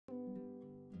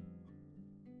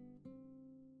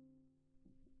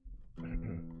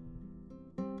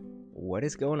What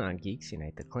is going on, geeks?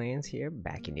 Unite the Clans here,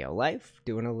 back in your life,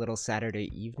 doing a little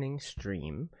Saturday evening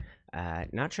stream.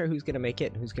 Not sure who's going to make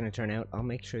it and who's going to turn out. I'll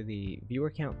make sure the viewer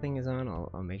count thing is on.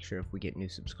 I'll make sure if we get new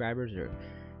subscribers or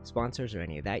sponsors or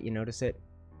any of that, you notice it.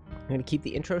 I'm going to keep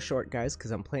the intro short, guys,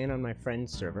 because I'm playing on my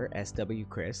friend's server,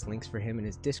 SWChris. Links for him in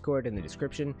his Discord in the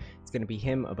description. It's going to be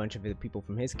him, a bunch of the people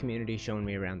from his community showing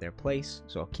me around their place.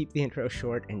 So I'll keep the intro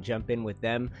short and jump in with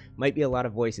them. Might be a lot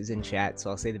of voices in chat, so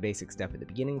I'll say the basic stuff at the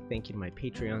beginning. Thank you to my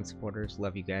Patreon supporters.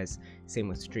 Love you guys. Same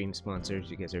with stream sponsors.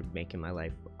 You guys are making my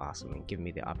life awesome and giving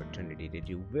me the opportunity to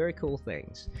do very cool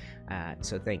things.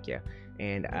 So thank you.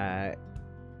 And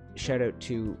shout out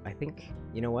to, I think,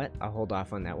 you know what, I'll hold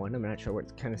off on that one. I'm not sure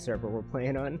what kind of server we're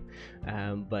playing on,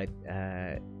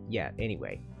 yeah,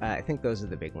 anyway, I think those are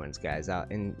the big ones, guys.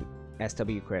 And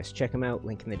SWChris, check him out,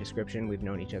 link in the description. We've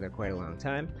known each other quite a long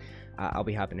time. I'll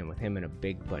be hopping in with him and a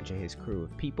big bunch of his crew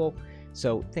of people.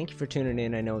 So thank you for tuning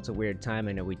in. I know it's a weird time.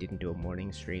 I know we didn't do a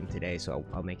morning stream today, so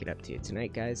I'll make it up to you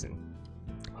tonight, guys, and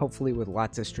hopefully with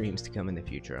lots of streams to come in the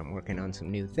future. I'm working on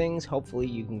some new things. Hopefully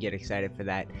you can get excited for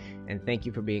that. And thank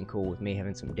you for being cool with me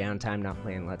having some downtime, not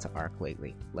playing lots of Ark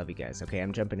lately. Love you guys. Okay,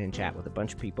 I'm jumping in chat with a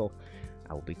bunch of people.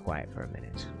 I will be quiet for a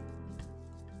minute.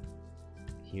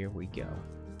 Here we go.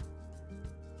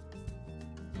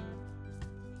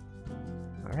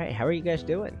 All right, how are you guys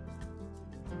doing?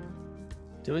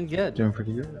 Doing good. Doing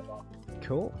pretty good.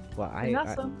 Cool. Well, I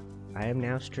am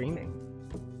now streaming.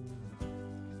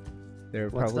 There are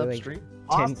probably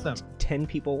like 10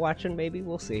 people watching, maybe.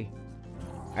 We'll see.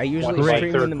 I usually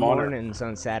stream in the mornings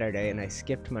on Saturday, and I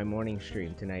skipped my morning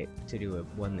stream tonight to do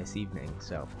one this evening,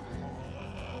 so.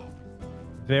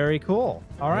 Very cool.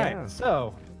 All right, yeah.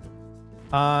 So,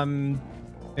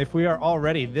 if we are all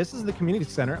ready, this is the community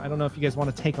center. I don't know if you guys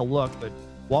want to take a look, but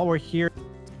while we're here,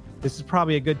 this is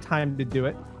probably a good time to do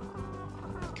it.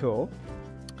 Cool.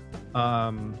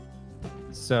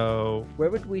 So where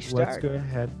would we start? Let's go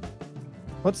ahead.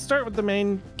 Let's start with the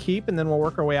main keep, and then we'll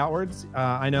work our way outwards.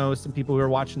 I know some people who are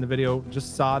watching the video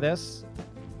just saw this,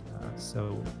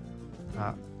 so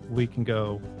we can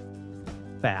go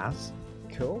fast.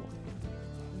 Cool.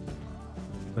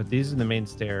 But these are the main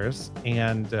stairs,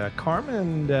 and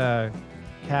Carmen and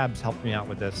Cabs helped me out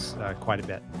with this quite a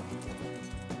bit.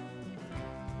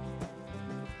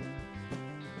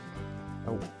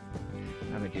 Oh,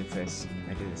 I'm a doofus.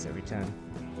 I do this every time.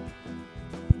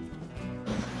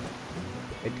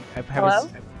 Hello?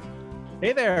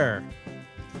 Hey there.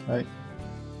 Hi.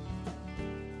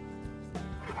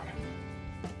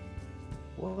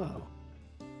 Whoa.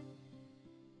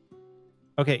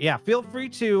 Okay, yeah, feel free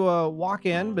to walk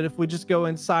in, but if we just go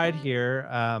inside here,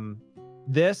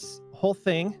 this whole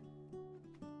thing,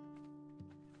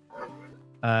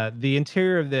 the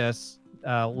interior of this,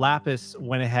 Lapis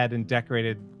went ahead and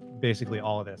decorated basically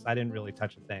all of this. I didn't really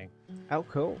touch a thing. Oh,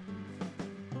 cool.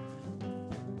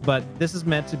 But this is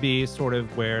meant to be sort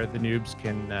of where the noobs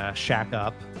can shack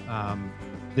up.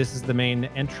 This is the main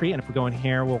entry, and if we go in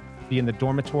here, we'll be in the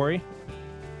dormitory.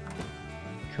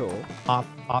 Cool. Off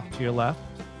to your left.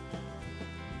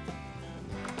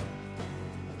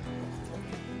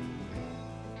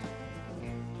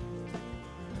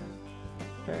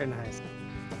 Very nice.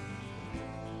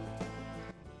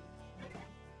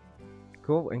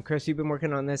 Cool. And Chris, you've been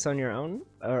working on this on your own,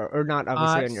 or not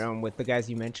obviously on your own with the guys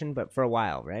you mentioned, but for a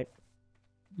while, right?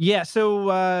 Yeah. So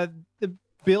the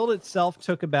build itself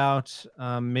took about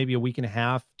maybe a week and a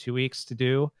half, 2 weeks to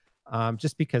do,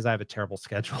 just because I have a terrible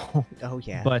schedule. Oh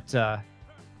yeah. But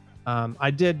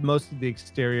I did most of the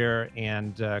exterior,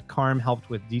 and Carm helped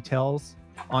with details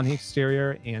on the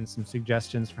exterior and some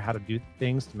suggestions for how to do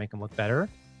things to make them look better.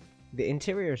 The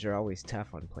interiors are always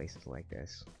tough on places like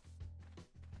this.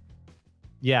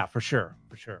 Yeah, for sure,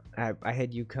 for sure. I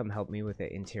had you come help me with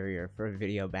the interior for a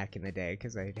video back in the day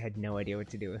because I had no idea what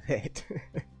to do with it.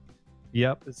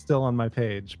 Yep, it's still on my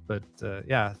page, but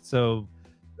yeah. So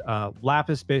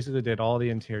Lapis basically did all the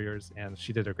interiors, and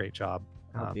she did a great job.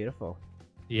 Oh, beautiful.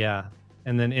 Yeah,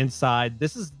 and then inside,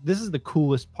 this is the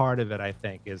coolest part of it. I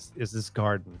think is this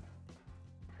garden.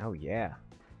 Oh yeah.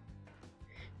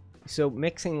 So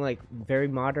mixing like very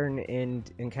modern and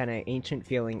kind of ancient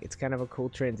feeling, it's kind of a cool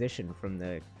transition from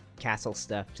the castle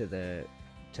stuff to the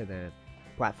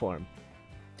platform.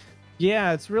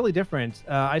 Yeah, it's really different.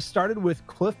 I started with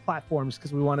cliff platforms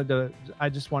because I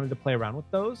just wanted to play around with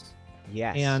those.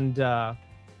 Yes. And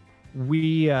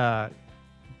we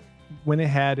went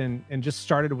ahead and just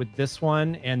started with this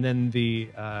one, and then the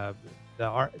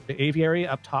aviary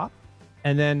up top,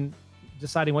 and then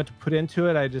deciding what to put into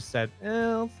it, I just said,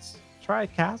 let's try a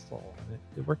castle.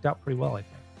 It worked out pretty well, I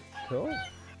think. Cool.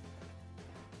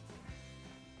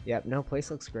 Yep, no,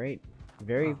 place looks great.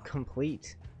 Very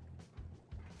complete.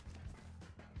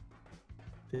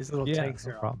 These little tanks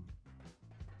no are problem.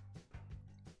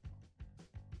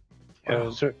 Yeah,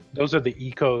 those are the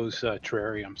Ecos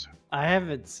terrariums. I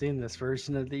haven't seen this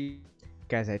version of the.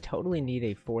 Guys, I totally need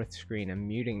a fourth screen. I'm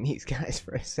muting these guys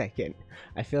for a second.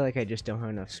 I feel like I just don't have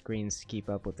enough screens to keep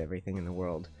up with everything in the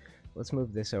world. Let's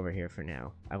move this over here for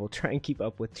now. I will try and keep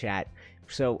up with chat.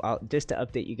 So just to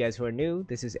update you guys who are new,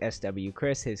 this is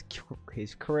SWChris,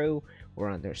 his crew. We're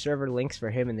on their server. Links for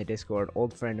him in the Discord.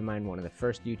 Old friend of mine, one of the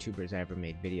first YouTubers I ever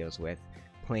made videos with,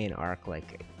 playing Ark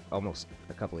like almost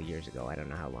a couple of years ago. I don't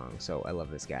know how long. So I love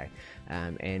this guy.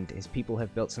 And his people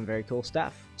have built some very cool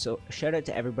stuff. So shout out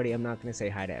to everybody. I'm not going to say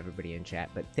hi to everybody in chat,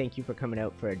 but thank you for coming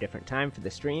out for a different time for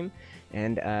the stream.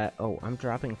 And oh, I'm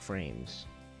dropping frames.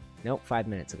 Nope, 5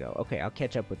 minutes ago. Okay, I'll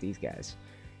catch up with these guys.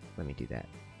 Let me do that.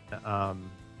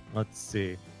 Let's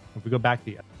see. If we go back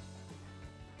the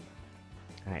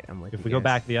All right, I'm with if you we go guys.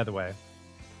 back the other way,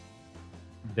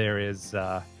 there is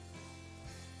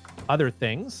other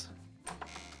things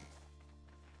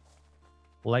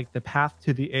like the path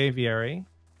to the aviary,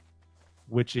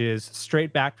 which is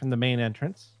straight back from the main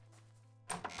entrance.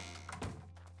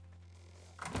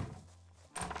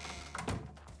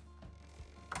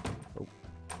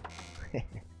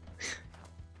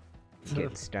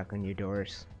 Getting stuck on your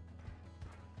doors.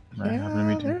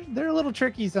 They're a little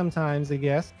tricky sometimes, I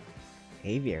guess.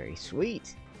 Aviary,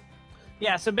 sweet.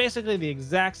 Yeah, so basically the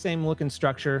exact same looking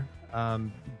structure,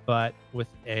 but with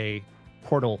a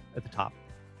portal at the top.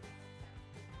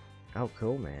 Oh,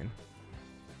 cool, man.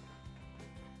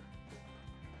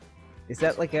 Is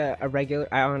that like a regular?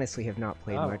 I honestly have not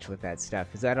played much with that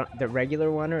stuff. Is that the regular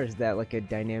one, or is that like a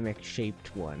dynamic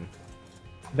shaped one?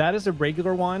 That is a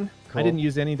regular one. Cool. I didn't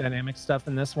use any dynamic stuff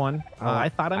in this one. I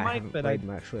thought I might, haven't but played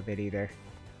much with it either.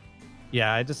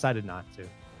 Yeah, I decided not to.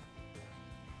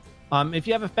 If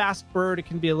you have a fast bird, it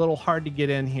can be a little hard to get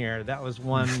in here. That was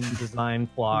one design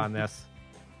flaw on this.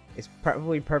 It's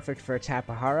probably perfect for a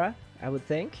Tapahara, I would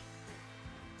think.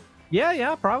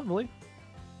 Yeah, probably.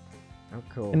 Oh,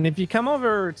 cool. And if you come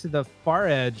over to the far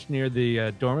edge near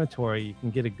the dormitory, you can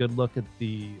get a good look at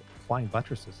the flying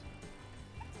buttresses.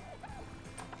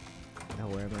 Oh,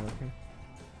 where am I looking?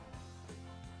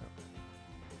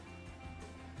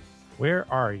 Where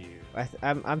are you?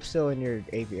 I'm still in your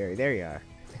aviary. There you are.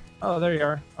 Oh, there you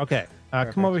are. Okay,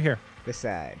 come over here. This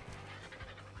side.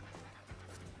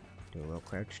 Do a little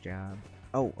crouch job.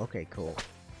 Oh, okay, cool.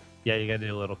 Yeah, you gotta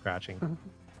do a little crouching.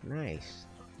 Nice.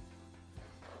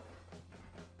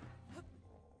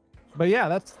 But yeah,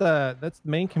 that's the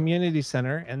main community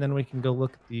center, and then we can go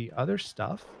look at the other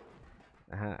stuff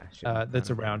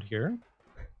that's around here.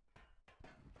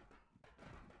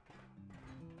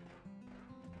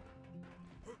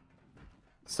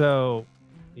 So,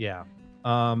 yeah.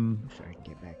 Sure, I can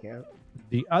get back out.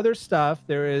 The other stuff,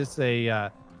 there is a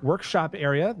workshop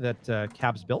area that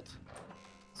Cab's built.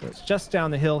 So it's just down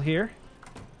the hill here.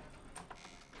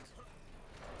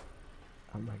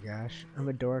 Oh my gosh, I'm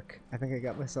a dork. I think I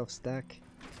got myself stuck.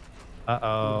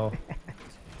 Uh-oh.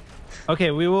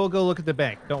 Okay, we will go look at the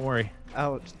bank. Don't worry.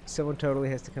 Oh, someone totally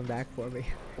has to come back for me.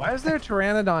 Why is there a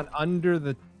pteranodon under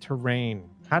the terrain?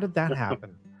 How did that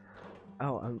happen?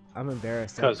 Oh, I'm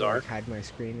embarrassed. I have 'Cause to, like, Ark. hide my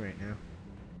screen right now.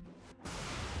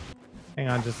 Hang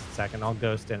on just a second. I'll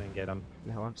ghost in and get him.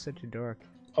 No, I'm such a dork.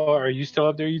 Oh, are you still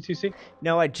up there, UTC?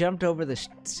 No, I jumped over the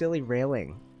silly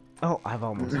railing. Oh, I've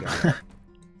almost got it.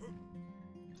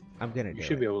 I'm gonna do You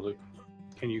should it. be able to.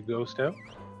 Can you ghost out?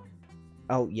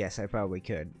 Oh, yes, I probably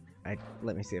could.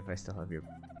 Let me see if I still have your...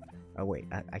 Oh, wait,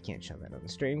 I can't show that on the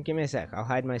stream. Give me a sec. I'll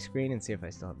hide my screen and see if I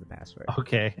still have the password.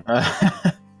 Okay.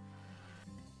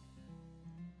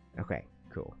 Okay,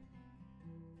 cool.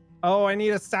 Oh, I need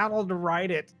a saddle to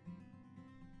ride it.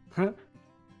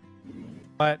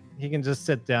 But he can just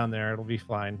sit down there. It'll be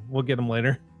fine. We'll get him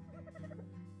later.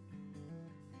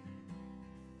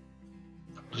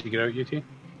 Did you get out, UT?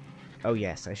 Oh,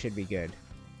 yes, I should be good.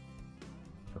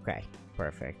 Okay,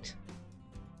 perfect.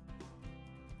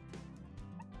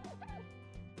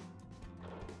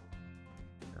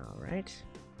 Alright.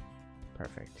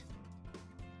 Perfect.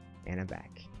 And I'm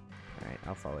back. Alright,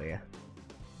 I'll follow you.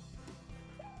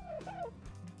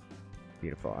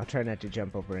 Beautiful. I'll try not to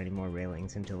jump over any more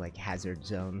railings into, like, hazard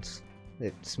zones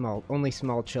that only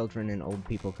small children and old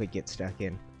people could get stuck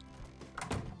in.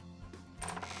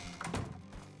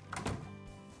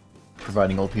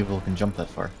 Providing old people can jump that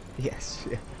far. Yes.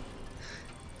 Yeah.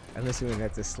 I'm assuming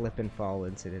that's a slip and fall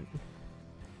incident.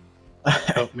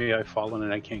 Help me, I've fallen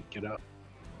and I can't get up.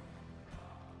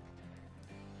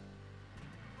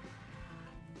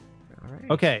 Alright.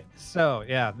 Okay, so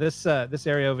yeah, this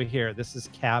area over here, this is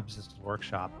Cabs'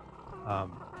 workshop.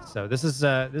 So this is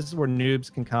where noobs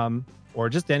can come, or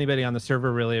just anybody on the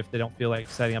server really, if they don't feel like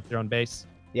setting up their own base.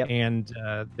 Yep. And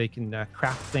they can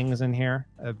craft things in here.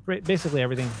 Basically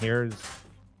everything here is,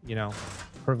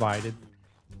 provided,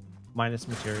 minus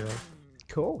materials.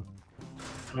 Cool.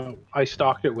 I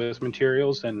stocked it with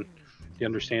materials, and the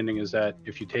understanding is that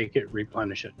if you take it,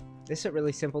 replenish it. This is a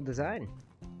really simple design.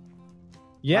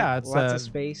 Yeah, it's lots of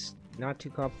space, not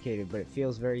too complicated, but it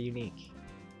feels very unique.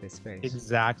 This space.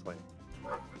 Exactly.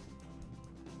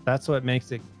 That's what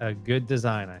makes it a good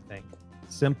design, I think.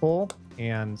 Simple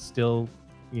and still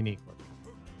unique looking.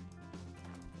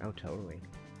 Oh, totally.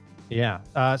 Yeah.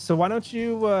 So why don't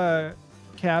you,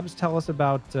 Cabs, tell us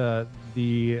about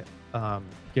the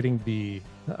getting the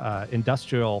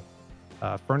industrial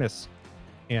furnace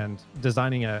and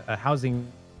designing a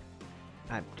housing.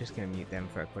 I'm just going to mute them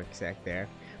for a quick sec there.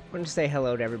 I want to say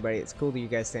hello to everybody. It's cool that you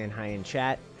guys saying hi in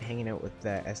chat, hanging out with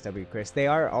SWChris. They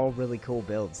are all really cool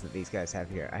builds that these guys have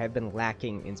here. I have been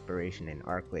lacking inspiration in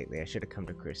Ark lately. I should have come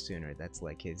to Chris sooner. That's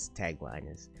like his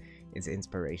tagline is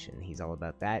inspiration. He's all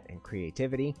about that and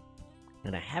creativity.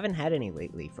 And I haven't had any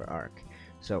lately for Ark.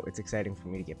 So it's exciting for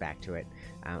me to get back to it.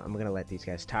 I'm going to let these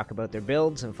guys talk about their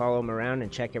builds and follow them around and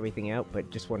check everything out. But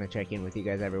just want to check in with you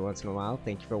guys every once in a while.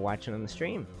 Thank you for watching on the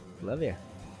stream. Love you.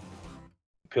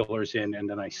 Pillars in, and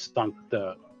then I sunk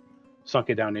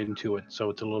it down into it,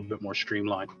 so it's a little bit more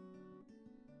streamlined.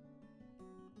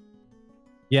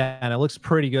 Yeah, and it looks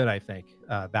pretty good, I think,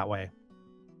 that way.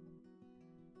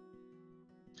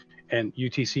 And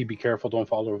UTC, be careful, don't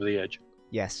fall over the edge.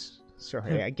 Yes.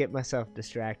 Sorry, I get myself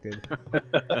distracted.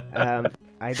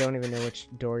 I don't even know which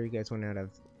door you guys went out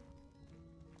of.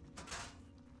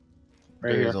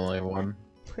 Right There's here. only one.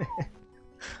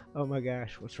 Oh my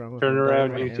gosh, what's wrong with Turn my around,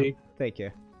 brain right UT. now? Thank you.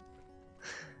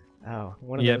 Oh,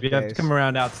 one of Yeah, those you have to days. come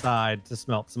around outside to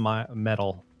smelt some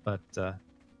metal, but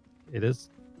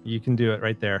you can do it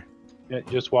right there. Yeah,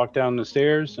 just walk down the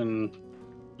stairs, and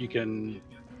you can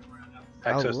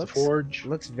access the looks- forge.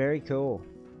 Looks very cool.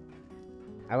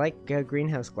 I like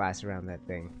greenhouse glass around that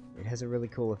thing. It has a really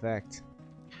cool effect.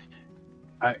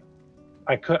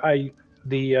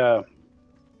 The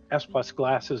S Plus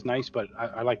glass is nice, but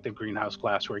I like the greenhouse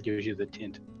glass where it gives you the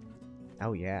tint.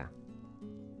 Oh yeah.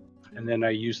 And then I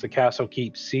use the Castle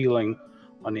Keep ceiling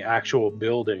on the actual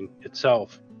building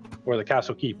itself, or the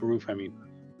Castle Keep roof, I mean.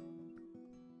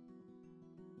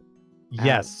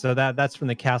 Yes, so that's from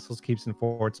the Castles, Keeps, and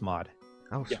Forts mod.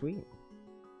 Oh Yeah. sweet.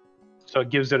 So it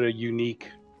gives it a unique,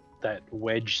 that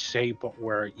wedge shape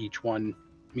where each one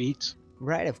meets.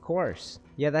 Right, of course.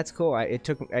 Yeah, that's cool.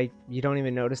 You don't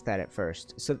even notice that at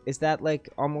first. So is that like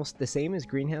almost the same as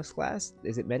greenhouse glass?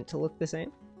 Is it meant to look the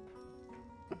same?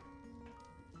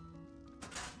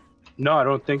 No, I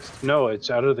don't think so. No,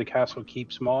 it's out of the Castle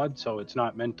Keeps mod, so it's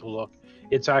not meant to look.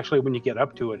 It's actually, when you get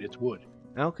up to it, it's wood.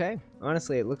 Okay.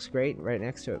 Honestly, it looks great right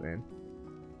next to it, man.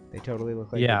 They totally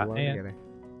look like Yeah, they belong and- together.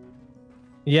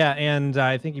 Yeah, and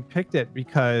I think you picked it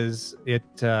because it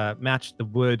matched the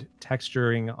wood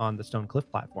texturing on the stone cliff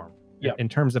platform. Yeah. In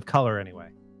terms of color, anyway.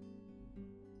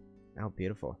 Oh,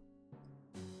 beautiful.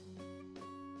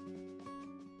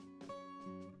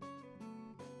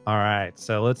 All right,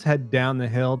 so let's head down the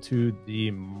hill to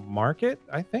the market,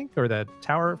 I think, or the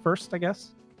tower first, I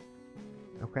guess.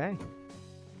 Okay.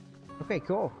 Okay,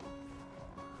 cool.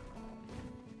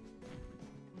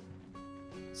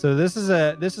 So this is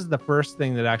the first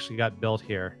thing that actually got built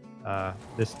here.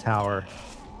 This tower.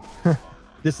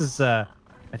 This is I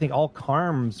think all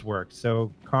Carm's work.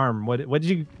 So Carm, what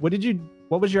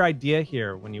was your idea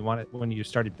here when you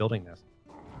started building this?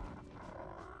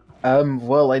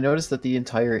 Well, I noticed that the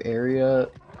entire area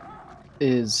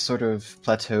is sort of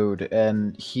plateaued,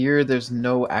 and here there's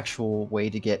no actual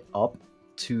way to get up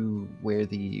to where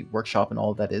the workshop and all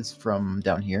of that is from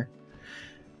down here.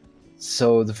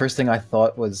 So the first thing I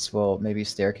thought was, well, maybe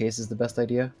staircase is the best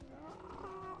idea.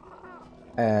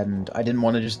 And I didn't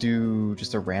want to just do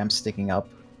just a ramp sticking up,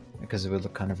 because it would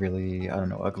look kind of really, I don't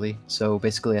know, ugly. So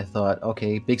basically I thought,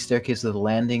 okay, big staircase with a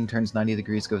landing, turns 90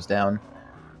 degrees, goes down.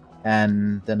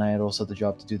 And then I had also the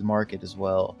job to do the market as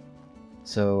well.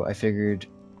 So I figured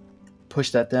push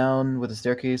that down with a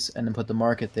staircase and then put the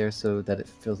market there so that it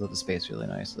fills out the space really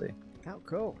nicely. Oh,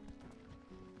 cool.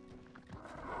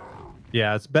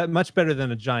 Yeah, it's much better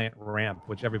than a giant ramp,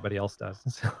 which everybody else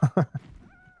does.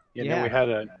 Yeah.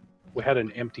 Then we had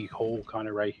an empty hole kind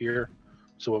of right here.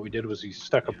 So what we did was we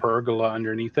stuck a pergola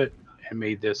underneath it and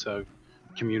made this a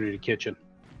community kitchen.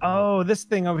 Oh, this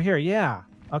thing over here. Yeah.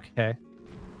 Okay.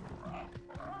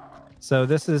 So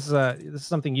this is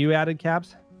something you added,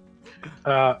 Cabs?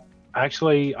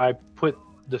 Actually, I put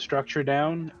the structure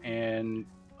down and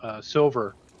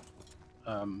silver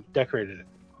decorated it.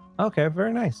 Okay,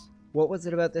 very nice. What was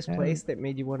it about this Yeah. place that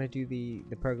made you want to do the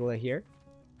pergola here?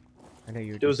 I know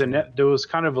you were There was just saying- there was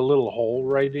kind of a little hole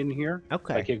right in here.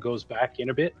 Okay. Like it goes back in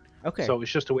a bit. Okay. So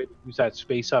it's just a way to use that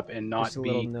space up and not just a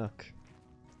little be nook.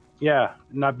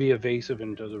 not be evasive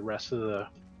into the rest of the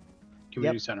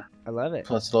community center. I love it.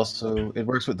 Plus, it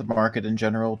works with the market in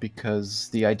general because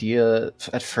the idea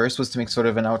at first was to make sort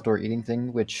of an outdoor eating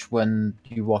thing, which when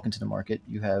you walk into the market,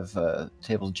 you have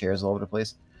tables and chairs all over the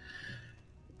place.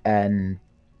 And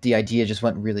the idea just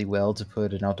went really well to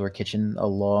put an outdoor kitchen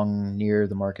along near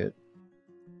the market.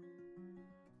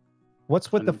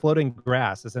 What's with the floating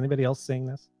grass? Is anybody else seeing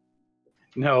this?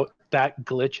 No, that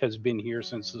glitch has been here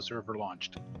since the server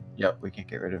launched. Yep, we can't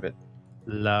get rid of it.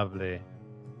 Lovely.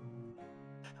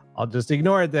 I'll just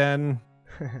ignore it then.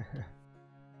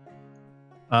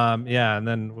 Yeah, and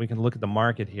then we can look at the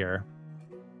market here.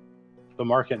 The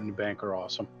market and the bank are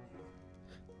awesome.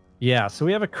 Yeah, so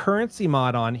we have a currency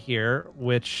mod on here,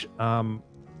 which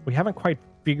we haven't quite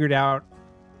figured out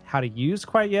how to use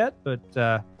quite yet,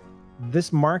 but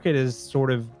this market is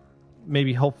sort of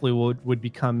maybe hopefully would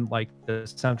become like the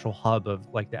central hub of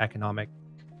like the economic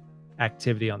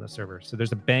activity on the server. So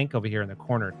there's a bank over here in the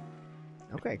corner.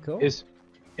 Okay, cool. Is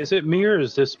it me or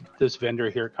is this vendor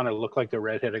here kind of look like the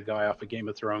redheaded guy off of Game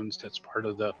of Thrones that's part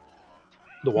of the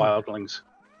wildlings?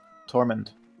 Tormund.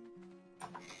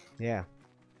 Yeah.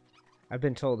 I've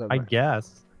been told I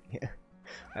guess. Yeah.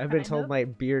 I've been told my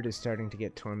beard is starting to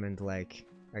get Tormund-like.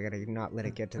 I gotta not let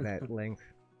it get to that length.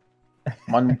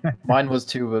 Mine was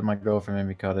too, but my girlfriend made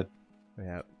me cut it.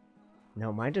 Yeah.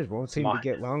 No, mine just won't seem to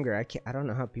get longer. I don't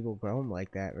know how people grow them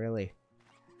like that, really.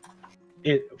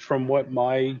 From what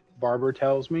my barber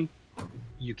tells me,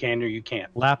 you can or you can't.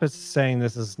 Lapis is saying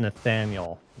this is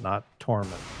Nathaniel, not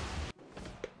Tormund.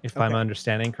 If I'm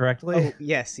understanding correctly. Oh,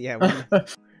 yes, yeah.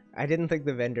 I didn't think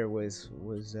the vendor was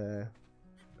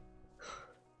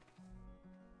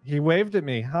He waved at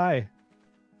me. Hi.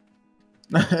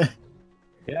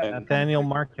 Yeah, Nathaniel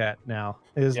Marquette now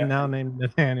is now named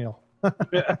Nathaniel.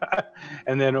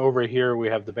 And then over here we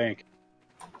have the bank.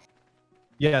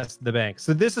 Yes, the bank.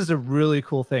 So this is a really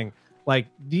cool thing. Like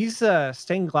these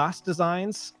stained glass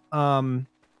designs, when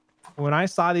I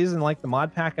saw these in like the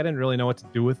mod pack, I didn't really know what to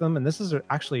do with them, and this is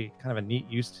actually kind of a neat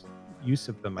use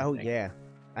of them. I think. Yeah,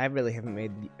 I really haven't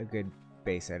made a good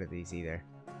base out of these either.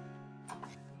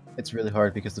 It's really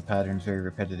hard because the pattern's very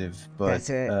repetitive. But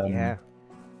that's it. Yeah.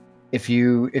 If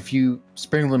you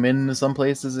sprinkle them in some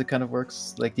places, it kind of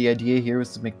works. Like the idea here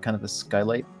was to make kind of a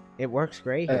skylight. It works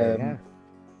great here, yeah.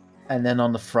 And then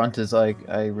on the front is I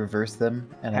reversed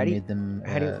them and I made them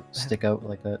stick out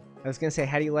like that. I was gonna say,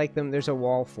 how do you like them? There's a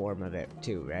wall form of it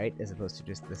too, right? As opposed to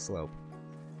just the slope.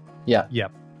 Yeah.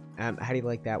 Yep. How do you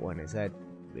like that one?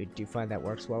 Do you find that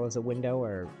works well as a window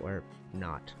or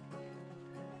not?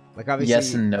 Like obviously.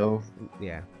 Yes and no.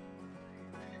 Yeah.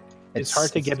 It's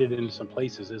hard to get it into some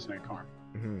places, isn't it, Carm?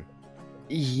 Mm-hmm.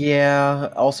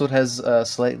 Yeah. Also, it has a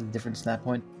slightly different snap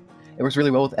point. It works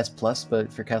really well with S+,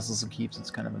 but for castles and keeps,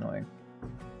 it's kind of annoying.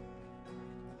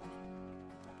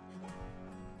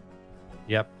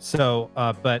 Yep. So,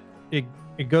 but it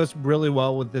goes really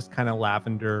well with this kind of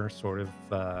lavender sort of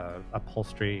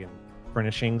upholstery and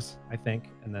furnishings, I think.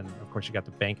 And then, of course, you got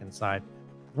the bank inside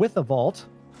with a vault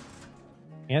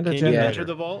and a generator. Can you enter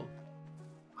the vault?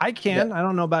 I can. Yeah. I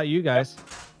don't know about you guys.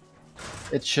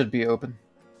 It should be open.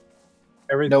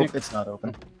 Everything. Nope, it's not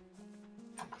open.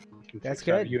 That's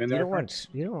good. You don't want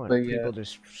people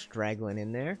just straggling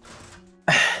in there.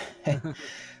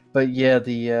 But yeah,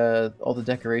 the all the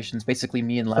decorations. Basically,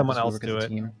 me and Lapis work as a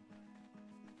team.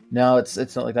 No, it's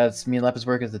not like that. It's me and Lapis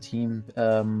work as a team.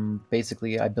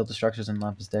 Basically, I build the structures and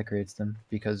Lapis decorates them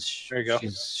because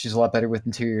she's a lot better with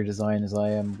interior design as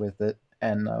I am with it,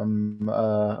 and I'm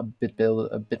a bit.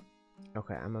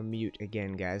 Okay, I'm a mute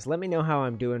again, guys. Let me know how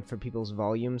I'm doing for people's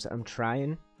volumes. I'm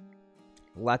trying.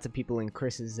 Lots of people in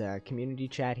Chris's community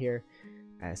chat here.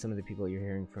 Some of the people you're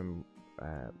hearing from,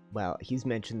 well, he's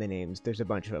mentioned the names. There's a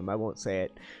bunch of them. I won't say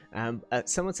it.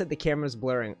 Someone said the camera's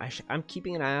blurring. I'm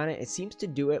keeping an eye on it. It seems to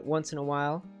do it once in a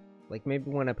while. Like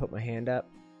maybe when I put my hand up,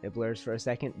 it blurs for a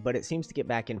second, but it seems to get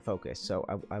back in focus. So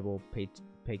I will pay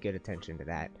good attention to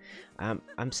that.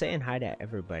 I'm saying hi to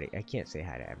everybody. I can't say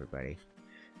hi to everybody.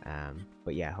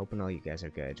 But yeah, hoping all you guys are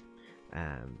good.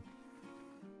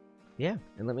 Yeah,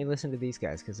 and let me listen to these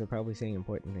guys because they're probably saying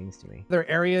important things to me. Are there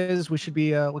areas we should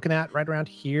be looking at right around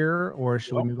here, or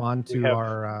should we move on to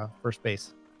our first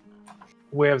base?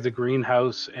 We have the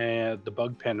greenhouse and the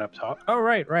bug pen up top. Oh,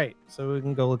 right. So we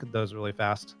can go look at those really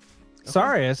fast.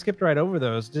 Sorry, I skipped right over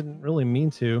those. Didn't really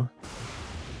mean to.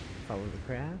 Follow the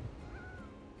crab.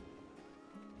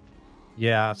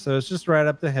 Yeah, so it's just right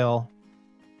up the hill.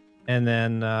 And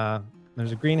then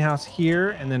there's a greenhouse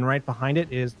here, and then right behind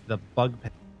it is the bug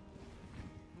pit.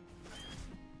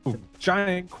 Ooh,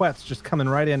 giant quets just coming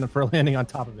right in for landing on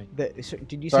top of me. Did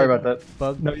you Sorry say about that.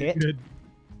 bug No, pit? good.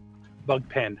 Bug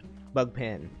pen. Bug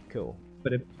pen. Cool.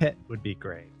 But a pit would be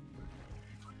great.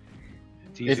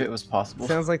 It's If easy. it was possible.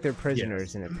 Sounds like they're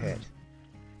prisoners in a pit.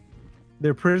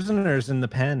 They're prisoners in the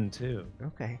pen, too.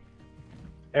 Okay.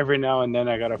 Every now and then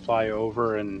I gotta fly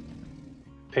over and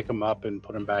pick them up and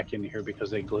put them back in here because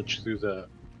they glitch through the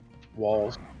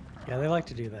walls. Yeah, they like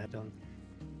to do that, don't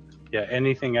Yeah,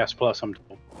 anything S plus I'm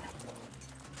told.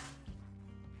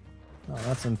 Oh,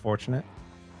 that's unfortunate.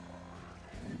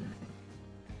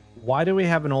 Why do we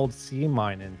have an old sea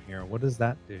mine in here? What does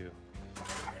that do?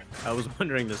 I was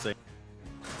wondering the same.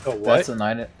 Oh, what? That's a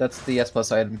 9. That's the S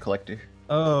plus item collector.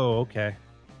 Oh, okay.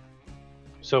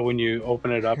 So when you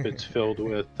open it up, it's filled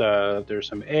with there's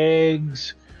some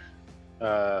eggs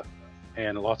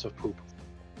and lots of poop.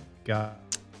 Got.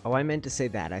 Oh, I meant to say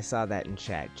that. I saw that in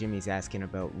chat. Jimmy's asking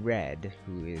about Red,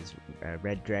 who is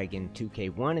Red Dragon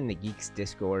 2K1 in the Geeks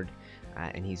Discord.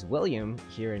 And he's William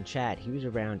here in chat. He was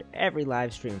around every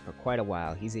live stream for quite a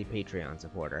while. He's a Patreon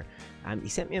supporter. He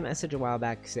sent me a message a while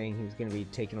back saying he was going to be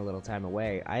taking a little time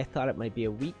away. I thought it might be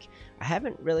a week. I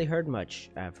haven't really heard much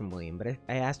from William, but I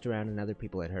asked around and other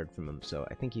people had heard from him, so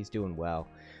I think he's doing well.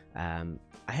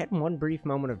 I had one brief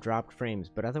moment of dropped frames,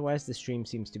 but otherwise the stream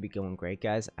seems to be going great,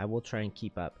 guys. I will try and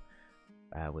keep up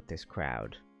with this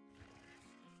crowd.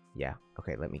 Yeah,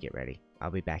 okay, let me get ready. I'll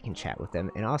be back in chat with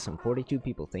them. And awesome, 42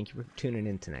 people. Thank you for tuning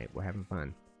in tonight. We're having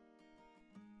fun.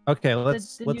 Okay,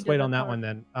 let's Did you do wait that on that part? one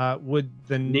then. Would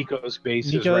the Nico's base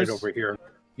is Nico's? right over here.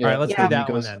 Yeah, All right, let's Yeah. do that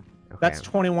one Nico's. then. Okay. That's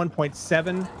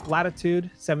 21.7 latitude,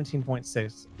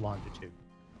 17.6 longitude.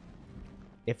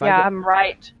 If Yeah, I I'm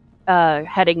right,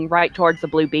 heading right towards the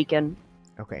blue beacon.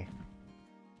 okay.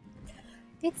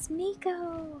 It's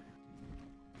Nico.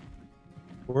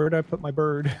 Where'd I put my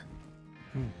bird?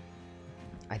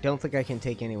 I don't think I can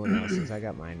take anyone else's. I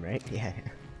got mine, right? Yeah.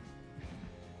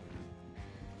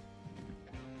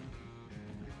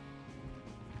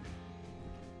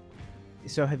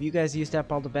 So have you guys used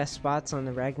up all the best spots on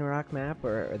the Ragnarok map,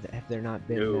 or have there not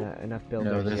been No. enough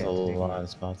builders No, there's yet a to take lot them? of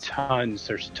spots. Tons.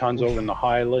 There's tons over in the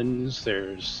highlands.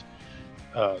 There's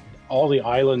all the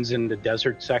islands in the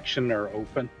desert section are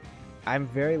open. I'm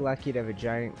very lucky to have a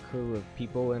giant crew of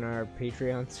people in our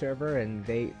Patreon server, and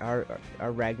our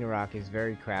Ragnarok is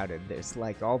very crowded. There's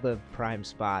like all the prime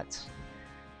spots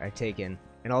are taken,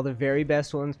 and all the very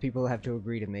best ones people have to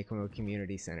agree to make them a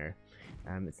community center.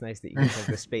 It's nice that you guys have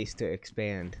the space to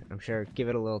expand. I'm sure give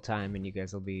it a little time, and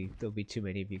there'll be too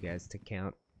many of you guys to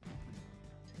count.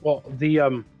 Well,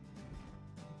 the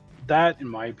that in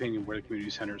my opinion, where the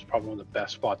community center is probably one of the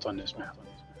best spots on this map.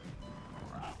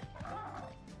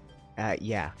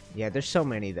 Yeah. There's so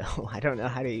many though. I don't know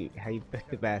how you pick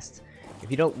the best.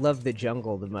 If you don't love the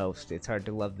jungle the most, it's hard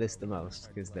to love this the most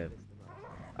because the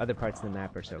other parts of the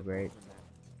map are so great.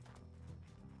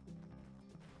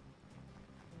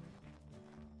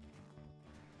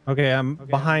 Okay, I'm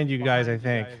behind you guys, I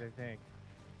think.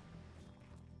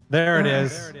 There it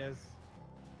is.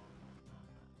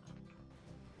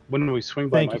 When we swing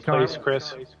by Thank my you, Connor. place,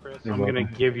 Chris, You're I'm going to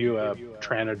welcome. give you a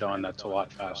Tranodon that's a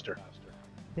lot faster.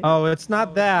 Oh, it's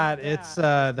not that. It's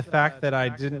the fact that I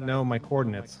didn't know my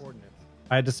coordinates.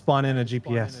 I had to spawn in a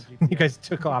GPS. You guys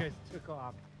took off.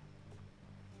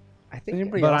 I think,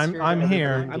 Anybody But else I'm- hear I'm everything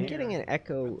here. in the I'm game? getting an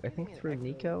echo. I think through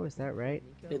Nico. Is that right?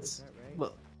 It's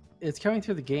well, it's coming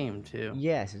through the game too.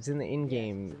 Yes, it's in the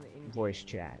in-game voice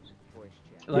chat.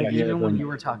 Like Yeah, even when the you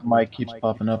were talking. Mic keeps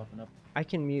popping up. I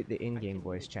can mute the in-game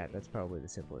voice chat. That's probably the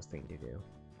simplest thing to do.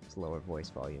 It's lower voice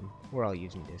volume. We're all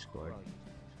using Discord.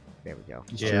 There we go.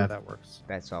 It's Yeah, true. that works.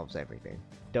 That solves everything.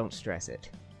 Don't stress it.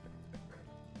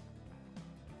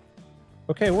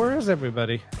 Okay, where is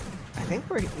everybody? I think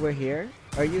we're here.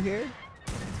 Are you here?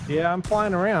 Yeah, I'm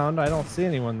flying around. I don't see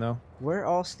anyone though. We're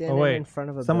all standing Oh wait, in front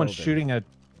of a someone's building. shooting a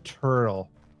turtle.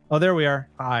 Oh, there we are.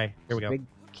 Hi. Here we It's a go.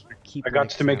 big keep I got like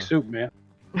to make sound. soup, man.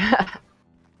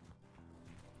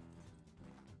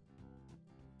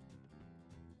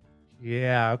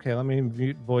 Yeah. Okay. Let me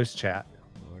mute voice chat.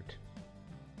 Lord.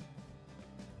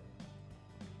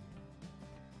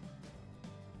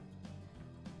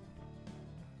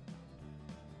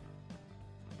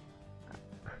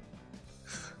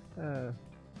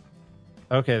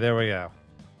 Okay, there we go.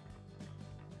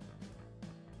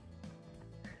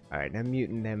 Alright, I'm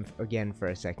muting them again for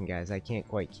a second, guys. I can't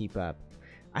quite keep up.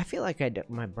 I feel like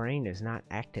my brain is not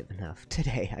active enough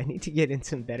today. I need to get in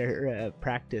some better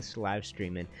practice live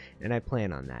streaming, and I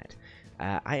plan on that.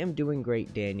 I am doing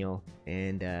great, Daniel,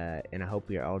 and I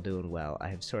hope you're all doing well. I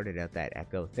have sorted out that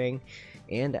echo thing,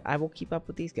 and I will keep up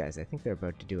with these guys. I think they're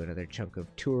about to do another chunk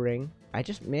of touring.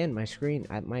 Man, my screen,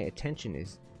 my attention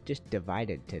is just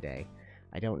divided today.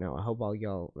 I don't know. I hope all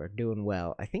y'all are doing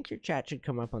well. I think your chat should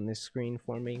come up on this screen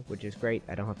for me, which is great.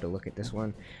 I don't have to look at this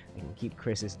one. I can keep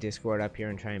Chris's Discord up here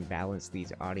and try and balance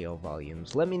these audio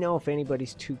volumes. Let me know if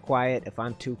anybody's too quiet. If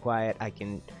I'm too quiet, I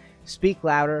can speak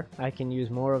louder. I can use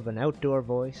more of an outdoor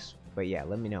voice. But yeah,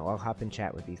 let me know. I'll hop and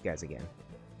chat with these guys again.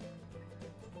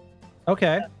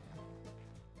 Okay.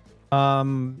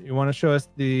 You want to show us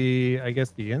I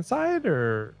guess the inside,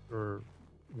 or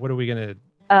what are we gonna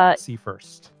see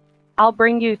first? I'll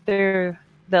bring you through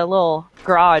the little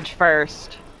garage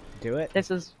first. Do it.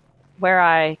 This is where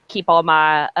I keep all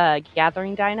my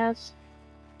gathering dinos.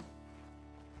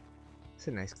 It's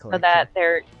a nice collection. So that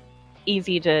they're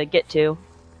easy to get to.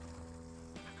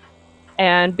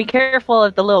 And be careful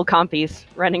of the little compies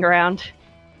running around.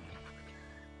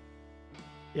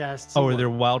 Yes. Oh, are there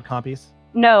wild compies?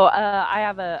 No, I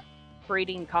have a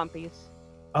breeding compies.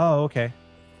 Oh, okay.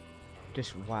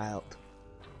 Just wild.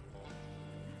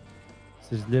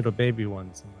 There's little baby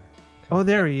one somewhere. Oh,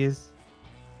 there he is.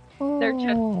 They're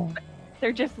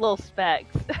just little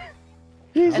specks.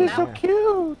 He's And just so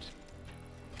cute.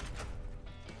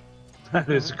 That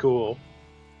is cool.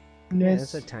 Yeah,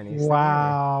 that's a tiny thing.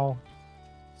 Wow.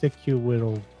 It's a cute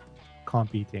little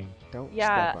compy thing. Don't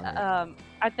step on it. Yeah,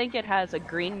 I think it has a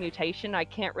green mutation. I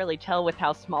can't really tell with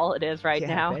how small it is right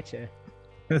now. I betcha.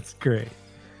 That's great.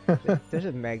 There's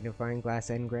a magnifying glass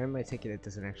engram. I take it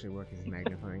doesn't actually work as a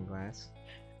magnifying glass.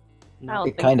 I don't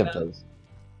It think kind of so. does.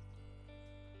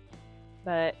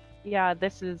 But yeah,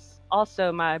 this is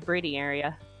also my breeding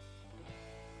area.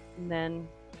 And then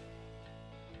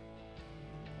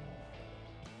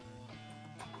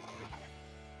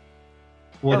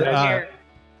Well, over here.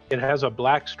 It has a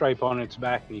black stripe on its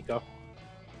back, Nico.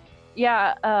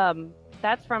 Yeah,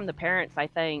 that's from the parents, I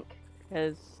think,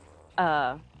 because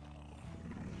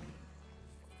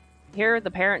here are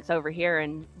the parents over here,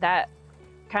 and that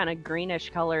kind of greenish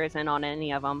color isn't on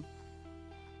any of them.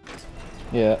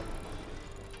 Yeah.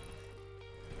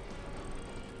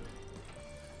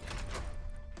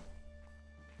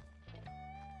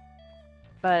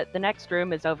 But the next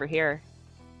room is over here.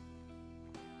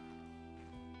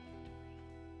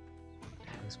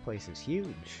 This place is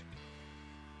huge.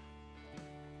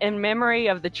 In memory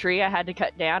of the tree I had to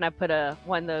cut down, I put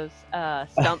one of those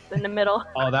stumps in the middle.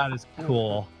 Oh, that is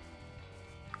cool.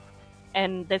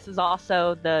 And this is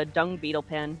also the dung beetle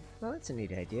pen. Well, that's a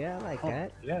neat idea. I like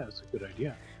that. Yeah, that's a good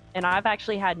idea. And I've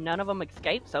actually had none of them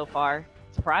escape so far,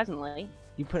 surprisingly.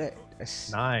 You put a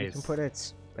Nice. You can put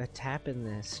a tap in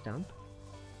the stump.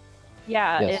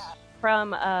 Yeah, Yes. it's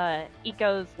from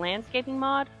Eco's landscaping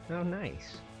mod. Oh,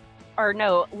 nice. Or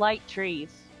no, light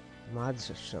trees.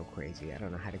 Mods are so crazy. I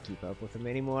don't know how to keep up with them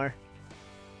anymore.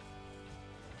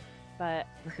 But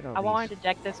Look at all I these. wanted to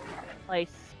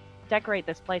decorate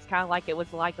this place kind of like it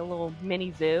was like a little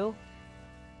mini zoo.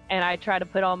 And I try to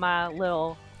put all my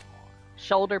little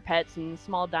shoulder pets and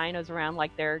small dinos around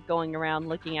like they're going around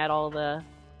looking at all the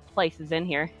places in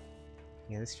here.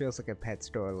 Yeah, this feels like a pet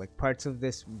store. Like parts of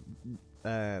this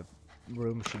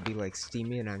room should be like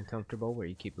steamy and uncomfortable, where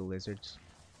you keep the lizards.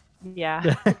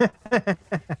 Yeah.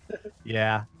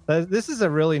 Yeah. This is a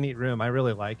really neat room. I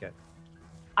really like it.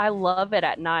 I love it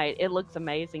at night. It looks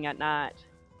amazing at night.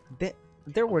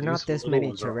 There were not These this little many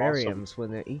ones are terrariums awesome.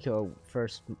 when the Eco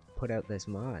first put out this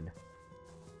mod.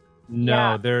 No,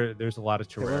 Yeah. there's a lot of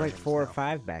There were like terrariums 4 or now.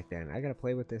 5 back then. I gotta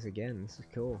play with this again. This is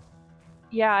cool.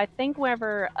 Yeah, I think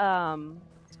whenever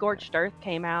Scorched Earth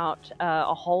came out,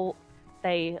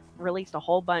 they released a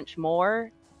whole bunch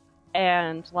more.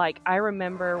 And like I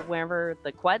remember whenever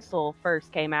the Quetzal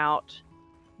first came out,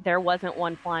 there wasn't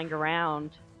one flying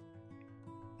around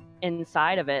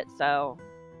inside of it, so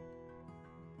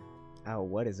Oh,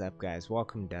 what is up, guys?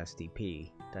 Welcome, Dusty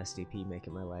P. Dusty P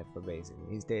making my life amazing.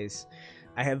 These days,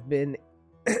 I have been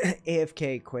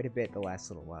AFK quite a bit the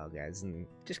last little while, guys, and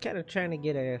just kind of trying to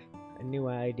get a new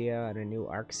idea on a new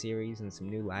Ark series and some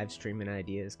new live streaming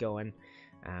ideas going.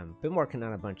 Been working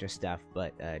on a bunch of stuff,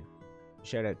 but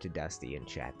shout out to Dusty in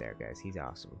chat there, guys. He's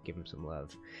awesome. Give him some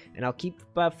love. And I'll keep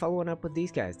following up with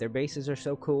these guys. Their bases are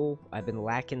so cool. I've been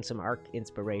lacking some Ark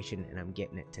inspiration, and I'm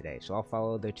getting it today. So I'll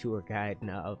follow the tour guide,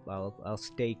 and I'll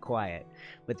stay quiet.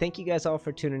 But thank you guys all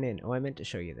for tuning in. Oh, I meant to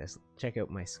show you this. Check out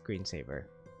my screensaver.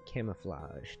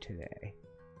 Camouflage today.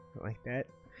 Like that.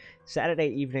 Saturday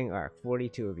Evening Ark,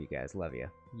 42 of you guys. Love you.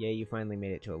 Yay, you finally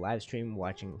made it to a live stream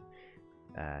watching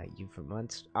you for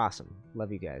months. Awesome.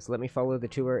 Love you guys. Let me follow the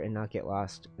tour and not get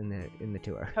lost in the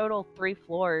tour. Total 3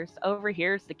 floors. Over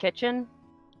here's the kitchen.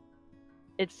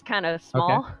 It's kind of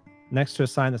small. Okay. Next to a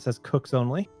sign that says cooks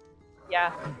only.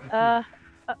 Yeah.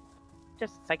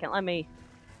 Just a second. Let me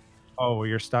Oh,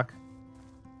 you're stuck?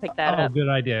 pick that up. Good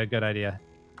idea. Good idea.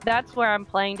 That's where I'm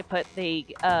planning to put the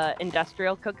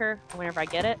industrial cooker whenever I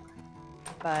get it.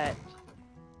 But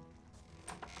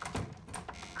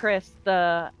Chris,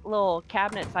 the little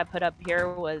cabinets I put up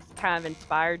here was kind of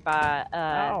inspired by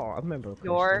I remember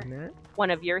Chris doing that.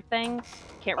 one of your things.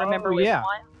 Can't remember which yeah.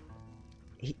 one.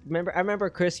 I remember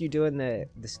Chris, you doing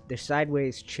the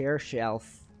sideways chair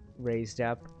shelf raised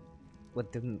up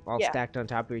with them all stacked on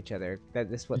top of each other.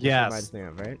 This is what this reminds me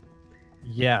of, right?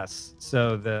 Yes.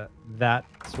 So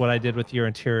that's what I did with your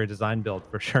interior design build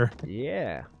for sure.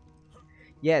 Yeah.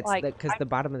 Yeah, it's Like, because the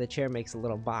bottom of the chair makes a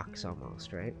little box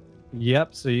almost, right?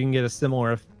 Yep. So you can get a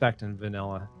similar effect in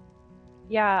vanilla.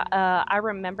 Yeah, I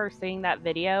remember seeing that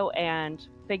video and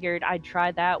figured I'd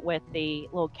try that with the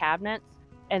little cabinets.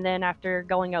 And then after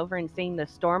going over and seeing the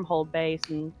Stormhold base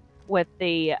and with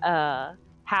the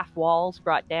half walls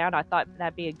brought down, I thought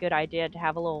that'd be a good idea to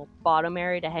have a little bottom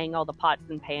area to hang all the pots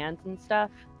and pans and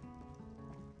stuff.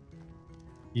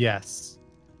 Yes.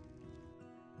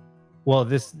 Well,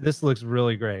 this looks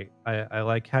really great. I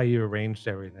like how you arranged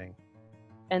everything.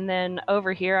 And then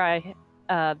over here,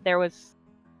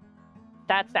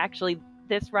 that's actually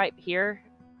this right here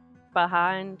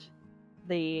behind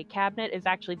the cabinet is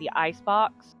actually the ice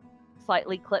box,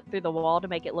 slightly clipped through the wall to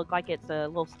make it look like it's a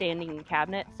little standing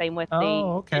cabinet. Same with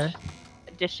the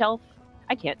dish shelf.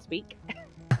 I can't speak.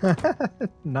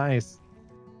 Nice.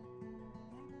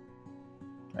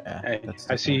 Yeah,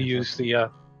 I see you use the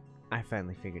I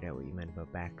finally figured out what you meant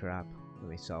about backdrop. Let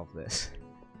me solve this.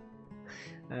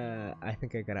 I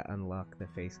think I gotta unlock the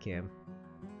face cam.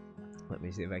 Let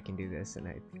me see if I can do this, and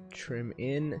I trim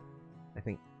in. I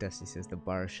think Dusty says the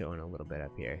bar is showing a little bit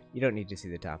up here. You don't need to see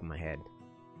the top of my head.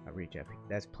 I'll reach up.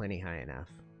 That's plenty high enough.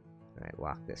 Alright,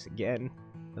 lock this again.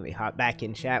 Let me hop back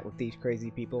in chat with these crazy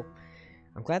people.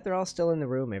 I'm glad they're all still in the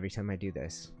room every time I do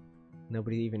this.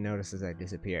 Nobody even notices I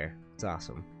disappear. It's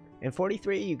awesome. And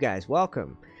 43 of you guys,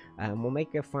 welcome! We'll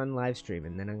make a fun live stream,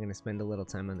 and then I'm going to spend a little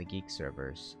time on the Geek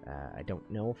servers. I don't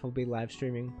know if I'll be live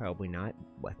streaming. Probably not.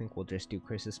 I think we'll just do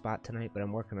Chris's spot tonight, but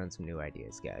I'm working on some new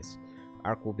ideas, guys.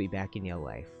 Ark will be back in your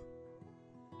life.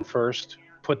 first,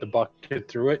 put the bucket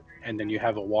through it, and then you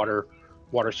have a water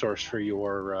source for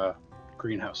your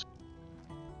greenhouse.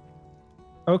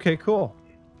 Okay, cool.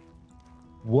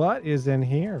 What is in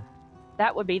here?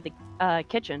 That would be the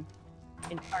kitchen,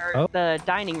 or the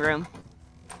dining room.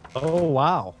 Oh,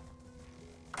 wow.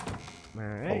 All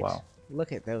right. Oh, wow.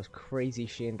 Look at those crazy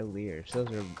chandeliers.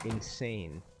 Those are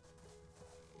insane.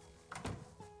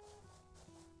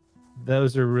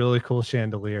 Those are really cool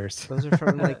chandeliers. Those are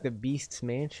from like the Beast's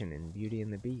mansion in Beauty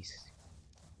and the Beast.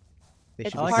 They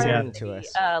It's should be part selling of to the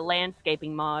us.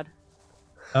 landscaping mod.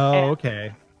 Oh,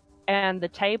 okay. And the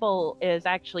table is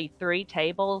actually 3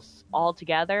 tables all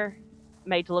together,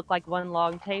 made to look like one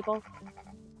long table.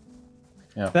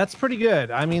 Yeah. That's pretty good.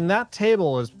 I mean, that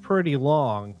table is pretty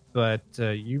long, but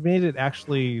you made it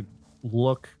actually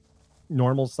look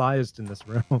normal sized in this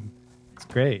room. It's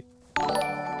great.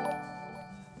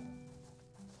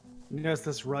 You notice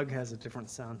this rug has a different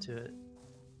sound to it.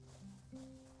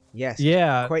 Yes.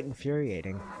 Yeah. Quite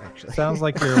infuriating, actually. Sounds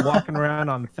like you're walking around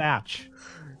on thatch.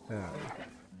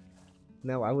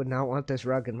 No, I would not want this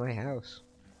rug in my house.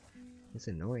 It's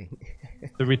annoying.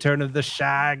 The return of the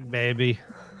shag, baby.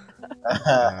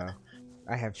 I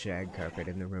have shag carpet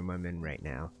in the room I'm in right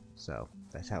now, so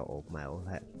that's how old my old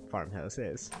farmhouse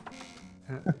is.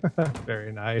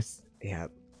 Very nice. Yeah.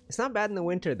 It's not bad in the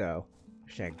winter, though.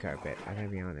 Shag carpet. I gotta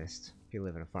be honest. If you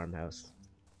live in a farmhouse,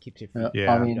 keeps your feet.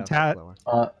 Yeah. I mean, off the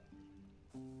floor.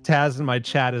 Taz in my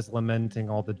chat is lamenting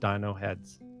all the dino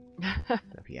heads.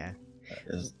 Yeah.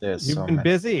 There's You've so been many.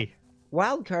 busy.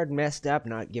 Wildcard messed up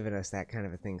not giving us that kind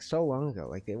of a thing so long ago.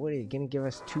 Like, what are you gonna give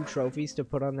us 2 trophies to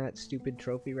put on that stupid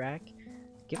trophy rack?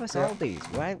 Give us all these.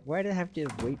 Why do I have to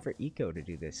wait for Eco to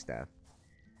do this stuff?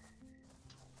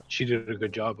 She did a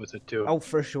good job with it too. Oh,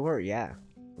 for sure, yeah.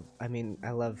 I mean,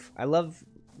 I love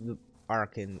the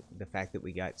Ark and the fact that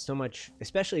we got so much,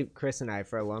 especially Chris and I,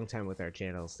 for a long time with our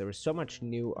channels. There was so much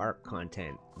new Ark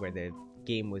content where the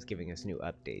game was giving us new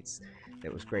updates.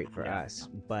 That was great for us.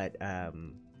 But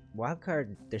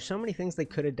Wildcard, there's so many things they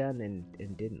could have done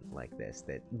and didn't like this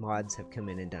that mods have come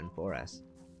in and done for us.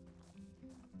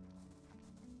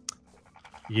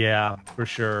 Yeah, for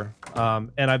sure.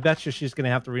 And I bet you she's going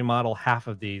to have to remodel half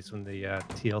of these when the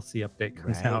TLC update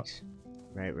comes out.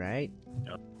 Right.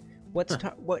 Yep.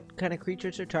 What kind of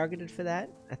creatures are targeted for that?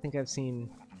 I think I've seen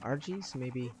Argies,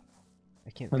 maybe. I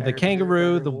can't. The Bear,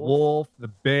 kangaroo, bear, the wolf, the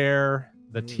bear,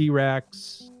 the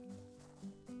T-Rex.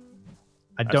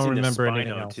 I don't seen the remember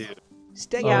anything Spino, else. too.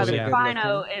 Stegos Yeah, are the yeah. good looking.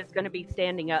 Spino is going to be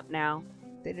standing up now.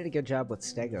 They did a good job with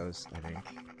Stegos, I think.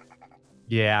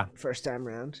 Yeah. First time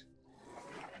round.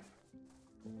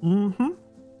 Mm-hmm.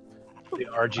 The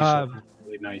RGs are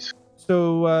really nice.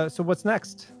 So what's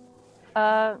next?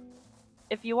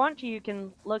 If you want to, you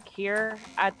can look here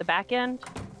at the back end.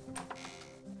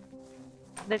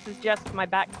 This is just my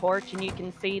back porch, and you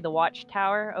can see the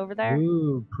watchtower over there.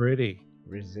 Ooh, pretty.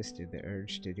 Resisted the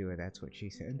urge to do it. That's what she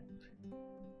said.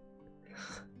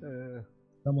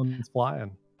 Someone's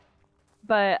flying.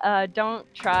 But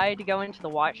don't try to go into the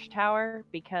watchtower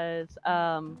because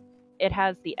it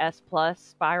has the S+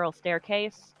 spiral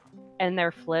staircase, and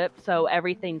they're flipped, so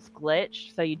everything's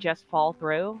glitched, so you just fall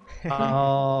through.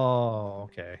 Oh,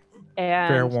 okay.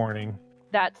 And Fair warning.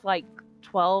 that's like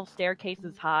 12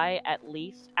 staircases high at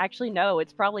least. Actually, no,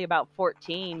 it's probably about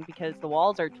 14 because the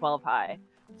walls are 12 high.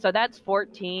 So that's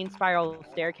 14 spiral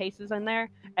staircases in there,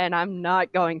 and I'm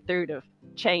not going through to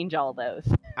change all those.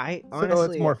 I So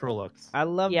honestly, it's more for looks. I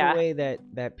love Yeah. the way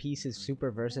that piece is super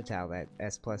versatile, that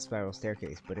S+ spiral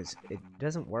staircase, but it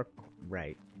doesn't work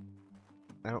right.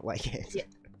 I don't like it. Yeah.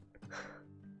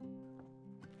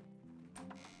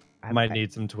 Might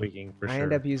need some tweaking for I sure.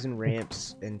 end up using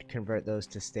ramps and convert those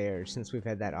to stairs. Since we've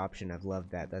had that option, I've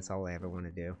loved that. That's all I ever want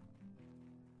to do.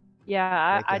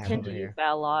 Yeah, Like I they have tend over to here. use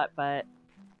that a lot, but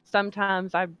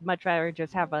sometimes I'd much rather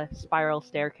just have a spiral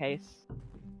staircase.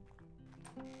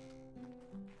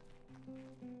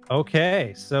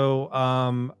 Okay, so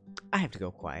I have to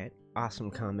go quiet.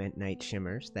 Awesome comment, Night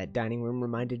Shimmers. That dining room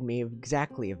reminded me of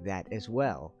exactly of that as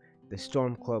well. The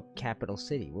Stormcloak capital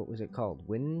city. What was it called?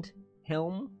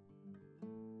 Windhelm?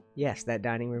 Yes, that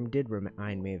dining room did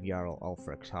remind me of Jarl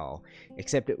Ulfric's hall.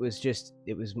 Except it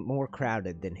was more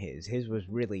crowded than his. His was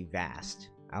really vast.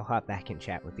 I'll hop back and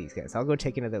chat with these guys. I'll go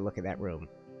take another look at that room.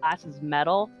 Glass is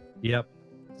metal, yep.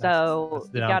 so That's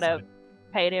the you gotta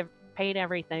downside. paint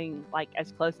everything like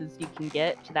as close as you can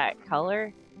get to that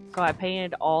color. So I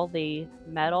painted all the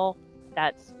metal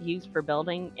that's used for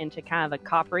building into kind of a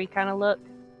coppery kind of look.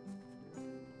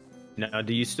 Now,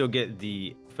 do you still get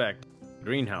the effect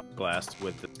greenhouse glass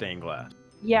with the stained glass?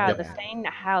 Yeah, Yep.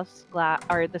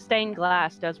 the stained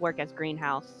glass does work as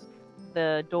greenhouse.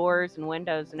 The doors and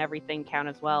windows and everything count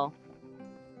as well.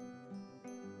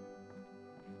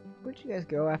 Where'd you guys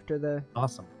go after the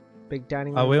Awesome. big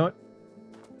dining room? We went.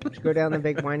 Did you go down the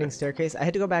big winding staircase? I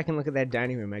had to go back and look at that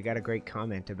dining room. I got a great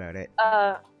comment about it.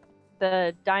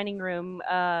 The dining room,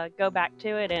 go back to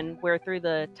it, and we're through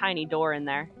the tiny door in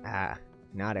there. Ah,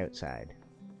 not outside.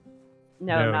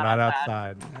 No, not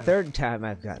outside. Third time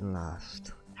I've gotten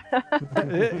lost.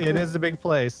 it is a big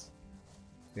place.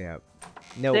 Yep.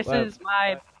 No, This is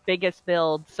my biggest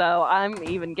build, so I'm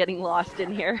even getting lost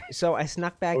in here. so I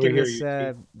snuck back Over in here, this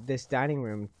you this dining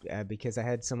room because I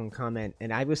had someone comment,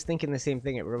 and I was thinking the same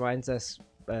thing. It reminds us,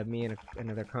 me and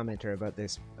another commenter, about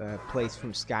this place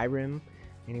from Skyrim.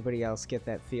 Anybody else get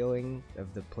that feeling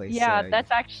of the place? Yeah,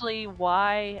 that's actually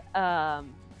why.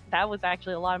 That was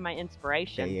actually a lot of my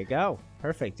inspiration. There you go.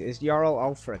 Perfect. Is Jarl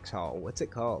Ulfric's hall? What's it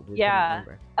called? We couldn't Yeah.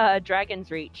 remember. Dragon's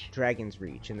Reach. Dragon's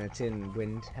Reach, and that's in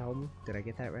Windhelm. Did I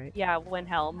get that right? Yeah,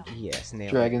 Windhelm. Yes,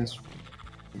 nailed Dragon's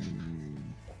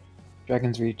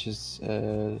Reach is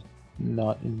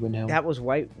not in Windhelm. it. That was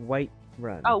White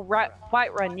Run. Oh, right,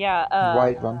 Whiterun. Yeah.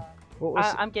 Whiterun. What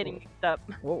was I'm getting mixed up.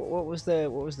 what was the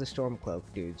Stormcloak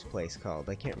dude's place called?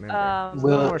 I can't remember. Um, It's a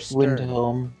little more stern.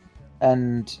 Windhelm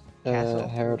and Castle?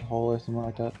 Harrod Hall or something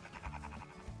like that.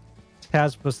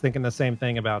 Taz was thinking the same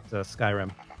thing about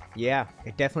Skyrim. Yeah,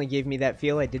 it definitely gave me that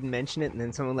feel. I didn't mention it, and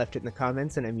then someone left it in the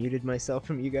comments, and I muted myself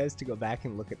from you guys to go back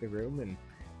and look at the room, and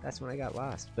that's when I got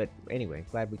lost. But anyway,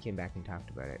 glad we came back and talked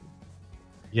about it.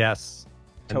 Yes.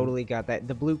 Totally got that.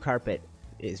 The blue carpet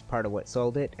is part of what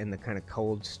sold it, and the kind of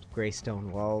cold gray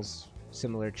stone walls,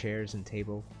 similar chairs and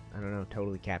table. I don't know,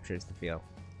 totally captures the feel.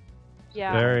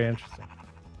 Yeah. Very interesting.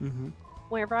 Mm-hmm.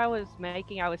 Whenever I was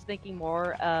making, I was thinking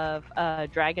more of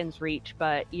Dragon's Reach,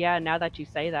 but yeah, now that you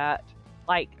say that,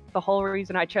 like, the whole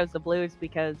reason I chose the blue is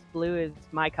because blue is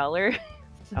my color.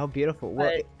 Oh, beautiful.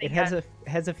 Well, But it has a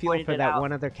feel pointed for it that out.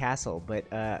 one other castle, but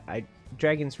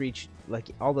Dragon's Reach, like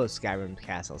all those Skyrim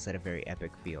castles, had a very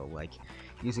epic feel. Like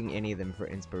using any of them for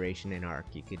inspiration in Ark,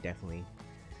 you could definitely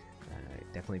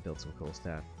build some cool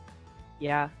stuff.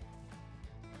 Yeah.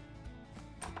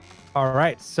 All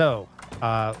right, so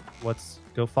let's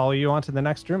go follow you on to the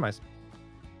next room.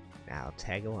 I'll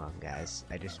tag along, guys.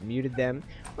 I just muted them.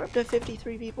 We're up to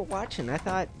 53 people watching. I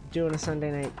thought doing a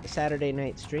Saturday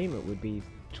night stream, it would be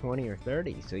 20 or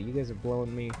 30. So you guys are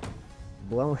blowing me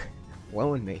away.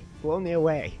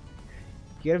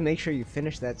 You gotta make sure you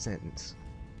finish that sentence.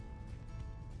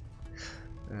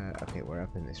 Okay, we're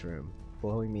up in this room.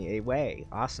 Blowing me away.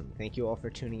 Awesome. Thank you all for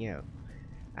tuning out.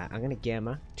 I'm gonna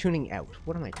gamma. Tuning out.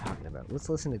 What am I talking about? Let's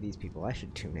listen to these people. I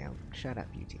should tune out. Shut up,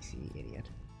 UTC, idiot.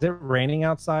 Is it raining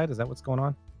outside? Is that what's going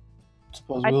on?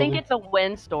 I think it's a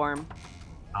windstorm.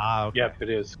 Ah, okay. Yep, it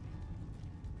is.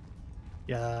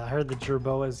 Yeah, I heard the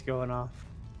gerbo is going off.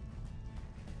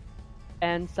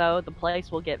 And so the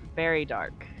place will get very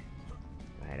dark.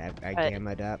 Right, I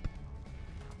gammaed up.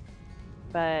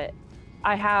 But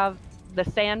I have the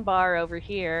sandbar over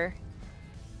here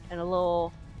and a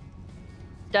little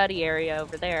study area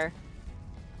over there.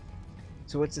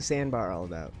 So what's the sandbar all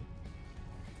about?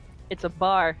 It's a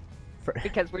bar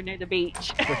because we're near the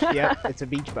beach. Yep, it's a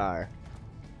beach bar.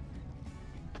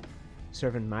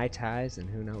 Serving Mai Tais and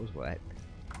who knows what.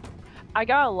 I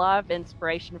got a lot of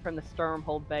inspiration from the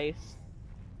Stormhold base.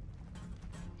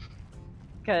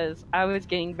 Because I was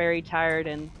getting very tired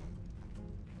and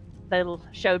they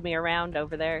showed me around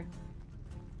over there.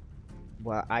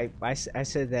 Well, I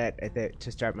said that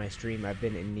to start my stream. I've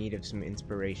been in need of some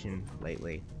inspiration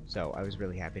lately, so I was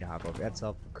really happy to hop over. That's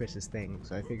all Chris's thing,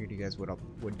 so I figured you guys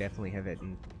would definitely have it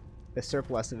in a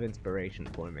surplus of inspiration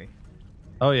for me.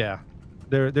 Oh yeah,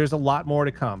 there's a lot more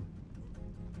to come.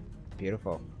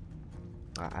 Beautiful.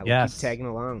 I will Yes. keep tagging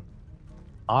along.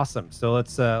 Awesome. So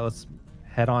let's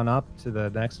head on up to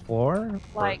the next floor,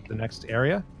 or the next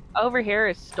area. Over here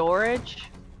is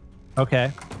storage.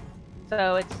 Okay.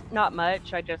 So it's not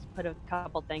much. I just put a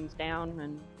couple things down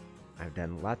and... I've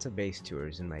done lots of base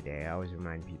tours in my day. I always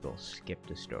remind people, skip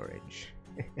to storage.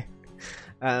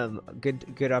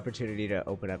 Good opportunity to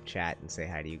open up chat and say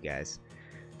hi to you guys.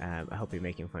 I hope you're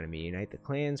making fun of me. Unite the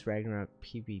Clans, Ragnarok,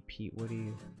 PvP. What do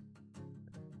you...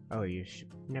 Oh,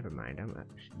 never mind. I'm not...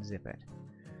 Zip it.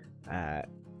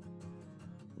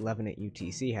 Loving it,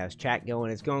 UTC. How's chat going?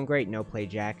 It's going great. No play,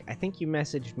 Jack. I think you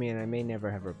messaged me and I may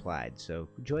never have replied, so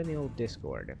join the old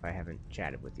Discord. If I haven't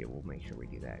chatted with you, we'll make sure we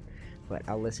do that. But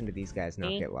I'll listen to these guys, not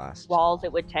get lost. Walls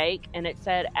it would take, and it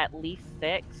said at least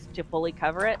 6 to fully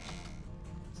cover it.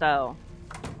 So,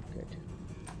 good.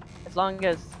 As long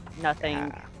as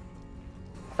nothing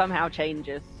somehow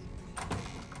changes.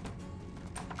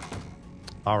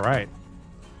 All right.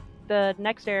 The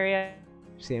next area.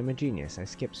 See, I'm a genius. I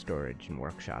skip storage and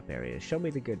workshop areas. Show me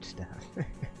the good stuff.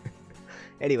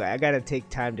 Anyway, I gotta take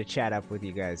time to chat up with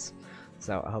you guys.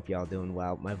 So I hope y'all doing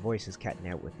well. My voice is cutting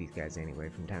out with these guys anyway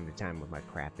from time to time with my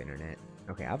crap internet.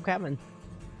 Okay, I'm coming.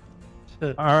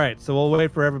 All right, so we'll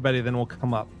wait for everybody, then we'll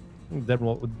come up.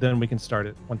 Then we can start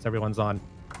it once everyone's on.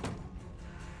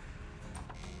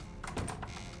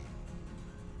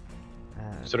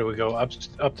 So do we go up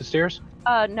the stairs?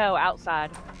 No,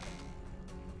 outside.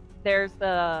 There's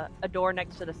a door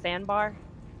next to the sandbar.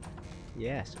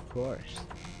 Yes, of course.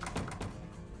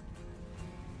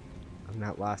 I'm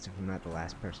not lost if I'm not the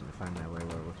last person to find my way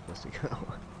where we're supposed to go.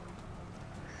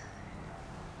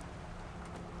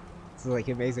 It's like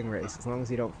Amazing Race, as long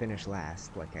as you don't finish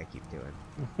last, like I keep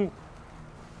doing.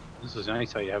 This is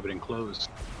nice how you have it enclosed.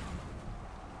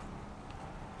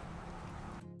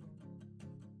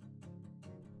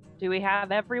 Do we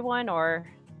have everyone, or?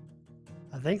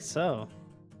 I think so.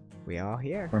 We all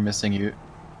here. We're missing you.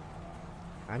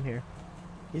 I'm here.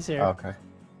 He's here. Oh, okay.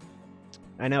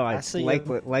 I know, I it's see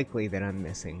likely that I'm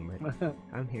missing, but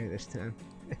I'm here this time.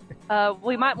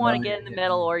 We might want to get in the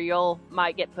middle, or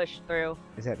might get pushed through.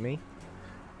 Is that me?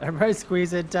 Everybody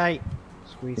squeeze it tight. I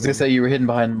Squeeze was gonna say you were hidden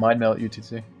behind Mind Melt,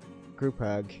 UTC. Group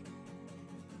hug.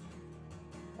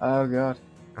 Oh god.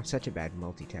 I'm such a bad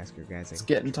multitasker, guys. It's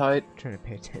getting tight. I'm trying to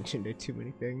pay attention to too many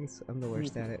things. I'm the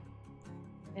worst at it.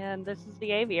 And this is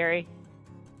the aviary.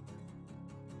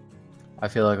 I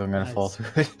feel like I'm gonna fall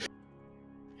through it.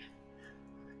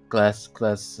 glass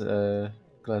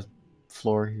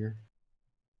floor here.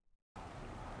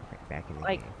 Okay, back in the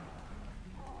Like, game.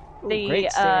 the, Ooh,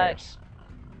 great stairs.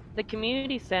 The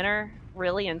community center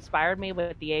really inspired me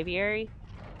with the aviary.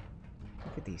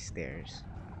 Look at these stairs.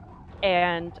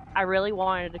 And I really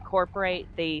wanted to incorporate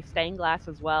the stained glass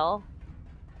as well.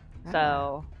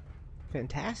 So,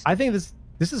 fantastic. I think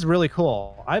this is really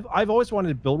cool. I've always wanted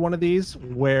to build one of these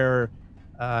where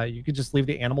you could just leave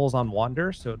the animals on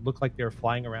wander, so it looked like they were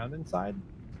flying around inside.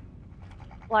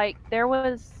 like, there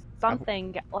was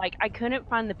something, like, I couldn't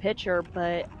find the picture,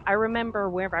 but I remember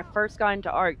whenever I first got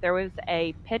into Ark, there was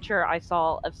a picture I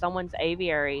saw of someone's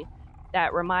aviary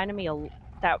that reminded me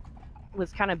that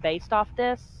was kind of based off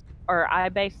this, or I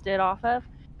based it off of,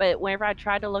 but whenever I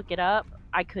tried to look it up,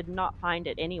 I could not find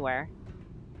it anywhere.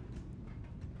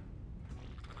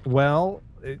 Well,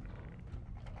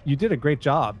 you did a great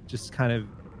job, just kind of,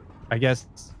 I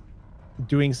guess,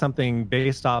 doing something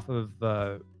based off of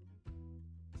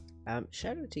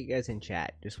shout out to you guys in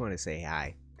chat. Just want to say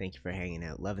hi. Thank you for hanging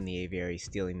out, loving the aviary,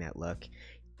 stealing that look.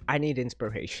 I need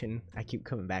inspiration. I keep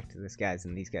coming back to this, guys,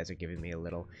 and these guys are giving me a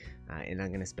little. And I'm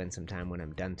going to spend some time when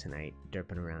I'm done tonight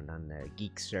derping around on the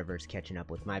Geek servers, catching up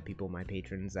with my people, my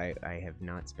patrons. I have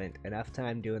not spent enough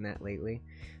time doing that lately.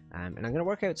 And I'm going to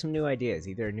work out some new ideas,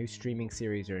 either a new streaming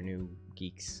series or a new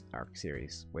Geeks Ark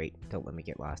series. Wait, don't let me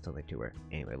get lost on the tour.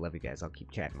 Anyway, love you guys. I'll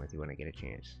keep chatting with you when I get a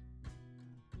chance.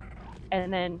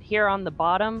 And then here on the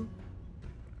bottom,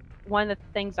 one of the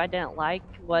things I didn't like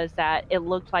was that it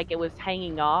looked like it was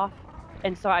hanging off.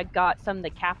 And so I got some of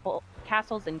the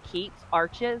castles and keeps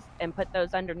arches and put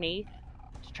those underneath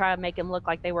to try to make them look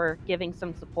like they were giving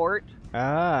some support.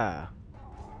 Ah,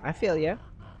 I feel ya.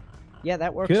 Yeah,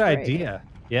 that works. Good great. idea.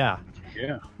 Yeah.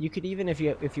 Yeah. You could even, if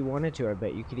you wanted to, I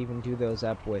bet you could even do those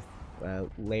up with a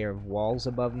layer of walls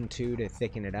above them too to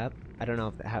thicken it up. I don't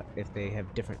know if they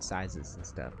have different sizes and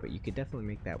stuff, but you could definitely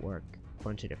make that work a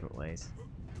bunch of different ways.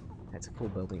 That's a cool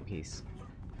building piece.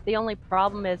 The only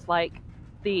problem is, like,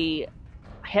 the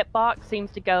hitbox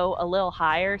seems to go a little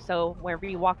higher, so whenever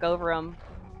you walk over them,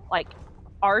 like,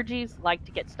 RGs like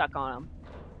to get stuck on them.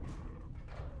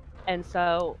 And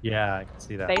so Yeah, I can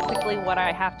see that. basically what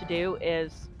I have to do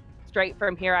is, straight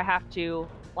from here, I have to,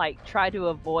 like, try to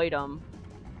avoid them.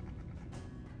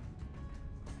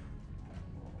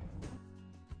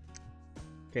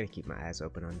 Gotta keep my eyes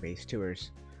open on base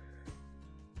tours.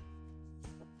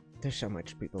 There's so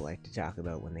much people like to talk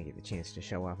about when they get the chance to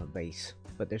show off a base,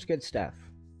 but there's good stuff.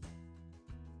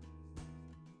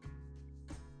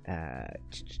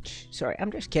 Sorry,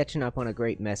 I'm just catching up on a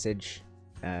great message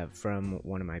from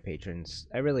one of my patrons.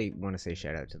 I really want to say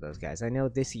shout out to those guys. I know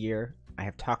this year I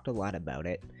have talked a lot about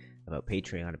it, about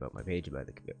Patreon, about my page, about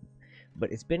the,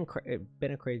 but it's been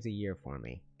a crazy year for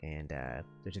me, and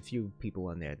there's a few people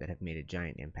on there that have made a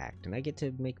giant impact, and I get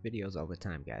to make videos all the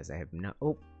time, guys. I have not.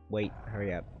 Oh, wait,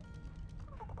 hurry up.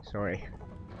 Sorry.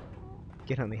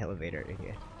 Get on the elevator,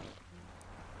 idiot.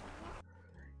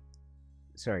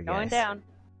 Sorry, guys. Going down.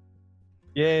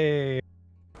 Yay.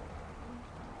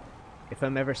 If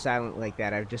I'm ever silent like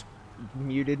that, I've just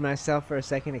muted myself for a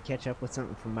second to catch up with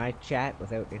something from my chat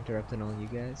without interrupting all you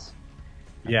guys.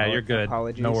 Yeah, you're good.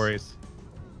 Apologies. No worries.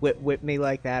 Whip me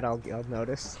like that, I'll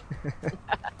notice.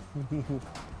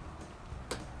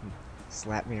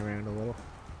 Slap me around a little.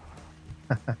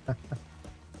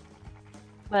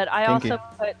 But I Thank also you.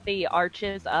 put the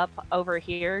arches up over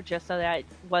here just so that it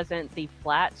wasn't the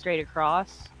flat straight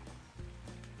across.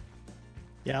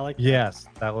 Yeah, I like Yes,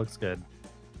 that looks good.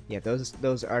 Yeah,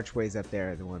 those archways up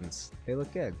there are the ones. They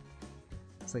look good.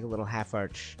 It's like a little half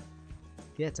arch.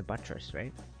 Yeah, it's a buttress,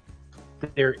 right?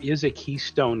 There is a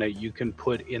keystone that you can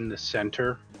put in the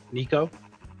center, Nico.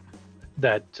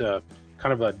 That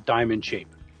kind of a diamond shape.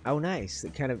 Oh, nice.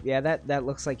 It kind of, yeah, that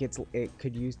looks like it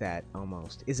could use that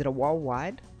almost. Is it a wall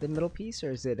wide, the middle piece, or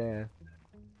is it a? It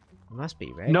must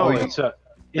be, right? No, Oh, it's a. Are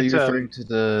you It's referring to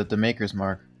the maker's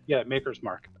mark? Yeah, maker's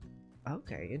mark.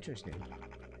 Okay, interesting.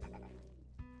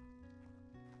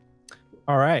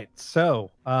 All right. So,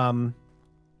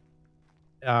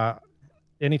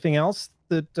 anything else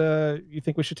that you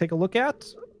think we should take a look at,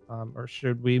 or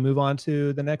should we move on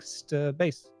to the next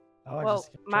base? I like Well, to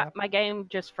skip trap. my game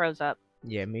just froze up.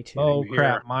 Yeah, me too. Oh here.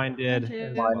 crap, mine did. Mine as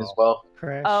too. Mine well. as well.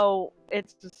 Crash. Oh,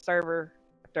 it's the server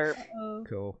derp.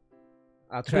 Cool.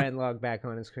 I'll try and log back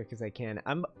on as quick as I can.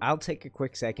 I'll take a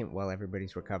quick second while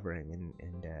everybody's recovering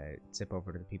and zip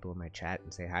over to the people in my chat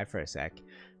and say hi for a sec.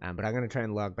 But I'm gonna try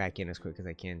and log back in as quick as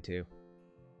I can too.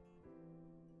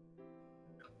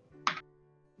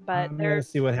 But I'm gonna there's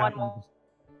see what one happens. more.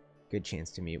 Good chance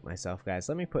to mute myself, guys.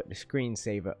 Let me put the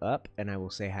screensaver up and I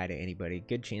will say hi to anybody.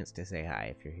 Good chance to say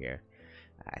hi if you're here.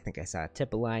 I think I saw a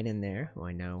tip a line in there who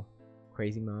I know.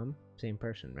 Crazy Mom, same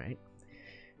person, right?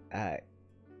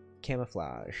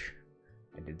 Camouflage.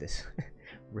 I did this.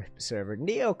 RIP server.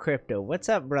 Neo Crypto, what's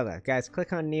up, brother? Guys,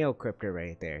 click on Neo Crypto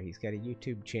right there. He's got a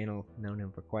YouTube channel, known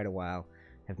him for quite a while.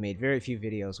 Have made very few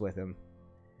videos with him.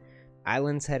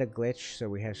 Islands had a glitch, so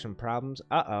we have some problems.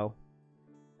 Uh-oh.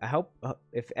 I hope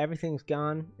if everything's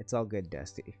gone, it's all good,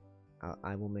 Dusty.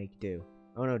 I will make do.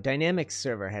 Oh no, Dynamics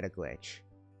server had a glitch.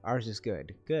 Ours is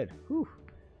good. Good. Whew.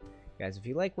 Guys, if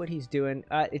you like what he's doing,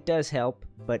 it does help,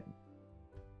 but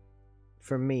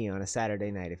for me on a Saturday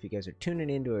night, if you guys are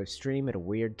tuning into a stream at a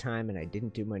weird time and I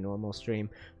didn't do my normal stream,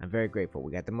 I'm very grateful.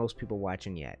 We got the most people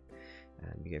watching yet.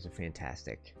 You guys are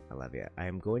fantastic. I love you. I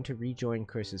am going to rejoin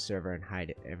Chris's server and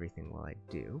hide everything while I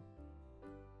do.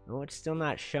 Oh, it's still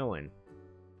not showing.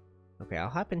 Okay, I'll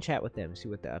hop in chat with them, see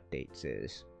what the updates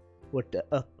is. What the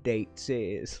updates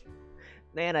is.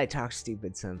 Man, I talk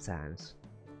stupid sometimes.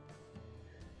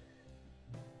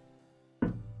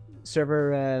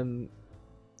 Server,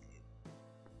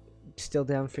 still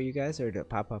down for you guys, or to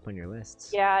pop up on your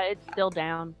lists? Yeah, it's still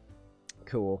down.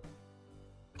 Cool.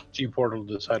 G-Portal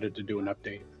decided to do an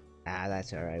update. Ah,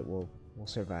 that's all right. We'll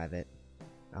survive it.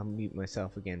 I'll mute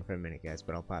myself again for a minute, guys,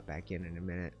 but I'll pop back in a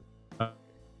minute.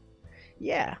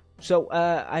 Yeah. So,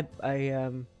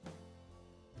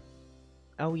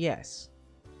 oh yes.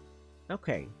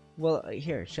 Okay. Well,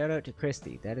 here, shout out to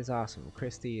Christy. That is awesome.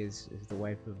 Christy is the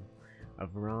wife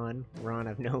of Ron. Ron,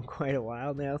 I've known quite a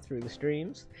while now through the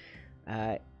streams.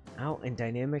 Oh, and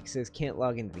Dynamic says can't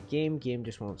log into the game. Game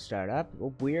just won't start up.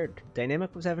 Well, weird.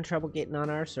 Dynamic was having trouble getting on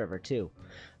our server too.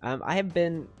 I have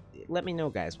been. Let me know,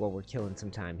 guys, while we're killing some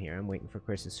time here. I'm waiting for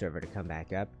Chris's server to come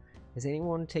back up. Has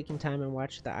anyone taken time and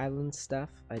watched the island stuff?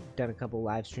 I've done a couple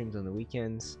live streams on the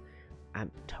weekends.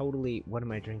 I'm totally. What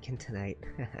am I drinking tonight?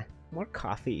 More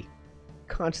coffee.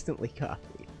 Constantly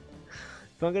coffee.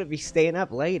 If I'm gonna be staying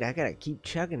up late, I gotta keep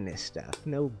chugging this stuff.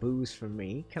 No booze for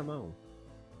me. Come on.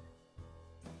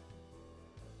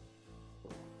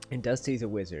 And Dusty's a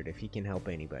wizard. If he can help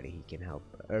anybody, he can help.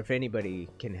 Or if anybody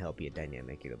can help you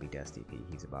Dynamic, it'll be Dusty P.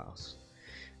 He's a boss.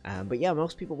 But yeah,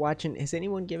 most people watching. Has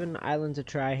anyone given Islands a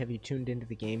try? Have you tuned into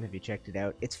the game? Have you checked it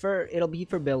out? It'll be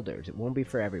for builders. It won't be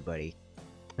for everybody.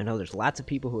 I know there's lots of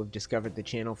people who have discovered the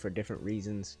channel for different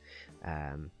reasons.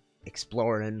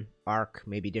 Exploring, Ark,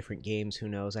 maybe different games, who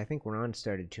knows. I think Ron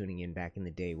started tuning in back in the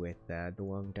day with The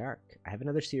Long Dark. I have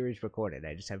another series recorded,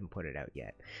 I just haven't put it out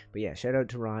yet. But yeah, shout out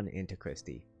to Ron and to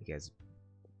Christy, because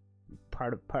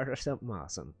part of something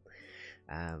awesome.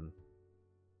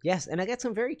 Yes, and I got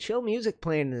some very chill music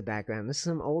playing in the background. This is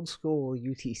some old school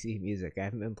UTC music. I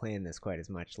haven't been playing this quite as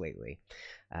much lately.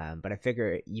 But I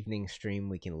figure evening stream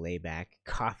we can lay back.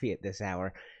 Coffee at this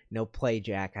hour. No play,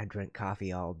 Jack. I drink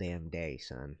coffee all damn day,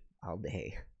 son. All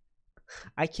day.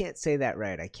 I can't say that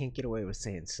right. I can't get away with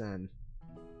saying son.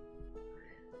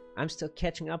 I'm still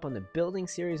catching up on the building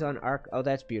series on Ark. Oh,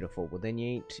 that's beautiful. Well, then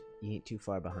you ain't too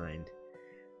far behind.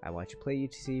 I watch you play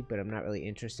UTC, but I'm not really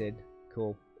interested.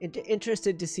 Cool.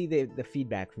 Interested to see the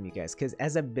feedback from you guys, because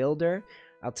as a builder,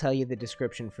 I'll tell you the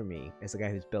description for me, as a guy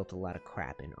who's built a lot of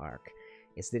crap in Ark.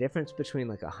 It's the difference between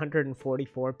like a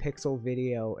 144 pixel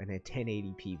video and a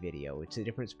 1080p video. It's the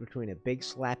difference between a big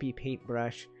slappy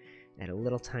paintbrush and a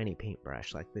little tiny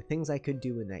paintbrush. Like the things I could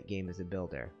do in that game as a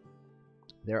builder.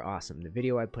 They're awesome. The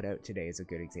video I put out today is a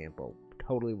good example.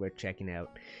 Totally worth checking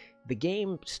out. The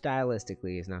game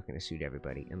stylistically is not going to suit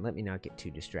everybody, and let me not get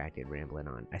too distracted rambling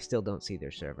on. I still don't see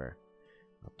their server.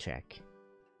 I'll check.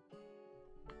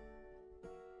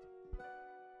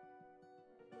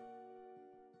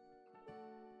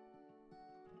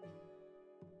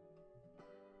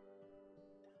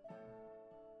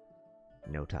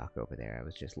 No talk over there. I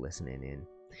was just listening in.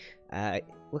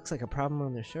 Looks like a problem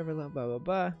on their server, blah, blah,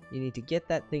 blah. You need to get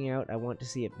that thing out. I want to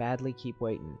see it badly. Keep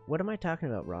waiting. What am I talking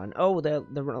about, Ron? Oh, the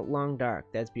Long Dark.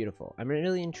 That's beautiful. I'm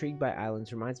really intrigued by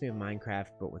Islands. Reminds me of Minecraft,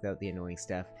 but without the annoying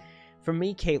stuff. For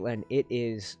me, Caitlin, it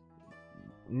is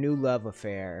new love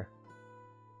affair.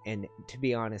 And to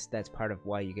be honest, that's part of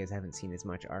why you guys haven't seen as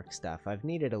much Ark stuff. I've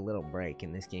needed a little break,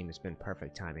 and this game has been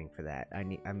perfect timing for that.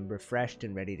 I'm refreshed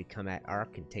and ready to come at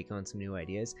Ark and take on some new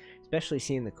ideas, especially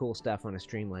seeing the cool stuff on a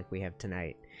stream like we have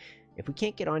tonight. If we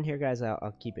can't get on here, guys,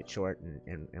 I'll keep it short,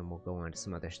 and we'll go on to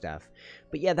some other stuff.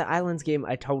 But yeah, the Islands game,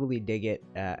 I totally dig it.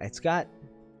 It's got...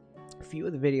 A few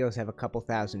of the videos have a couple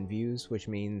thousand views, which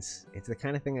means it's the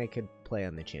kind of thing I could play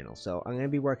on the channel. So I'm going to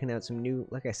be working out some new,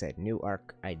 like I said, new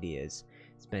Ark ideas.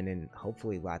 Spending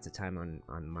hopefully lots of time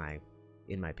in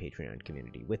my Patreon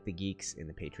community with the geeks in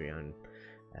the Patreon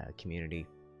community,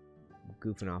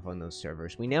 goofing off on those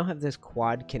servers. We now have this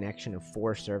quad connection of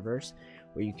 4 servers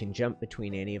where you can jump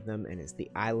between any of them, and it's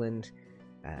the Island,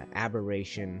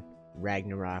 Aberration,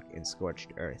 Ragnarok, and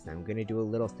Scorched Earth. I'm going to do a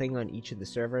little thing on each of the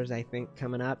servers, I think,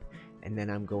 coming up, and then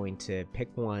I'm going to pick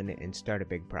one and start a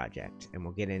big project, and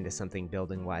we'll get into something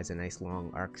building wise, a nice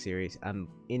long Ark series. I'm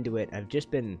into it. I've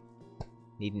just been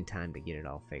needing time to get it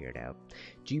all figured out.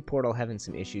 G-Portal having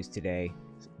some issues today.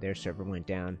 Their server went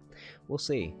down. We'll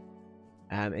see.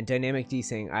 And Dynamic D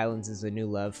saying Islands is a new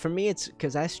love. For me, it's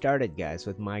because I started, guys,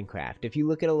 with Minecraft. If you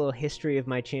look at a little history of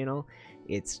my channel,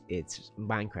 it's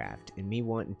Minecraft, and me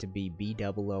wanting to be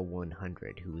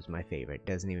B00100, who was my favorite,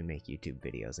 doesn't even make YouTube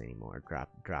videos anymore.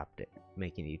 Dropped it,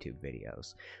 making YouTube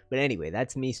videos. But anyway,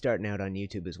 that's me starting out on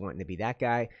YouTube, is wanting to be that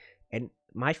guy. And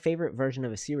my favorite version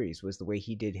of a series was the way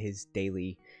he did his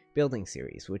daily building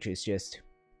series, which is just,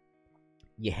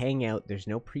 you hang out, there's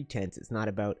no pretense. It's not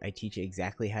about I teach you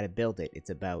exactly how to build it. It's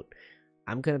about,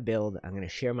 I'm going to build, I'm going to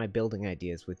share my building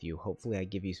ideas with you. Hopefully I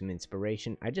give you some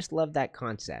inspiration. I just love that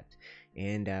concept.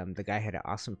 And the guy had an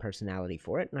awesome personality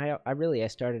for it. And I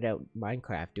started out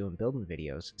Minecraft doing building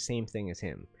videos. Same thing as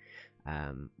him.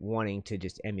 Wanting to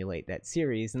just emulate that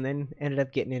series, and then ended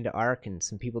up getting into Ark, and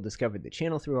some people discovered the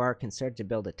channel through Ark and started to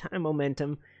build a ton of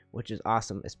momentum, which is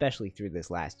awesome, especially through this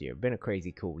last year. Been a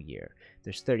crazy cool year.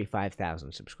 There's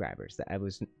 35,000 subscribers.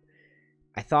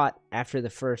 I thought after the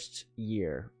first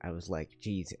year, I was like,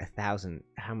 geez, 1,000,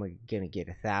 how am I gonna get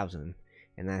 1,000?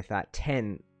 And then I thought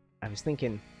 10, I was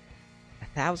thinking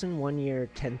 1,000 1 year,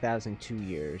 10,000 2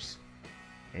 years,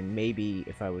 and maybe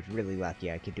if I was really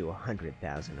lucky, I could do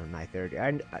 100,000 on my third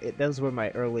year. Those were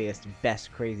my earliest,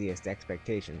 best, craziest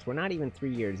expectations. We're not even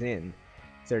 3 years in,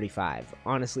 35.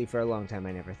 Honestly, for a long time,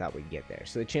 I never thought we'd get there.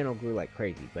 So the channel grew like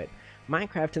crazy, but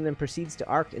Minecraft and then proceeds to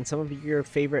Ark, and some of your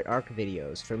favorite Ark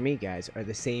videos, for me, guys, are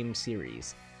the same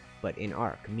series, but in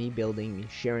Ark. Me building, me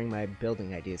sharing my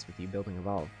building ideas with you, Building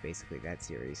Evolved, basically that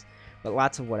series. But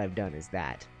lots of what I've done is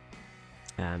that.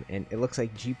 And it looks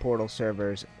like G-Portal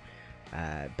servers,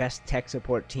 best tech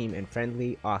support team and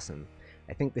friendly, awesome.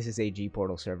 I think this is a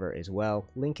G-Portal server as well.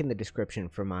 Link in the description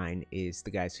for mine is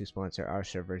the guys who sponsor our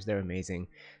servers. They're amazing.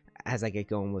 As I get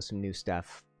going with some new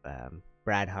stuff,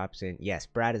 Brad hops in. Yes,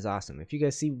 Brad is awesome. If you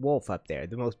guys see Wolf up there,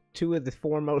 two of the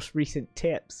 4 most recent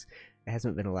tips. There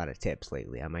hasn't been a lot of tips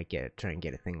lately. I might try and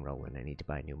get a thing rolling. I need to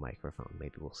buy a new microphone.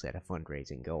 Maybe we'll set a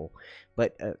fundraising goal.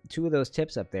 But 2 of those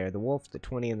tips up there, the Wolf, the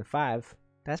 20, and the 5,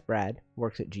 that's Brad.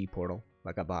 Works at G-Portal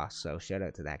like a boss, so shout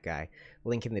out to that guy.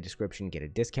 Link in the description. Get a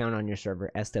discount on your server.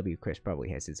 SWChris probably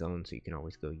has his own, so you can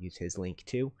always go use his link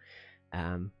too.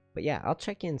 But yeah, I'll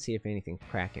check in, see if anything's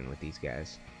cracking with these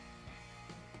guys.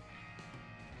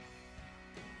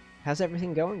 How's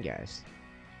everything going, guys?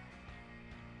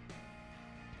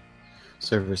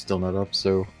 Server's still not up,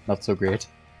 so not so great.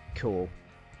 Cool.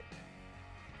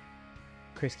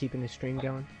 Chris keeping his stream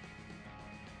going?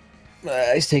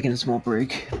 He's taking a small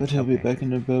break, but he'll be back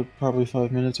in about probably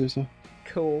 5 minutes or so.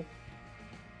 Cool.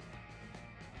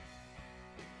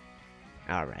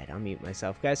 Alright, I'll mute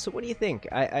myself, guys. So what do you think?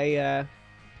 I'll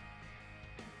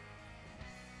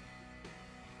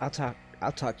talk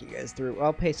you guys through.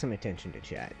 I'll pay some attention to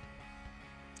chat.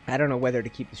 I don't know whether to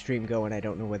keep the stream going. I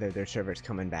don't know whether their server's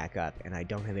coming back up, and I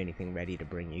don't have anything ready to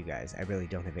bring you guys. I really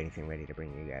don't have anything ready to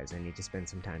bring you guys. I need to spend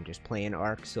some time just playing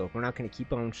Ark, so if we're not going to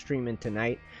keep on streaming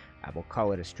tonight, I will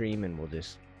call it a stream, and we'll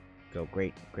just go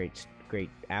great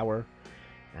hour,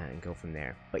 and go from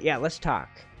there. But yeah, let's talk.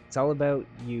 It's all about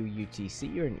you,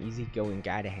 UTC. You're an easygoing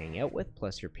guy to hang out with,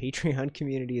 plus your Patreon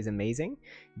community is amazing.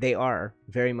 They are,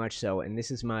 very much so, and this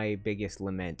is my biggest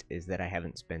lament, is that I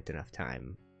haven't spent enough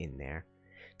time in there.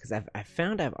 Because I've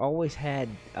found I've always had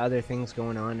other things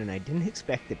going on, and I didn't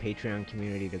expect the Patreon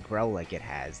community to grow like it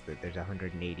has. That there's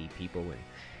 180 people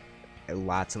and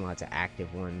lots and lots of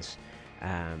active ones.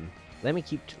 Let me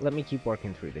keep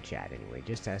working through the chat anyway.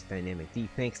 Just ask Dynamic D.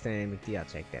 Thanks, Dynamic D. I'll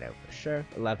check that out for sure.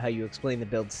 I love how you explain the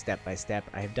build step by step.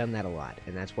 I have done that a lot,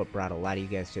 and that's what brought a lot of you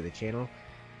guys to the channel.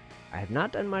 I have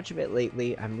not done much of it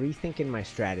lately. I'm rethinking my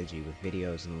strategy with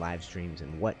videos and live streams,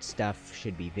 and what stuff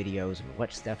should be videos and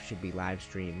what stuff should be live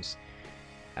streams.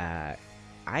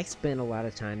 I spend a lot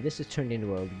of time. This has turned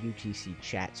into a UTC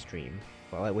chat stream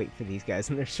while I wait for these guys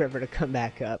and their server to come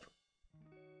back up.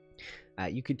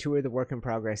 You could tour the work in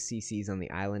progress CCs on the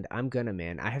island. I'm gonna,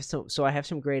 man. I have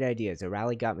some great ideas.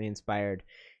 Arahli got me inspired,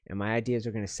 and my ideas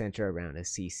are gonna center around a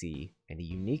CC and a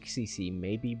unique CC.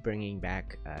 Maybe bringing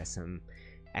back some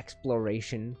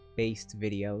exploration-based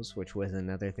videos, which was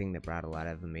another thing that brought a lot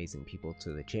of amazing people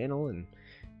to the channel, and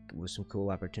with some cool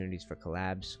opportunities for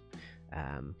collabs.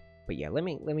 But yeah, let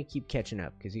me keep catching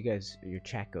up, because you guys, your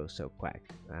chat goes so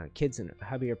quick. Kids and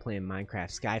hubby are playing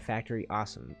Minecraft Sky Factory.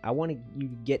 Awesome. I want you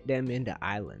to get them into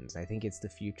islands. I think it's the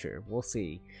future. We'll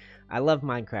see. I love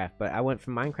Minecraft, but I went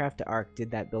from Minecraft to Ark,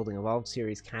 did that Building Evolved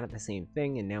series, kind of the same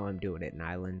thing, and now I'm doing it in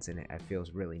islands, and it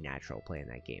feels really natural playing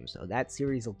that game. So that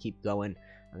series will keep going.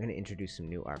 I'm going to introduce some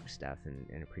new Ark stuff,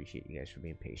 and appreciate you guys for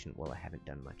being patient while I haven't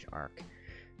done much Ark.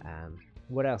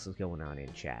 What else is going on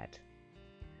in chat?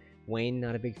 Wayne,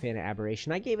 not a big fan of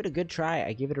Aberration. I gave it a good try.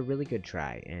 I gave it a really good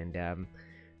try, and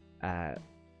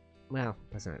well,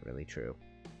 that's not really true.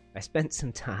 I spent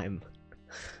some time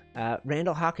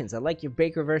Randall Hawkins, I like your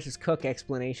baker versus cook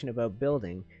explanation about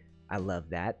building. I love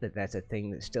that's a thing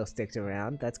that still sticks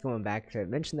around. That's going back to, I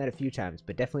mentioned that a few times,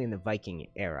 but definitely in the Viking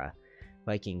era,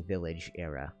 Viking village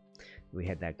era, we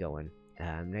had that going.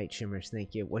 Night Shimmers,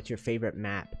 thank you. What's your favorite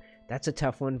map? That's a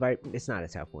tough one, but it's not a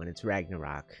tough one. It's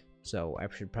Ragnarok, so I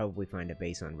should probably find a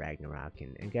base on Ragnarok.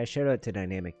 And guys, shout out to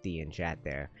Dynamic D in chat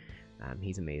there.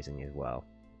 He's amazing as well.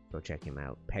 Go check him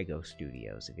out. Pego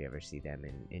Studios, if you ever see them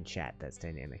in chat, that's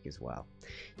dynamic as well.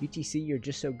 UTC, you're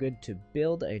just so good to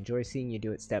build. I enjoy seeing you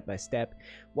do it step by step.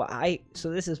 Well, so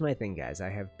this is my thing, guys. I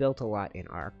have built a lot in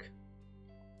Ark.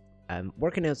 I'm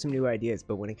working out some new ideas,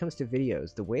 but when it comes to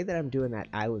videos, the way that I'm doing that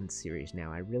Island series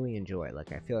now, I really enjoy.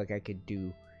 Like, I feel like I could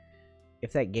do,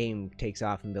 if that game takes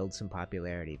off and builds some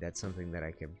popularity, that's something that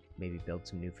I could maybe build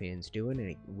some new fans doing, and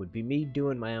it would be me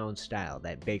doing my own style,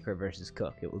 that baker versus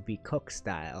cook. It would be cook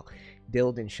style,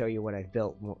 build and show you what I've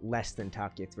built, less than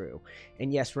talk you through.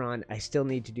 And yes, Ron, I still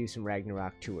need to do some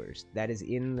Ragnarok tours. That is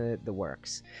in the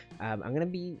works.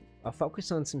 I'll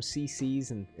focus on some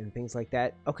CCs and things like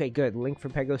that. Okay, good. Link for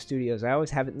Pego Studios. I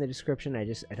always have it in the description. I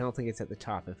don't think it's at the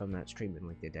top if I'm not streaming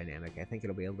like the dynamic. I think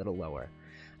it'll be a little lower.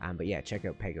 But yeah, check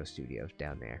out Pego Studios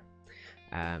down there.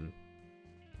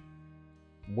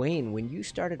 Wayne, when you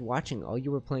started watching, all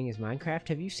you were playing is Minecraft.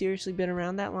 Have you seriously been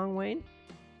around that long, Wayne?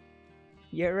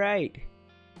 Yeah, right.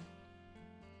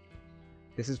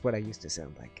 This is what I used to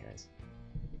sound like, guys.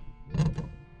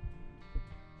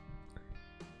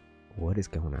 What is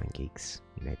going on, geeks?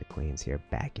 UniteTheClans here,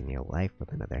 back in your life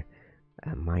with another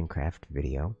Minecraft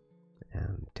video.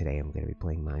 Today I'm going to be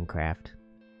playing Minecraft.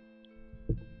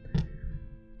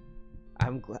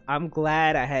 I'm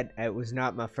glad it was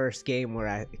not my first game where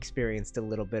I experienced a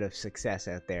little bit of success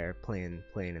out there playing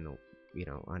in the,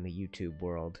 on the YouTube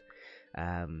world.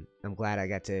 I'm glad I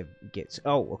got to get.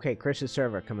 Oh, okay, Chris's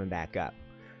server coming back up.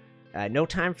 No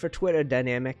time for Twitter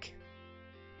dynamic.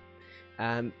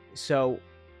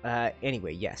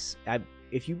 Anyway, yes.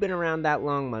 If you've been around that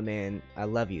long, my man, I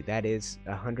love you. That is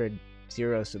 100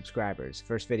 subscribers.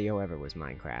 First video ever was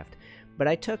Minecraft. But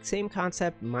I took same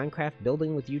concept, Minecraft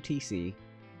building with UTC,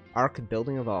 Ark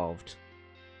building evolved,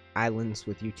 Islands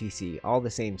with UTC, all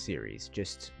the same series,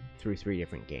 just through 3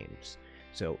 different games.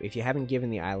 So if you haven't given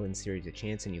the Island series a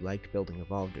chance and you liked building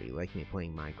evolved or you like me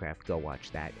playing Minecraft, go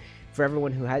watch that. For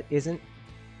everyone who isn't,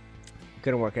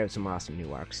 gonna work out some awesome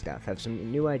new Ark stuff. Have some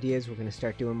new ideas. We're gonna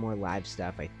start doing more live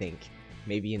stuff, I think.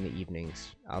 Maybe in the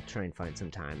evenings. I'll try and find some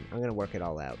time. I'm gonna work it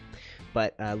all out.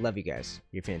 But love you guys.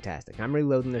 You're fantastic. I'm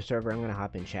reloading the server. I'm gonna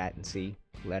hop in chat and see.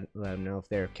 Let them know if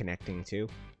they're connecting too.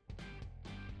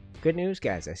 Good news,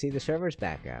 guys. I see the server's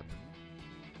back up.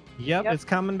 Yep, it's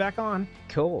coming back on.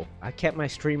 Cool. I kept my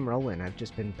stream rolling. I've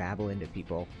just been babbling to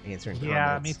people, answering comments.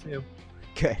 Yeah, me too.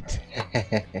 Good.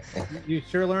 You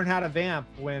sure learn how to vamp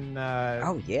when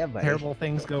oh yeah, buddy. Terrible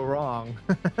things go wrong.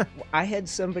 I had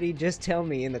somebody just tell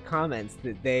me in the comments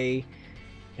that they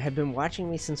had been watching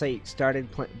me since I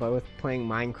started playing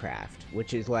Minecraft,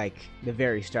 which is like the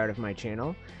very start of my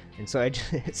channel. And so I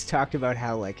just talked about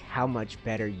how much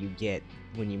better you get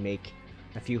when you make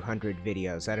a few hundred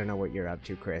videos. I don't know what you're up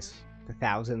to, Chris.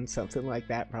 1,000, something like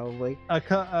that, probably.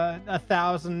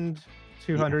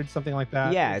 1,200, yeah. Something like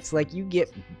that. Yeah, it's like you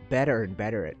get better and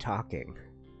better at talking.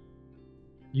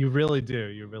 You really do.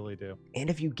 You really do. And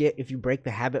if you break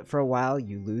the habit for a while,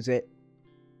 you lose it.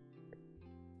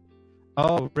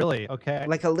 Oh, really? Okay.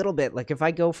 Like a little bit. Like if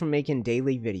I go from making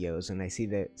daily videos and I see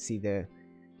the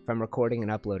if I'm recording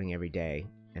and uploading every day,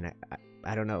 and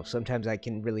I don't know, sometimes I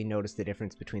can really notice the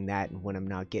difference between that and when I'm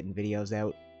not getting videos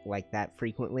out like that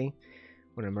frequently.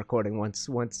 When I'm recording once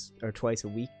or twice a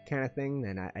week kind of thing,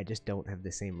 then I just don't have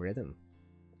the same rhythm.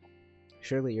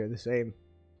 Surely you're the same.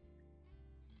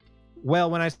 Well,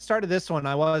 when I started this one,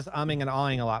 I was umming and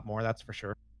ahhing a lot more, that's for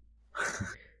sure.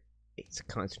 It's a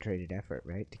concentrated effort,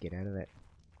 right, to get out of it.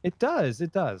 It does.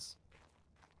 It does.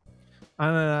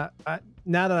 Now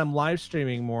that I'm live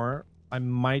streaming more, I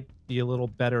might be a little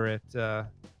better at,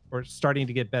 or starting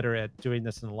to get better at doing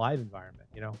this in a live environment.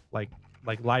 Like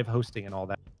live hosting and all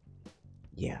that.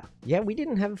 Yeah, we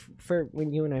didn't have for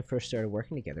when you and I first started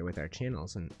working together with our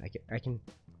channels, and I can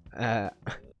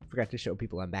forgot to show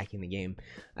people I'm back in the game.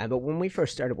 But when we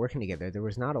first started working together, there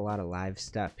was not a lot of live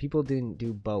stuff. People didn't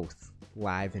do both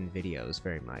live and videos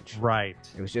very much. Right.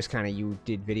 It was just kind of you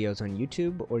did videos on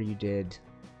YouTube or you did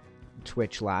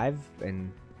Twitch live,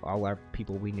 and all our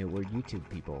people we knew were YouTube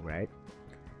people, right?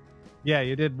 Yeah,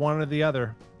 you did one or the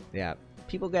other. Yeah.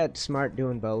 People got smart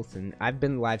doing both, and I've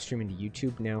been live streaming to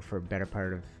YouTube now for a better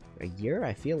part of a year,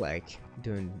 I feel like.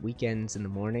 Doing weekends in the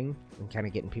morning and kind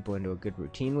of getting people into a good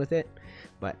routine with it.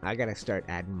 But I gotta start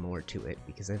adding more to it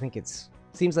because I think it's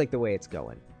Seems like the way it's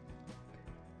going.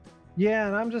 Yeah,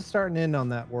 and I'm just starting in on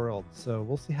that world, so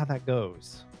we'll see how that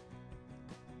goes.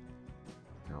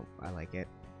 Oh, I like it.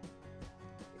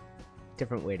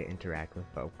 Different way to interact with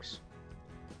folks.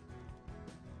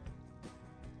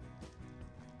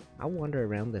 I'll wander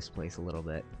around this place a little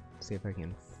bit, see if I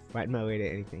can find my way to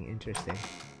anything interesting.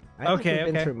 I think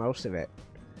we've been through most of it.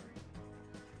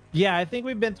 Yeah, I think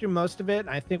we've been through most of it.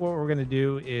 I think what we're going to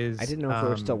do is... I didn't know if we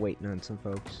were still waiting on some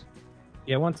folks.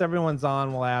 Yeah, once everyone's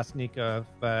on, we'll ask Nika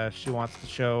if she wants to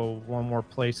show one more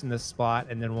place in this spot,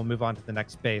 and then we'll move on to the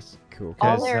next space. Cool.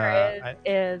 All there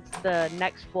is the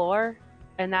next floor,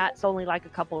 and that's only like a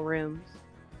couple rooms.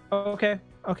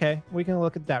 Okay, we can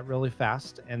look at that really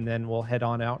fast, and then we'll head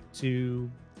on out to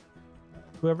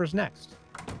whoever's next.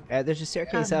 There's a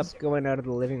staircase up going out of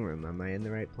the living room. Am I in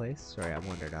the right place? Sorry, I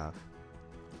wandered off.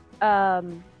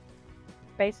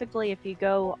 Basically, if you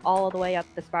go all the way up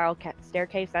the spiral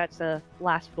staircase, that's the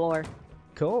last floor.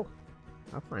 Cool.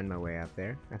 I'll find my way up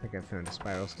there. I think I found a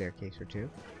spiral staircase or two.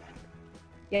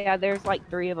 Yeah, there's like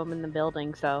 3 of them in the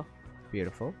building, so...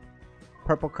 Beautiful.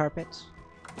 Purple carpets?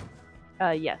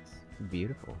 Yes.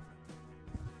 Beautiful.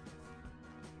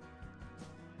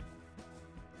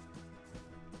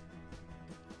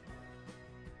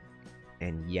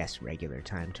 And yes, regular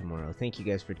time tomorrow. Thank you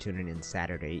guys for tuning in.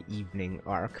 Saturday evening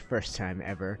Ark, first time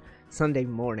ever. Sunday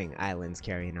morning Islands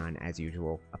carrying on as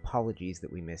usual. Apologies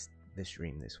that we missed the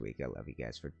stream this week. I love you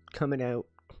guys for coming out,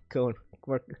 going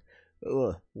work.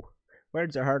 Ugh.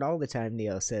 Words are hard all the time,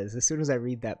 Neo says. As soon as I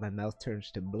read that, my mouth turns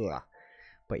to blah.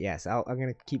 But yes, I'm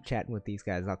gonna keep chatting with these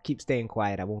guys. I'll keep staying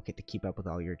quiet. I won't get to keep up with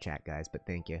all your chat, guys, but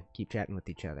thank you. Keep chatting with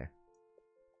each other.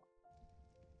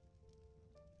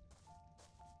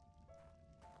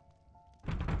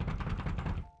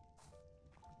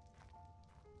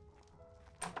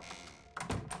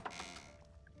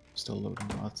 Still loading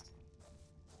lots.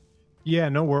 Yeah,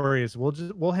 no worries.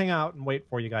 We'll hang out and wait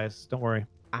for you guys. Don't worry.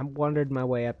 I wandered my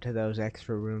way up to those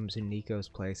extra rooms in Nico's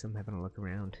place. I'm having a look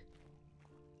around.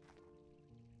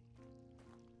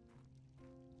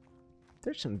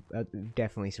 There's some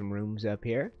definitely some rooms up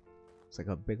here. It's like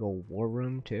a big old war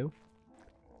room too.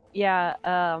 Yeah,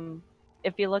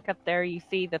 if you look up there, you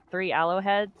see the 3 aloe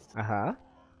heads. Uh-huh.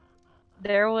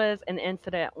 There was an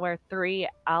incident where 3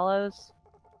 aloes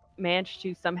managed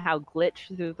to somehow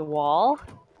glitch through the wall.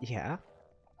 Yeah.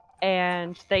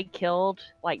 And they killed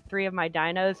like 3 of my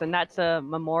dinos, and that's a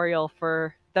memorial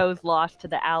for those lost to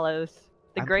the aloes.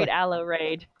 The Great Aloe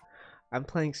Raid. I'm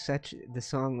playing the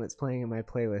song that's playing in my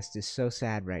playlist is so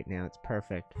sad right now. It's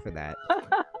perfect for that.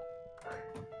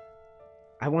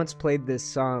 I once played this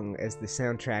song as the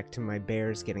soundtrack to my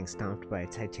bears getting stomped by a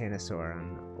titanosaur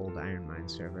on old Iron Mine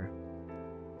server.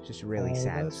 It's just a really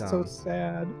sad song. So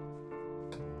sad.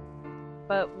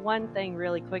 But one thing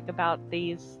really quick about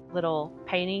these little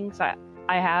paintings I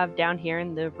have down here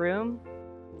in the room,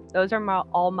 those are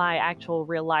all my actual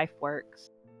real life works.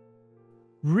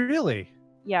 Really?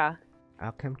 Yeah.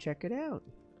 I'll come check it out.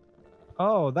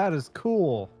 Oh, that is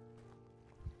cool.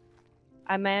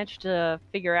 I managed to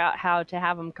figure out how to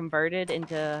have them converted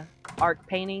into Ark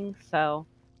paintings, so...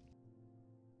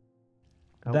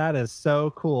 Oh. That is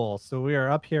so cool. So we are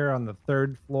up here on the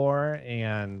 3rd floor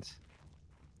and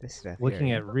this stuff looking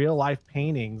here. at real life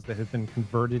paintings that have been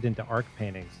converted into Ark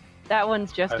paintings. That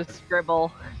one's just a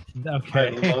scribble.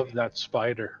 Okay. I love that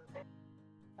spider.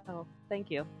 Oh,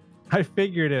 thank you. I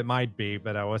figured it might be,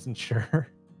 but I wasn't sure.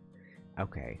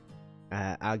 Okay.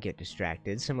 I'll get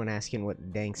distracted. Someone asking what the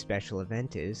dang special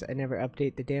event is. I never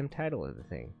update the damn title of the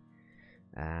thing.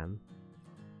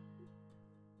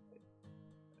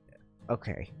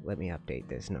 Okay, let me update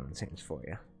this nonsense for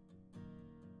you.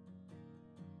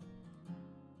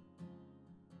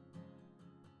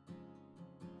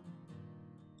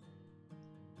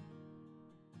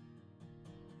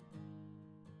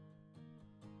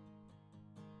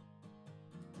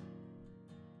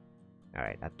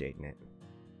 Alright, updating it.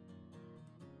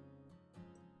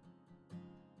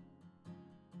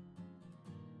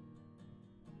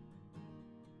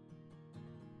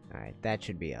 Alright, that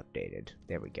should be updated.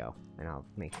 There we go. And I'll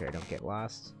make sure I don't get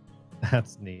lost.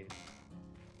 That's neat.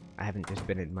 I haven't just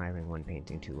been admiring one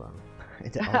painting too long.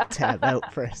 I'll tab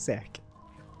out for a sec.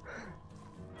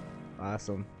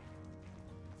 Awesome.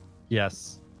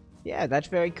 Yes. Yeah, that's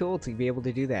very cool to be able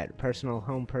to do that. Personal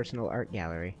art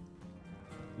gallery.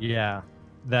 Yeah,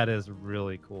 that is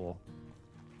really cool.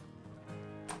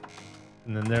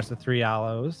 And then there's the 3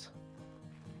 aloes.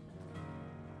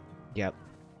 Yep.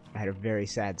 I had a very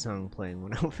sad song playing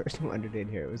when I first wandered in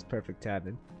here. It was perfect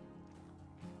timing.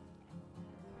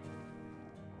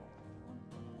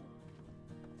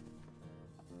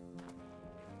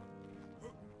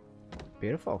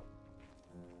 Beautiful.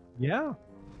 Yeah,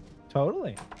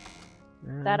 totally.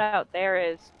 That out there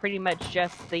is pretty much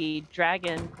just the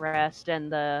dragon rest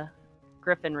and the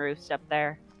griffin roost up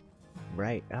there.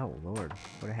 Right. Oh Lord,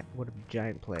 what a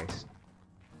giant place.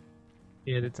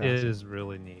 It That's awesome. is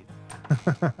really neat.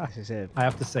 This is it. I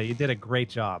have to say, you did a great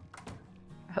job.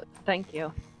 Oh, thank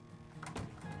you.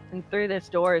 And through this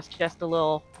door is just a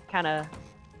little kind of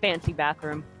fancy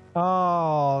bathroom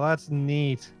Oh, that's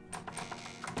neat.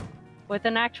 with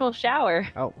an actual shower.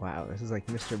 Oh wow, this is like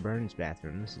Mr. Burns'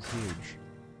 bathroom. This is huge.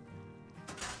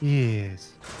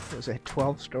 Yes. Was that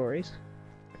 12 stories?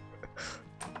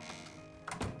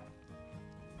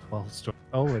 12 story.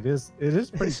 Oh, it is. It is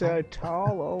pretty. It's a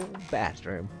tall old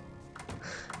bathroom.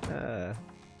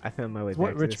 I found my way It's back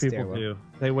what to rich the people stairwell. do.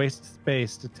 They waste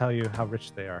space to tell you how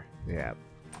rich they are. Yeah.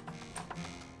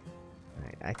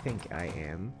 Right, I think I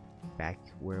am back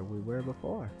where we were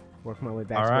before. Work my way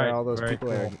back All to right, where all those very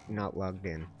people are cool. not logged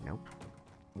in. Nope.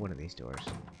 One of these doors.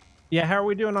 Yeah, how are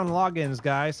we doing on logins,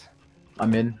 guys?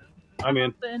 I'm in. I'm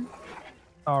in.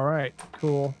 All right,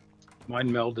 cool.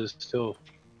 Mine Meld is still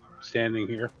standing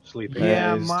here, sleeping.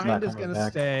 Yeah, he's mine not is coming gonna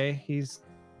back. stay. He's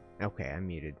Okay, I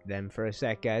muted them for a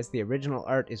sec, guys. The original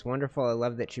art is wonderful. I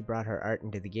love that she brought her art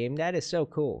into the game. That is so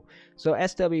cool. So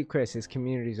SWChris, his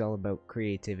community is all about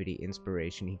creativity,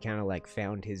 inspiration. He kind of like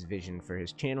found his vision for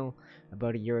his channel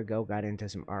about a year ago, got into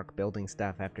some Ark building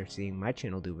stuff after seeing my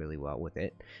channel do really well with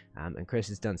it. And Chris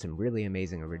has done some really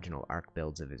amazing original Ark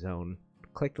builds of his own.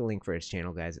 Click the link for his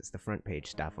channel, guys. It's the front page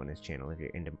stuff on his channel. If you're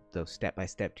into those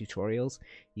step-by-step tutorials,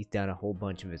 he's done a whole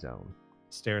bunch of his own.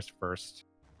 stairs first.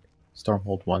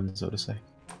 Stormhold 1, so to say.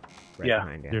 Right Yeah,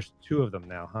 behind you. There's two of them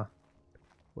now, huh?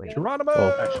 Wait, Geronimo!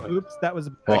 Well, actually- Oops, that was.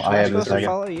 Well, I am have supposed this to idea.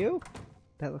 follow you?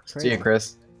 That looks crazy. See you,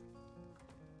 Chris.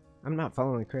 I'm not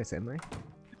following Chris, am I?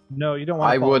 No, you don't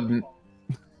want. I wouldn't.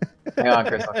 Hang on,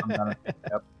 Chris. I'll come down.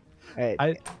 Yep.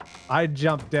 Hey, I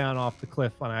jumped down off the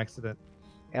cliff on accident.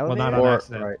 Well, not elevator? on Or-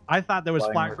 accident. right. I thought there was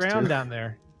Flying flat works ground too. down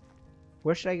there.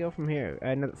 Where should I go from here?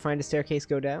 Find a staircase,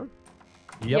 go down?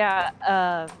 Yep.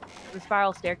 Yeah, the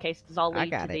spiral staircases all I lead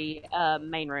got to it. the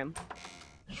main room.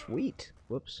 Sweet.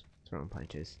 Whoops. Throwing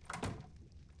punches.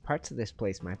 Parts of this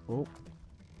place might... Oh.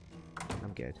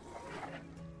 I'm good.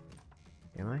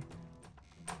 Am I?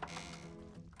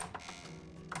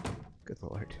 Good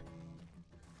lord.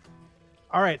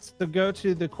 All right, so go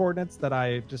to the coordinates that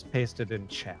I just pasted in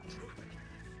chat.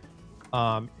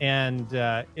 And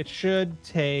it should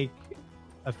take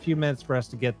a few minutes for us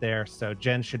to get there, so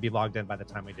Jen should be logged in by the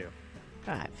time we do.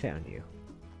 Ah, I found you.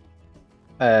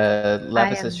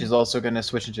 Lapis I says am- she's also going to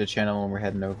switch into a channel when we're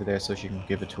heading over there so she can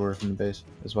give a tour from the base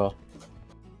as well.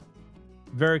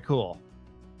 Very cool.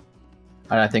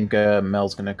 And I think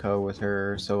Mel's going to go with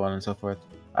her, so on and so forth.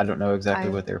 I don't know exactly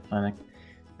I- what they're planning.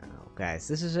 Oh, guys,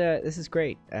 this is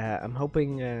great. I'm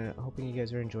hoping you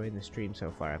guys are enjoying the stream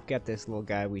so far. I've got this little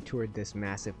guy. We toured this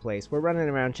massive place. We're running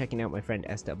around checking out my friend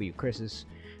SWChris's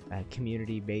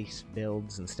community base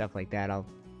builds and stuff like that. I'll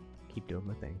keep doing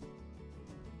my thing.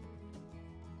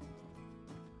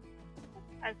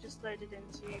 I've just loaded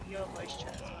into your voice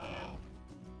chat as well.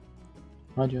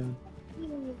 Hi, John.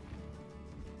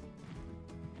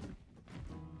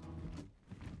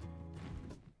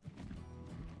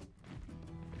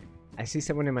 I see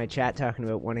someone in my chat talking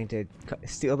about wanting to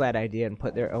steal that idea and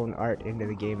put their own art into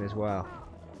the game as well.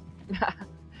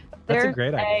 That's There's a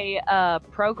great idea. a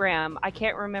program, I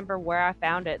can't remember where I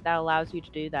found it, that allows you to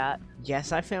do that.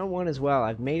 Yes, I found one as well.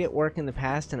 I've made it work in the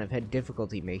past, and I've had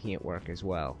difficulty making it work as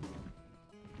well.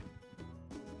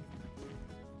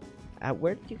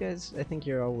 Where did you guys... I think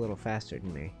you're all a little faster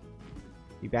than me.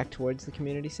 You back towards the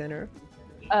community center?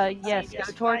 Yes, go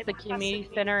towards the community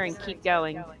center and keep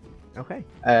going. Okay.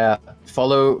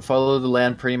 Follow the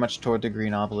land pretty much toward the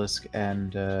green obelisk,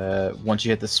 and once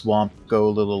you hit the swamp, go a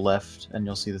little left, and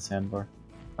you'll see the sandbar.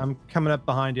 I'm coming up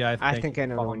behind you, I think. I think I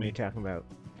know the Follow one me. you're talking about.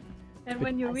 And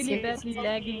when you're really badly Seriously,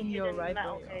 lagging, you're hidden right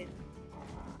metal there. cave.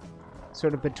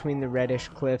 Sort of between the reddish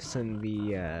cliffs and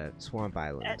the swamp At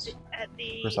islands.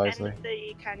 the Precisely. end of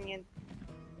the canyon.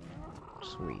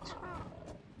 Sweet.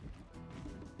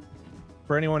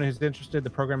 For anyone who's interested, the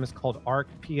program is called Ark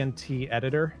PNT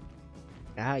Editor.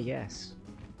 Ah, yes.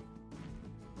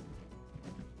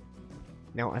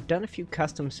 Now, I've done a few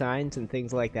custom signs and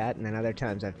things like that, and then other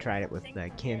times I've tried it with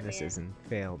canvases and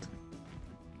failed.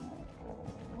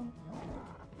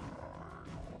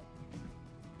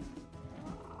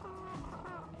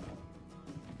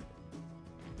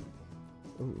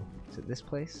 Ooh, is it this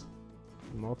place?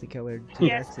 Multicolored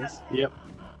Yes. T-Rexes? Yep.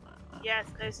 Yes,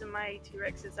 those are my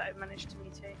T-Rexes that I've managed to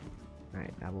mutate.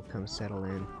 Alright, I will come settle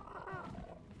in.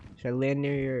 Should I land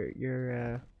near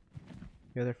your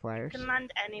Your other flyers? You can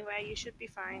land anywhere. You should be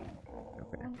fine.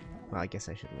 Okay. Well, I guess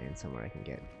I should land somewhere I can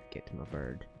get to my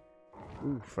bird.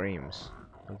 Ooh, frames.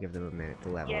 I'll give them a minute to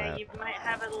level Yeah, out. you might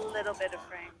have a little bit of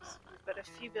frames. We've got a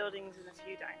few buildings and a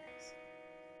few dinos.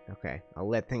 Okay, I'll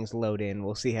let things load in.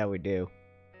 We'll see how we do.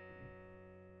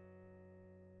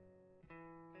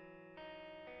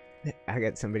 I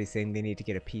got somebody saying they need to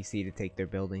get a PC to take their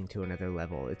building to another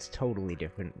level. It's totally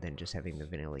different than just having the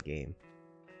vanilla game.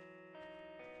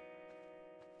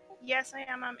 Yes, I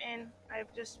am. I'm in.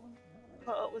 I've just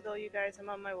put up with all you guys. I'm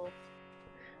on my wolf.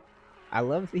 I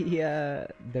love the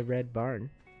red barn.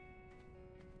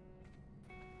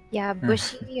 Yeah,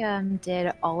 Bushy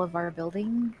did all of our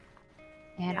building,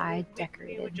 and Yeah, I we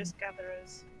decorated. were just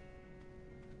gatherers.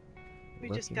 We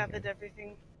just Looking gathered good.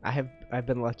 everything. I've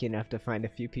been lucky enough to find a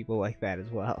few people like that as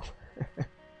well.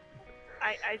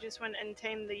 I just went and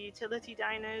tamed the utility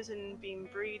dinos and been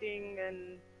breeding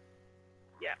and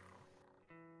yeah.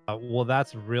 Well,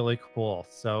 that's really cool.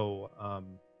 So,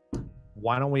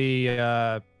 why don't we?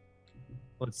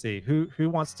 Let's see. Who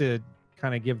wants to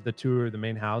kind of give the tour of the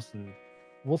main house, and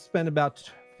we'll spend about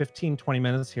 15-20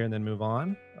 minutes here and then move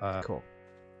on. Cool.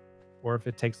 Or if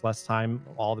it takes less time,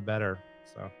 all the better.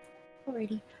 So.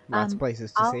 Alrighty. Lots of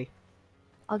places to see.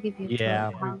 I'll give you a tour Yeah,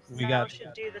 of the house. we Sal got.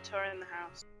 should do the tour in the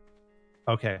house.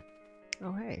 Okay.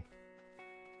 Oh hey.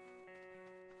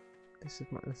 This is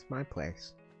my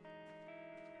place.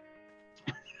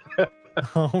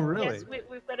 Oh really? Yes,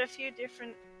 we've got a few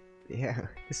different Yeah,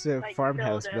 this is a like,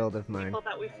 farmhouse builder build of mine. people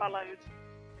that we followed.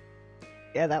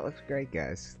 Yeah, that looks great,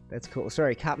 guys. That's cool.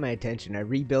 Sorry, caught my attention. I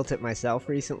rebuilt it myself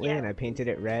recently, Yeah. and I painted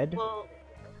it red. Well,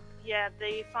 yeah,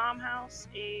 the farmhouse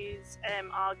is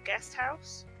our guest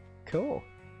house, Cool.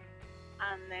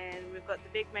 and then we've got the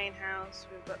big main house,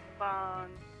 we've got the barn,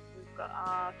 we've got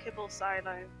our kibble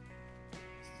silo,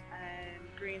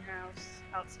 greenhouse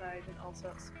outside, and all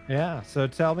sorts. Yeah. So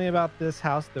tell me about this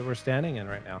house that we're standing in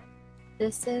right now.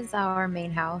 This is our main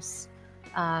house.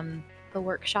 The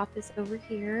workshop is over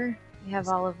here. We have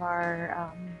all of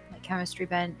our like chemistry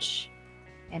bench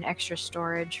and extra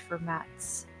storage for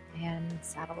mats and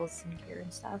saddles and gear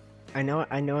and stuff. I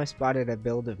know I spotted a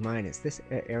build of mine. Is this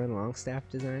Aaron Longstaff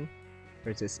design?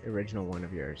 Or is this original one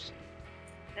of yours?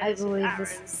 I This is believe Aaron's.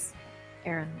 this is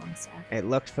Aaron Longstaff. It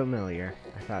looked familiar.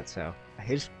 I thought so.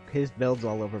 His build's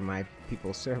all over my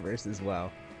people's servers as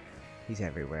well. He's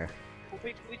everywhere.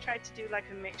 We tried to do like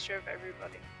a mixture of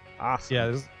everybody. Awesome. Yeah,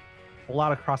 there's a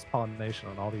lot of cross-pollination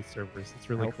on all these servers. It's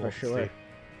really Oh, cool for sure. to see.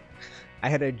 I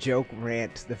had a joke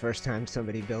rant the first time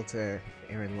somebody built a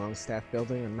Aaron Longstaff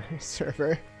building on my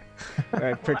server. Where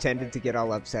I pretended to get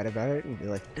all upset about it and be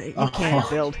like, "You can't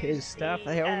build his stuff.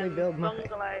 I only build mine."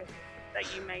 Bungalow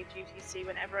that you made UTC.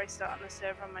 Whenever I start on a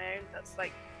server on my own, that's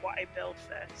like what I build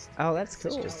first. Oh, that's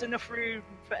There's cool. just enough room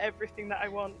for everything that I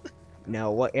want.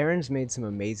 No, well, Aaron's made some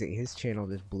amazing. His channel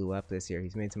just blew up this year.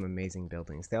 He's made some amazing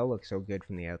buildings. They all look so good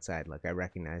from the outside. Like I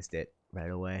recognized it right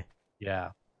away.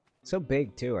 Yeah. So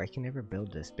big too. I can never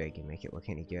build this big and make it look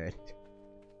any good.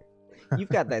 You've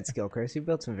got that skill, Chris. You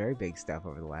built some very big stuff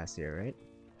over the last year, right?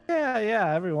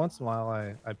 Yeah. Every once in a while,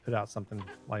 I put out something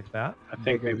like that. I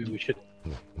think maybe we should.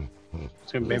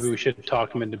 So maybe we should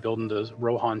talk him into building those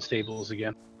Rohan stables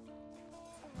again.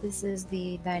 This is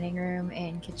the dining room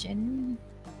and kitchen.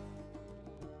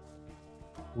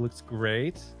 Looks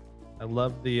great. I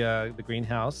love the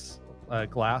greenhouse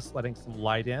glass, letting some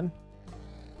light in.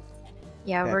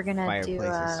 Yeah, That we're gonna fireplace do.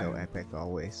 is so epic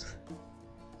always.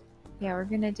 Yeah, we're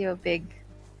gonna do a big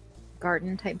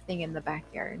garden type thing in the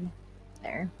backyard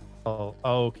there. Oh,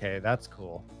 okay, that's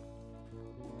cool.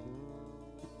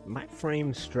 My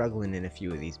frame's struggling in a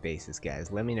few of these bases,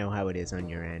 guys. Let me know how it is on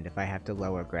your end. If I have to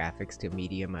lower graphics to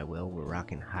medium, I will. We're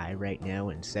rocking high right now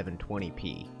in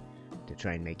 720p to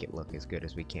try and make it look as good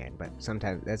as we can. But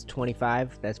sometimes that's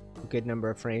 25. That's a good number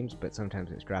of frames, but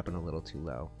sometimes it's dropping a little too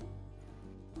low.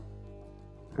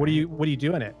 What do you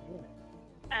do in it?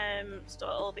 Store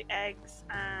all the eggs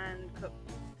and cook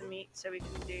the meat so we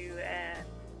can do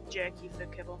jerky for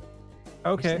kibble.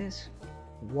 Okay. Is this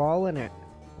wall and a...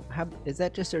 How, is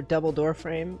that just a double door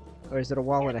frame, or is it a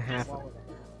wall and a half?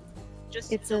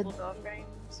 Just It's a- double door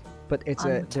frames But it's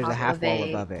on a there's a top half of wall a-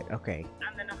 above it. Okay,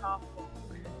 and then a half wall.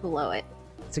 Below it.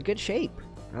 it's a good shape.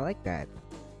 I like that.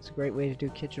 It's a great way to do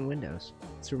kitchen windows.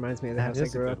 This reminds me of the That house I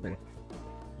is a grew good up in.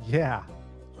 Yeah.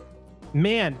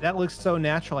 Man, that looks so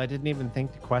natural. I didn't even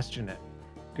think to question it.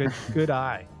 Good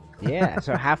eye. Yeah,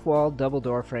 so half wall, double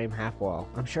door frame, half wall.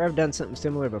 I'm sure I've done something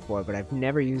similar before, but I've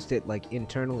never used it like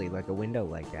internally, like a window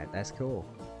like that. That's cool.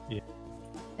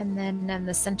 And then in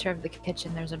the center of the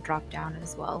kitchen, there's a drop down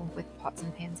as well with pots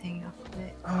and pans hanging off of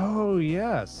it. Oh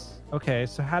yes. Okay,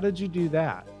 so how did you do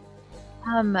that?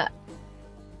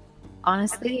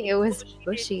 Honestly, it was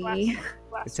bushy.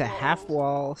 It's a half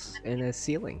wall and a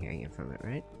ceiling hanging from it,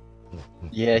 right?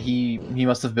 Yeah, he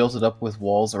must have built it up with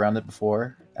walls around it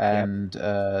before, and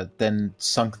then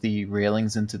sunk the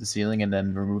railings into the ceiling, and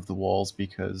then removed the walls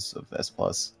because of S+.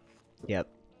 Yep.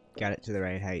 Got it to the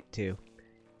right height too.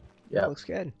 Yeah, looks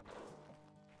good.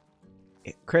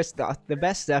 Chris, the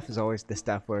best stuff is always the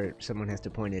stuff where someone has to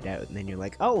point it out, and then you're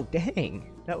like, "Oh, dang,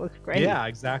 that looks great." Yeah,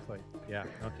 exactly. Yeah,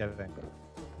 no kidding.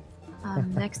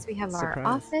 Next, we have our Surprise.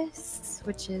 office,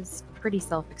 which is pretty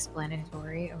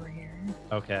self-explanatory over here.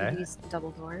 Okay. These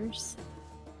double doors.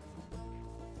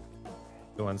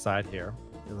 Go inside here.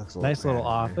 It looks a Nice little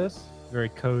crowded in there. office. Very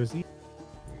cozy.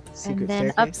 Secret And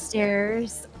then staircase?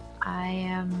 upstairs, I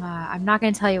am. I'm not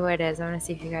going to tell you what it is. I'm going to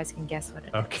see if you guys can guess what it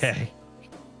is. Okay.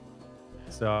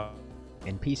 So,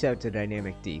 And peace out to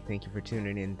Dynamic D. Thank you for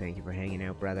tuning in. Thank you for hanging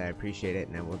out, brother. I appreciate it.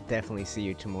 And I will definitely see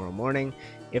you tomorrow morning.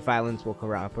 If Islands will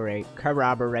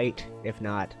corroborate. If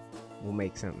not, we'll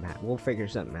make something happen. We'll figure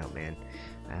something out, man.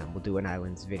 We'll do an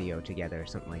Islands video together or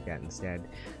something like that instead.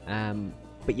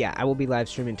 But yeah, I will be live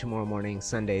streaming tomorrow morning,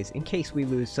 Sundays, in case we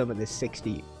lose some of the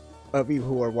 60 of you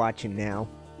who are watching now.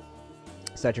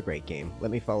 Such a great game. Let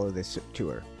me follow this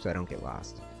tour so I don't get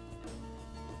lost.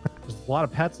 there's a lot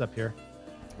of pets up here.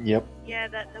 Yep. Yeah,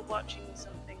 that they're watching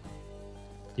something.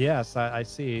 Yes, I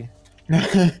see.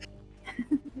 Right.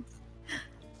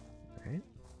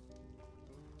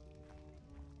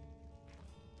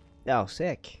 Oh,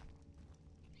 sick.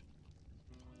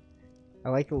 I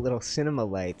like the little cinema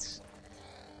lights.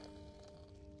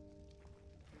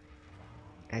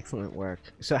 Excellent work.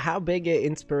 So how big an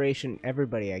inspiration,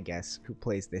 everybody I guess who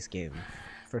plays this game,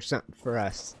 for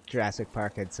us, Jurassic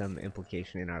Park had some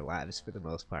implication in our lives for the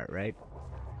most part, right?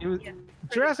 It was Yeah.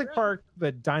 Jurassic Park,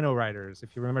 the Dino Riders,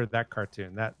 if you remember that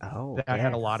cartoon. That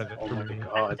had a lot of it Oh for my me.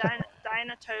 god.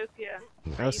 Dinotopia.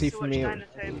 I Oh, used see, to for watch me,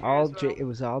 Dinotopia as well. it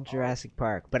was all Jurassic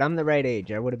Park. But I'm the right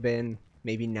age. I would have been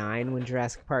maybe 9 when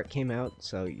Jurassic Park came out,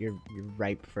 so you're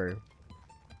ripe for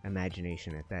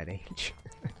imagination at that age.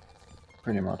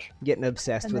 Pretty much. Getting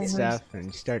obsessed And with then there's- stuff, and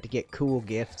you start to get cool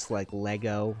gifts like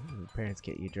Lego. Your parents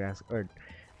get you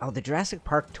the Jurassic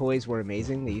Park toys were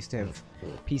amazing. They used to have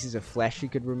pieces of flesh you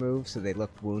could remove, so they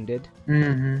looked wounded.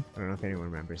 Mm-hmm. I don't know if anyone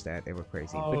remembers that. They were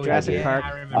crazy. Oh, But Jurassic yeah. Park,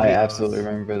 I absolutely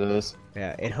remember those.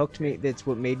 yeah, it hooked me. That's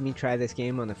what made me try this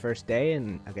game on the first day,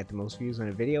 and I got the most views on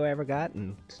a video I ever got,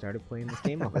 and started playing this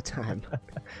game all the time.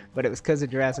 But it was because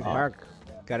of Jurassic Park.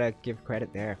 Gotta give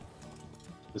credit there.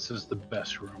 This is the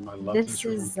best room. I love This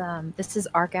this room. is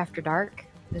Ark After Dark.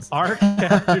 This is- Ark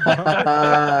After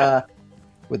Dark.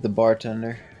 With the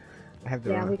bartender. I have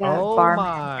the Yeah, wrong. we got Oh barman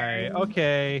my. there.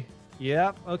 Okay.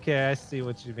 Yep. Okay, I see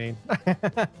what you mean.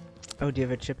 Oh, do you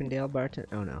have a Chippendale bartender?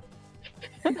 Oh no.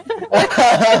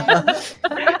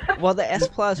 Well, the S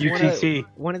Plus, UTC.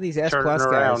 one of these S Turn Plus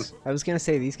around. guys. I was gonna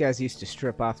say these guys used to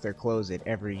strip off their clothes at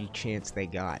every chance they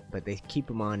got, but they keep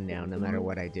them on now, no matter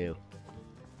what I do.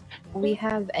 We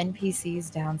have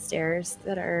NPCs downstairs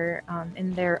that are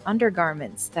in their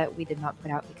undergarments that we did not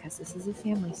put out because this is a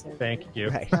family server. Thank you.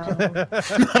 Right. So,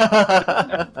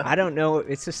 I don't know.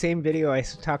 It's the same video I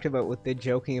talked about with the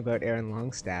joking about Aaron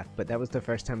Longstaff, but that was the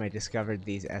first time I discovered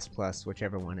these S Plus,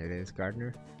 whichever one it is,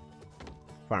 Gardener,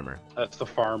 Farmer. That's the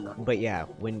farmer. But yeah,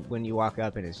 when you walk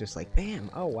up and it's just like, bam!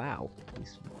 Oh wow,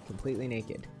 he's completely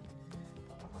naked.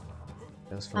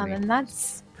 That was funny. and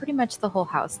that's pretty much the whole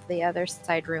house. The other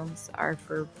side rooms are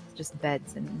for just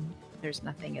beds, and there's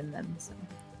nothing in them. So.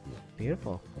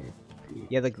 Beautiful.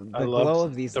 Yeah, the I glow love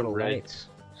of these the little red. lights,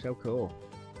 so cool.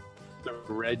 The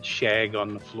red shag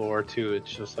on the floor too.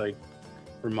 It's just like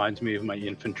reminds me of my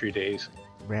infantry days.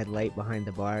 Red light behind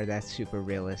the bar, that's super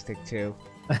realistic too.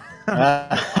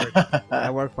 I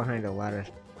work behind a lot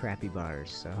of crappy bars,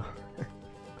 so.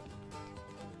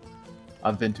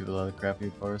 I've been to a lot of crappy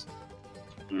bars.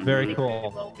 Very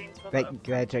cool. That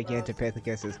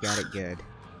Gigantopithecus has got it good.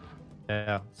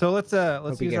 Yeah. So let's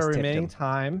Hope you use guys our tipped remaining him.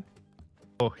 time.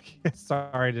 Oh,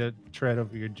 sorry to tread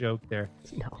over your joke there.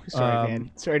 No, sorry,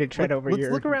 man. Sorry to tread over your.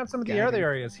 Let's look around some of the other guidance.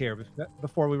 areas here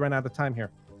before we run out of time here.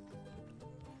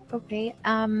 Okay.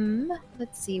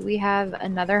 Let's see. We have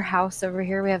another house over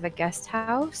here. We have a guest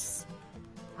house.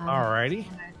 Alrighty.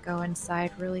 I'm gonna go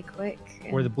inside really quick.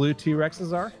 Where the blue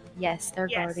T-Rexes are? Yes, they're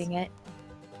Yes. guarding it.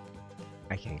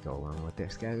 I can't go along with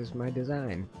this, guys. It's my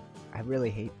design. I really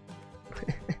hate.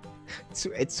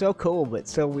 It's so cool, but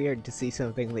so weird to see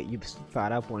something that you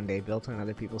thought up one day built on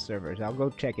other people's servers. I'll go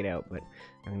check it out, but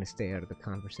I'm gonna stay out of the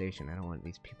conversation. I don't want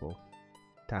these people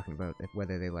talking about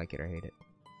whether they like it or hate it.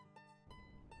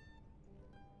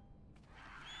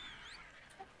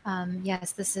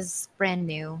 Yes, this is brand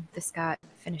new. This got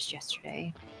finished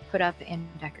yesterday. Put up and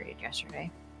decorated yesterday.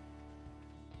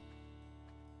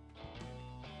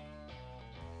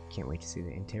 Can't wait to see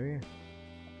the interior.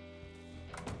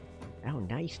 Oh,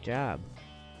 nice job.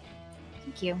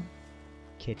 Thank you.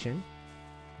 Kitchen.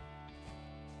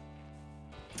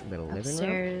 Little living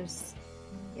room. Upstairs,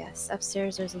 yes,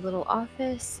 upstairs there's a little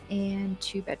office and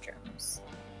 2 bedrooms.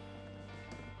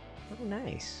 Oh,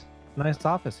 nice. Nice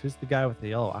office. Who's the guy with the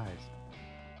yellow eyes?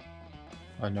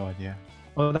 I have no idea.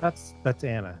 Oh, that's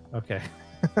Anna. Okay.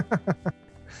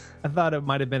 I thought it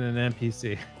might have been an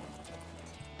NPC.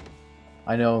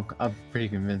 I know, I'm pretty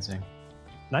convincing.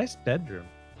 Nice bedroom.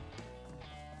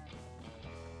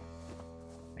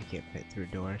 I can't fit through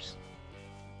doors.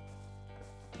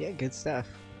 Yeah, good stuff.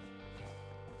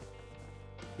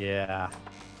 Yeah.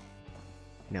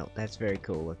 No, that's very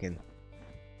cool looking.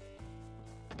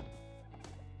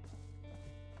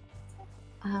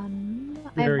 I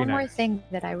have Very one more nice. thing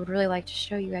that I would really like to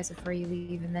show you guys before you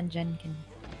leave, and then Jen can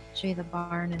show you the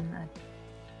barn and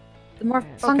the more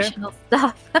Yeah. functional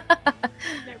stuff.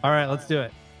 All right, let's do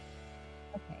it.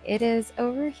 Okay, it is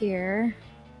over here.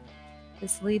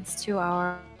 This leads to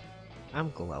our... I'm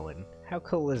glowing. How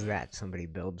cool is that? Somebody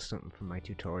builds something from my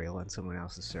tutorial on someone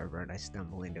else's server and I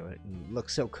stumble into it and it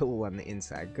looks so cool on the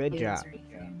inside. Good job.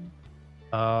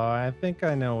 I think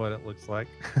I know what it looks like.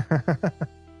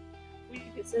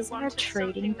 This is our wanted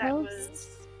trading something that post.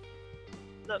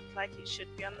 looked like it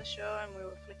should be on the show, and we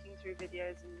were flicking through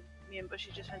videos, and me and Bushy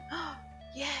just went, "Oh,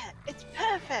 yeah, it's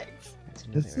perfect." That's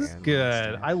This another is Aaron good.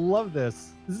 Longstaff. I love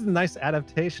this. This is a nice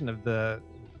adaptation of the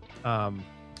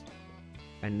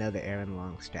Another Aaron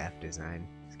Longstaff design.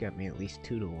 It's got me at least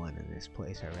 2-to-1 in this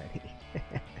place already.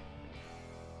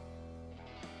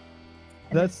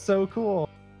 That's so cool.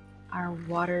 Our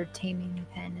water taming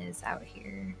pen is out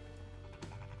here.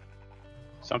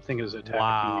 Something is attacking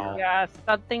Wow. here. Yeah,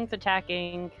 something's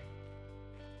attacking.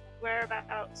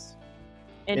 Whereabouts?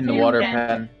 In the water pen.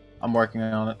 pen. I'm working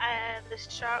on it. The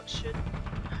shark should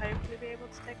hopefully be able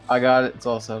to take. I got it. It's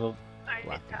all settled. Alright,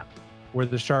 Wow. hit tab. Were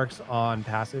the sharks on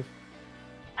passive?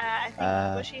 I think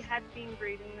Uh, Bushy had been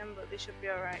breeding them, but they should be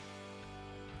alright.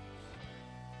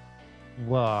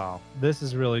 Wow, this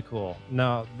is really cool.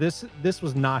 No, this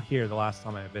was not here the last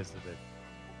time I visited.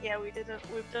 Yeah, we've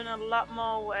done a lot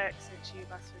more work since you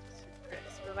last visited,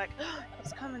 Chris. We're like, oh,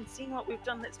 let's come and see what we've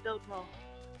done. Let's build more.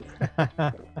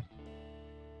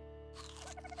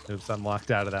 Oops, I'm locked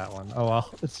out of that one. Oh well,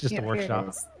 it's just a Here it workshop.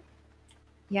 is.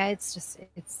 Yeah, it's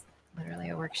literally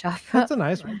a workshop. It's a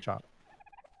nice workshop.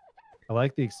 I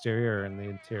like the exterior and the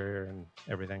interior and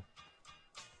everything.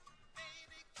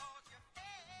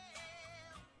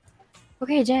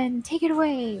 Okay, Jen, take it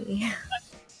away.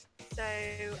 So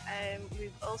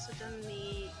we've also done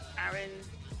the Aaron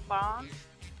barn,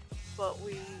 but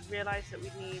we realised that we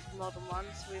need more than one.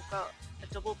 So we've got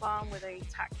a double barn with a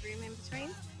tack room in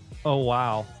between. Oh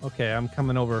wow. Okay, I'm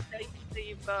coming over. So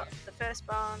you've got the first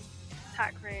barn,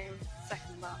 tack room,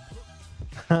 second barn.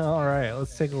 All right,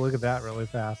 let's take a look at that really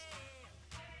fast.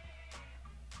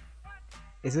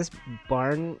 Is this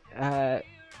barn a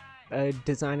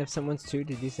design of someone's too?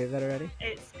 Did you say that already?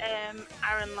 It's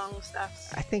Aaron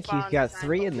Longstaff's. I think barn you've got design,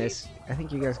 3 but in this. I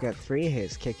think you guys got 3 of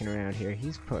his kicking around here.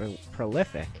 He's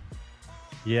prolific.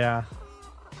 Yeah,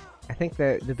 I think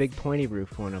the big pointy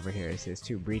roof one over here is his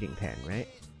 2 breeding pen, right?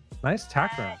 nice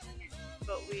tack room.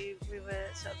 But we were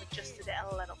sort of adjusted it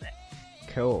a little bit.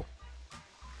 Cool.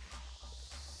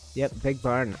 Yep, big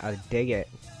barn. I dig it.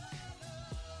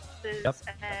 There's Yep.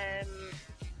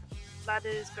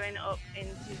 Ladders going up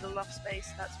into the loft space.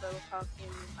 That's where we're parking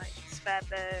like spare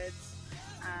birds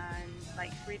and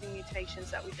like breeding mutations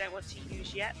that we don't want to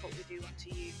use yet, but we do want to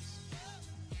use.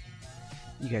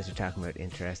 You guys are talking about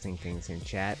interesting things in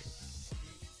chat.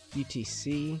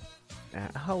 UTC.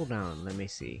 Hold on, let me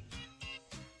see.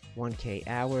 1K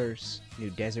hours.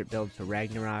 New desert build for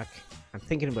Ragnarok. I'm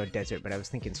thinking about desert, but I was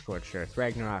thinking Scorched Earth.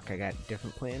 Ragnarok, I got a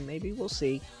different plan. Maybe we'll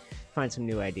see. Find some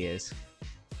new ideas.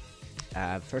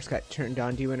 First got turned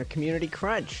on to you in a community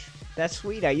crunch. That's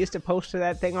sweet. I used to post to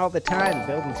that thing all the time,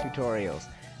 building tutorials.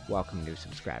 Welcome, new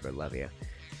subscriber. Love you.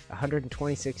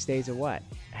 126 days of what?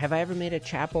 Have I ever made a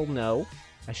chapel? No.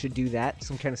 I should do that.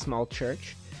 Some kind of small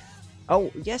church.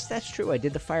 Oh, yes, that's true. I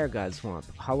did the Fire God Swamp.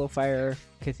 Hollow Fire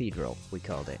Cathedral, we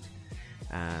called it.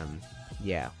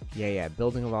 Yeah.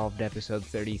 Building Evolved episode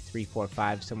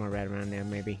 3345, somewhere right around there,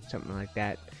 maybe. Something like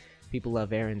that. People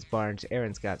love Aaron's barns.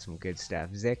 Aaron's got some good stuff.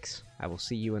 Zix, I will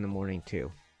see you in the morning,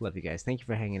 too. Love you guys. Thank you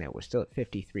for hanging out. We're still at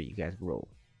 53. You guys roll.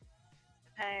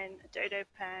 And dodo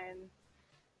pen,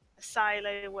 a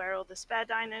silo where all the spare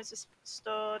dinos are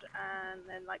stored, and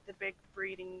then like the big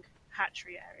breeding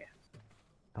hatchery area.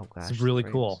 Oh gosh, It's really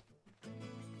frames. cool.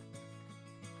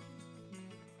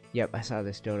 Yep, I saw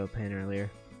this dodo pen earlier.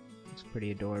 It's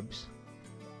pretty adorbs.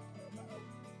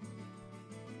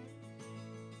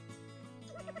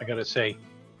 I gotta say,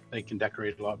 they can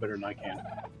decorate a lot better than I can.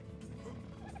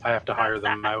 I have to hire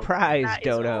them out. Prize That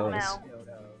is all dodos. Mel.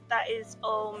 That is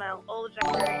all Mel. All the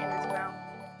decorating is Mel.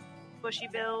 Bushy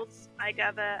builds, I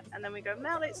gather, and then we go,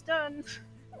 Mel, it's done.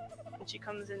 And she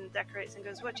comes and decorates and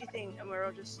goes, what do you think? And we're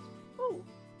all just, ooh.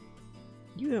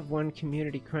 You have won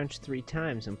Community Crunch 3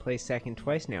 times and placed second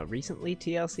twice now. Recently,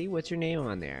 TLC, what's your name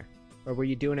on there? Or were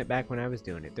you doing it back when I was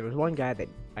doing it? There was one guy that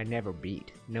I never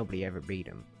beat. Nobody ever beat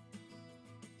him.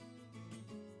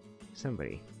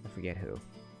 Somebody. I forget who.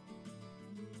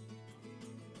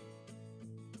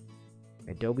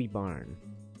 Adobe Barn.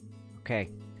 Okay.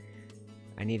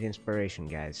 I need inspiration,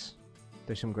 guys.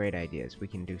 There's some great ideas. We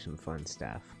can do some fun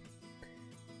stuff.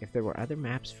 If there were other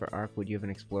maps for Ark, would you have an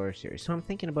Explorer series? So I'm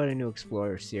thinking about a new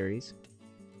Explorer series.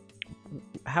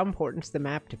 How important is the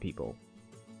map to people?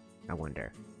 I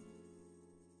wonder.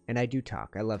 And I do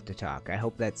talk. I love to talk. I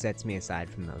hope that sets me aside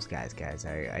from those guys.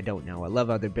 I don't know. I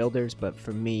love other builders, but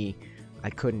for me,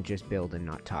 I couldn't just build and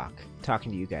not talk.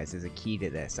 Talking to you guys is a key to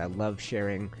this. I love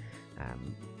sharing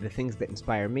the things that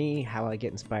inspire me, how I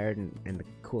get inspired, and the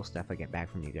cool stuff I get back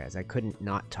from you guys. I couldn't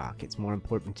not talk. It's more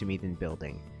important to me than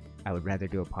building. I would rather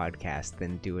do a podcast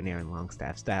than do an Aaron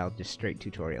Longstaff style, just straight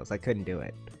tutorials. I couldn't do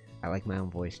it. I like my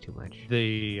own voice too much.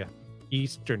 The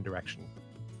eastern direction.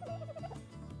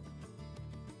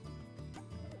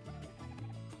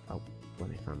 Oh, let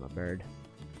me find my bird.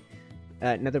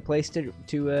 Another place to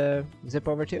zip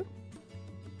over to?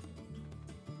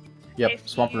 Yep, If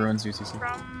Swamp you- Ruins UCC.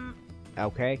 From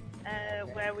Okay.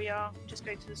 where we are, just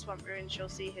go to the swamp ruins, you'll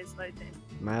see his loading.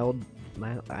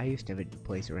 I used to have a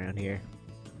place around here.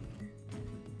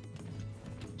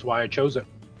 That's why I chose it.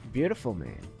 Beautiful,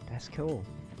 man. That's cool.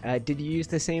 Did you use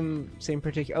the same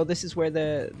particular? Oh, this is where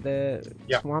the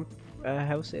Yeah. swamp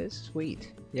house is.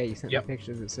 Sweet. Yeah, you sent Yep. me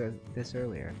pictures that said this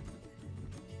earlier.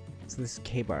 So this is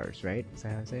K-bars, right? Is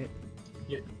that how I say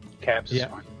it? Cabs is Yeah.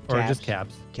 fine. Or Cabs. just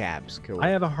cabs. Cabs. Cool. I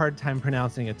have a hard time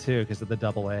pronouncing it too because of the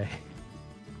double A.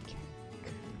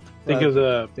 Think Well, of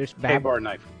the there's Bab- K-bar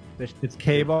knife. It's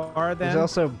K-bar then? There's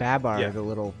also Babar, Yeah. the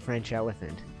little French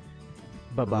elephant.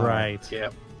 Babar. Right. Yeah.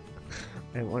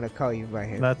 I didn't want to call you by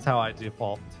him. That's how I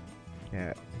default.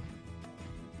 Yeah.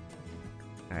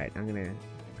 All right, I'm gonna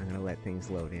let things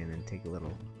load in and take a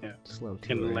little slow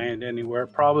tour. Can land anywhere.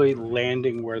 Probably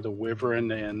landing where the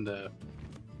Wyvern and the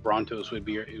Brontos would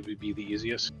be. It would be the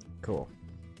easiest. Cool.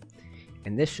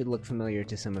 And this should look familiar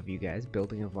to some of you guys.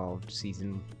 Building Evolved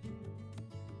Season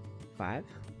 5?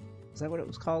 Is that what it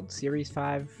was called? Series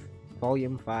 5?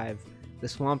 Volume 5? The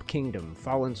Swamp Kingdom.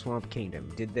 Fallen Swamp Kingdom.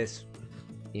 Did this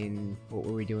in, what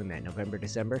were we doing that? November,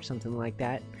 December? Something like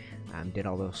that. Did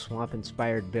all those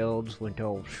swamp-inspired builds. Went to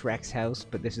old Shrek's house.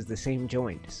 But this is the same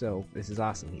joint. So this is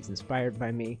awesome. He's inspired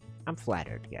by me. I'm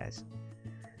flattered, guys.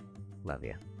 Love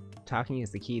ya. Talking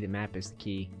is the key. The map is the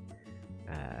key.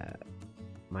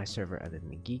 My server, other than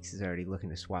the Geeks, is already looking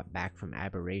to swap back from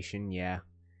Aberration, yeah.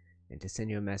 And to send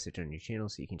you a message on your channel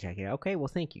so you can check it out. Okay, well,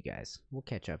 thank you guys. We'll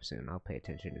catch up soon. I'll pay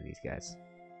attention to these guys.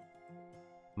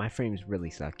 My frames really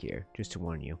suck here, just to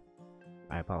warn you.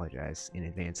 I apologize in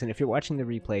advance. And if you're watching the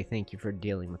replay, thank you for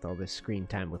dealing with all this screen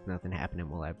time with nothing happening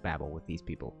while I babble with these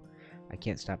people. I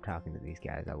can't stop talking to these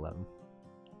guys. I love them.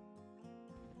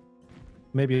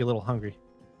 Maybe a little hungry.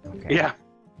 Okay. Yeah.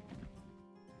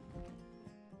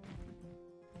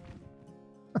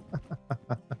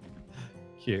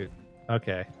 Cute.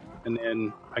 Okay. And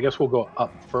then I guess we'll go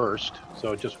up first.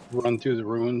 So just run through the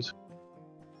ruins.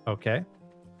 Okay.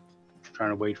 Trying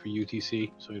to wait for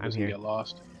UTC so he I'm doesn't here. get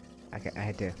lost. I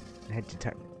had to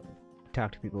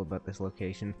talk to people about this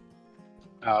location.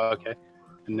 Okay.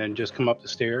 And then just come up the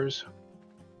stairs.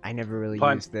 I never really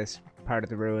Fine. used this part of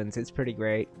the ruins. It's pretty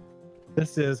great.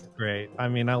 This is great. I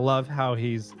mean, I love how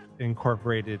he's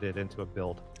incorporated it into a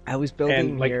build. I was building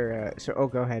And, like- here. Oh,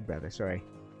 go ahead, brother. Sorry.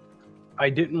 I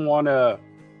didn't want to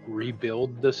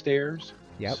rebuild the stairs.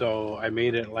 Yep. So I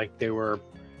made it like they were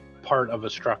part of a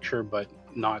structure, but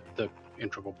not the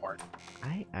integral part.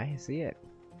 I see it.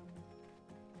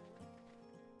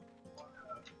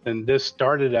 And this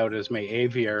started out as my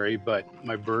aviary, but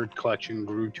my bird collection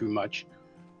grew too much.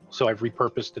 So I've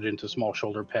repurposed it into small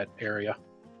shoulder pet area.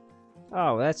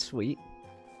 Oh, that's sweet.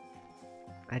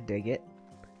 I dig it.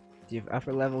 Do you have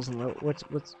upper levels and low? What's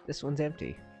this one's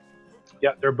empty?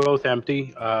 Yeah, they're both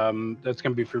empty. That's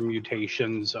going to be for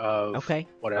mutations of Okay.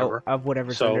 whatever. Oh, of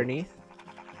whatever's underneath?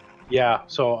 Yeah,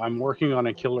 so I'm working on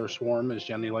a killer swarm, as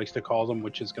Jenny likes to call them,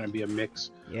 which is going to be a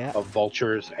mix of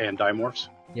vultures and dimorphs.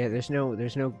 Yeah, there's no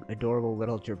adorable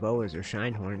little jerboas or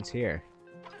shinehorns here.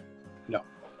 No.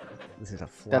 This is a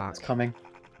flock. That's coming.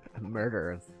 A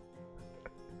murder of...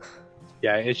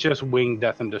 Yeah, it's just wing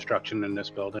death and destruction in this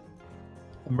building.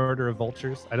 A murder of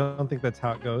vultures. I don't think that's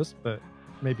how it goes, but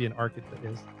maybe an Ark it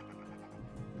is.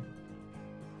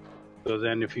 So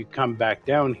then if you come back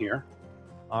down here...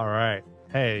 All right.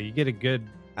 Hey, you get a good...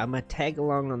 I'm going to tag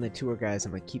along on the tour, guys.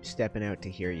 I'm going to keep stepping out to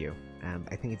hear you.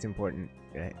 I think it's important.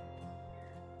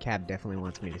 Cab definitely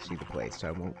wants me to see the place, so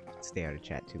I won't stay out of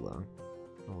chat too long.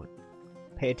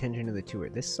 Pay attention to the tour.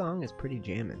 This song is pretty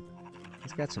jamming.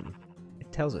 It's got some...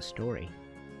 It tells a story.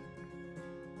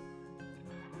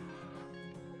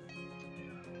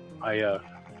 I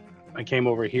came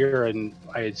over here and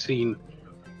I had seen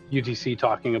UTC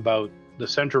talking about the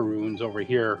center ruins over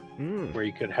here where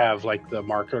you could have like the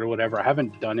market or whatever. I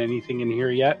haven't done anything in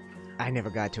here yet. I never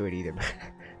got to it either.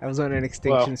 I was on an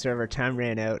extinction server, time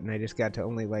ran out, and I just got to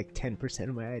only like 10%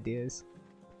 of my ideas.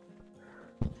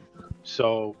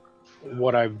 So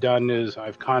what I've done is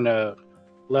I've kind of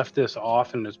left this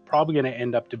off, and it's probably going to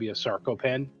end up to be a Sarco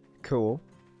Cool.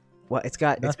 Well, it's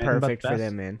perfect for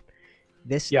them, man.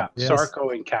 Sarco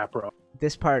and Capro.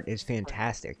 This part is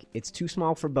fantastic. It's too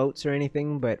small for boats or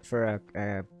anything, but for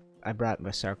I brought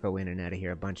my Sarco in and out of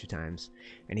here a bunch of times,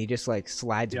 and he just like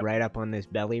slides right up on this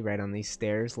belly, right on these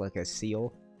stairs, like a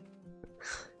seal.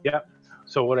 Yeah.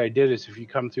 So what I did is, if you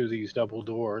come through these double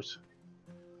doors,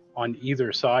 on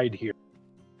either side here,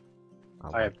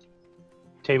 I have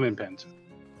taming pens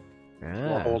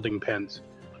or holding pens.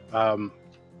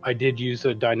 I did use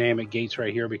the dynamic gates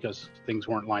right here because things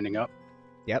weren't lining up.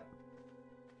 Yep.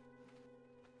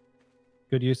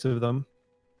 Good use of them.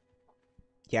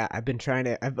 Yeah,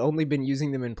 I've only been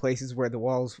using them in places where the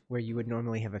walls, where you would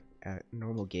normally have a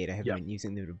normal gate, I haven't been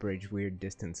using them to bridge weird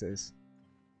distances.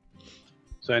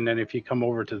 So, and then if you come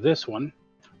over to this one's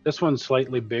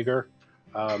slightly bigger.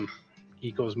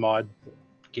 Eco's mod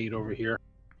gate over here.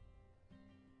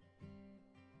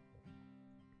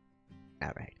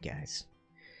 Alright, guys.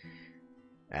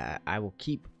 I will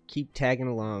keep tagging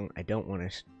along. I don't want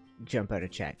to jump out of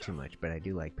chat too much, but I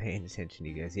do like paying attention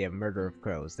to you guys. Yeah, Murder of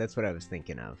Crows. That's what I was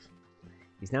thinking of.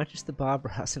 He's not just the Bob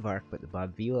Ross of Ark, but the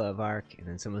Bob Vila of Ark. And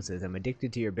then someone says, I'm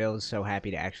addicted to your builds, so happy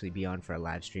to actually be on for a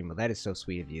live stream. Well, that is so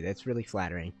sweet of you. That's really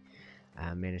flattering.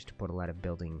 Managed to put a lot of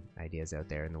building ideas out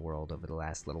there in the world over the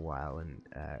last little while, and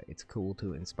it's cool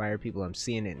to inspire people. I'm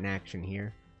seeing it in action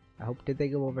here. I hope, did they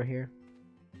go over here?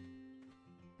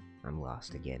 I'm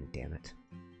lost again, damn it.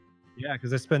 Yeah,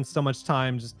 because I spend so much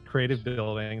time just creative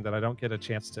building that I don't get a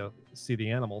chance to see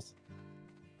the animals.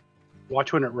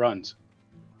 Watch when it runs.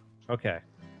 Okay.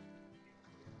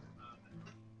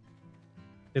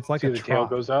 It's like See a the tail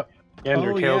goes up? Yeah, and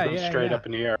their tail goes straight up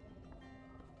in the air.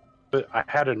 But I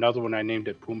had another one, I named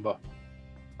it Pumbaa.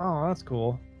 Oh, that's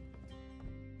cool.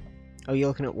 Oh, you're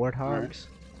looking at warthogs? Right.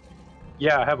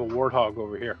 Yeah, I have a warthog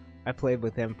over here. I played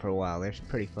with them for a while. They're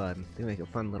pretty fun. They make a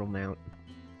fun little mount.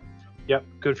 Yep,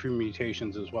 good for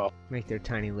mutations as well. Make their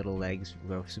tiny little legs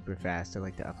go super fast. I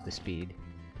like to up the speed.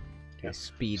 Yeah.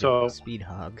 Speed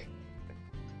hog.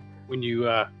 When you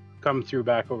come through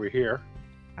back over here,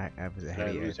 I was ahead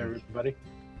of you. Lose everybody.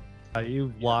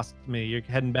 You lost me. You're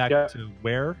heading back to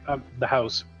where? The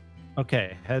house.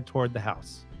 Okay, head toward the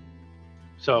house.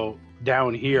 So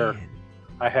down here,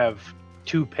 I have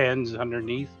 2 pens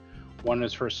underneath. One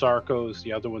is for Sarcos,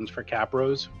 the other one's for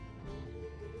Capros.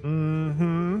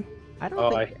 Mm-hmm. I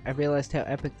don't think I realized how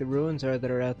epic the ruins are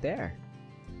that are out there.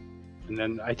 And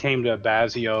then I tamed a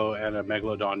Basio and a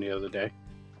Megalodon the other day.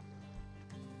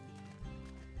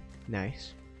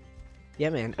 Nice. Yeah,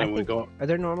 man. And are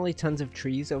there normally tons of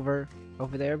trees over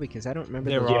there? Because I don't remember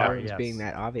the ruins being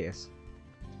that obvious.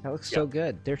 That looks so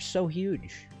good. They're so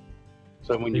huge.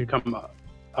 So when you come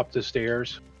up the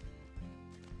stairs,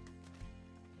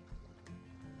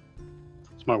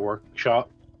 it's my workshop.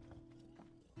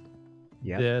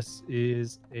 Yeah. This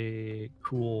is a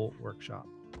cool workshop.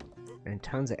 And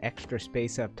tons of extra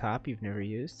space up top you've never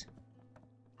used?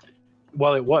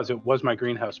 Well, it was my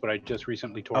greenhouse, but I just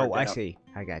recently tore it down. Oh, I see.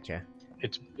 I gotcha.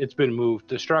 It's been moved.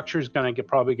 The structure's gonna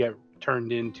probably get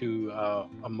turned into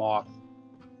a moth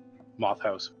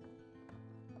house.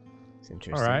 It's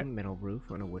interesting. All right. Metal roof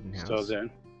on a wooden house. So then,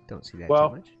 don't see that too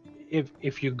much.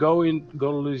 If you go to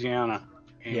Louisiana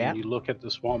and you look at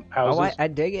the swamp houses, I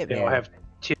dig it, man. They'll have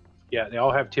Yeah, they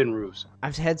all have tin roofs.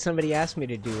 I've had somebody ask me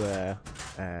to do a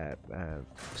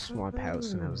swamp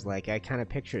house, and I was like, I kind of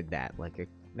pictured that, like a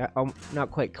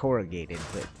not quite corrugated,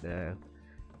 but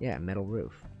yeah, metal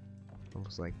roof.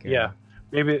 Almost like yeah,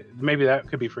 maybe that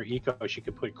could be for eco. She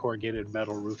could put corrugated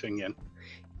metal roofing in.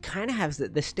 Kind of has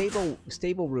the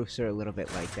stable roofs are a little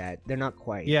bit like that. They're not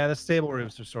quite. Yeah, the stable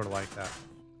roofs are sort of like that.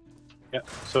 Yeah.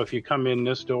 So if you come in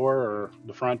this door or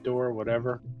the front door, or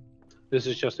whatever. This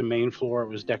is just a main floor. It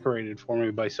was decorated for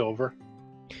me by Silver.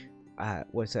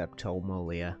 What's up,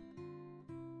 Tolmolia?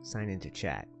 Sign into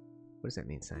chat. What does that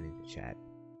mean, sign into chat?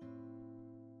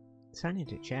 Sign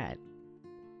into chat.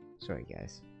 Sorry,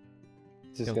 guys.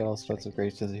 Just got all sorts of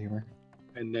great sense of humor.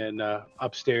 And then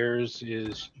upstairs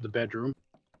is the bedroom.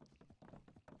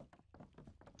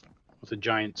 With a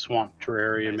giant swamp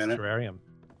terrarium in it. Terrarium.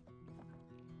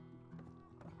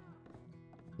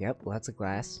 Yep, lots of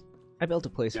glass. I built a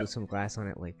place with some glass on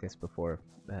it like this before.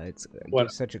 It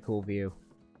gives such a cool view.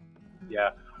 Yeah.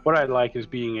 What I like is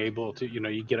being able to,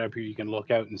 you get up here, you can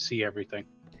look out and see everything.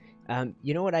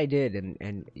 You know what I did,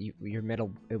 and your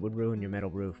metal, it would ruin your metal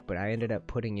roof, but I ended up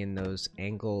putting in those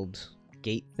angled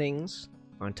gate things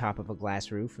on top of a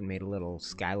glass roof and made a little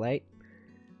skylight.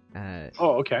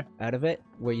 Oh, okay. Out of it,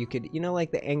 where you could, like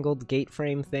the angled gate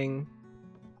frame thing?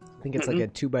 I think it's like a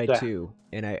 2x2,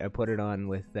 and I put it on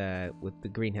with the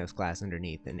greenhouse glass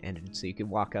underneath, and so you could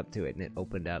walk up to it, and it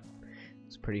opened up.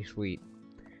 It's pretty sweet.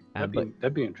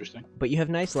 That'd be interesting. But you have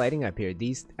nice lighting up here.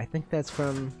 These, I think that's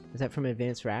from. Is that from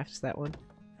Advanced Rafts? That one?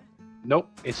 Nope,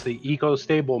 it's the Eco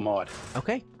Stable mod.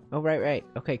 Okay. Oh, right.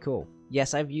 Okay, cool.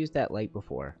 Yes, I've used that light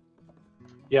before.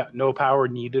 Yeah, no power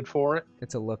needed for it.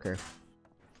 It's a looker.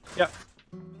 Yep.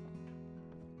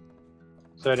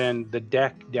 So then the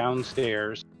deck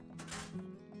downstairs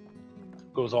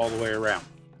goes all the way around.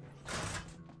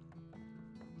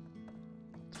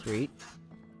 Sweet.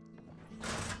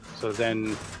 So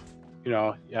then,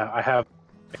 yeah, I have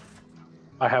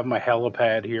my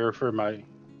helipad here for my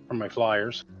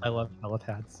flyers. I love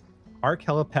helipads. Ark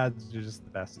helipads are just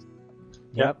the best.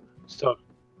 Yep. So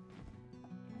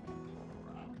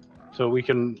we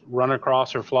can run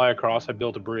across or fly across. I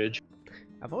built a bridge.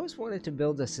 I've always wanted to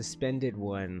build a suspended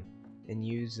one and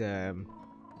use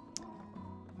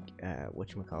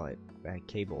whatchamacallit,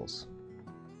 cables,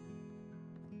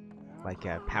 like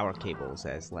power cables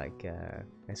as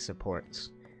as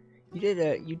supports.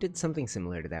 You did something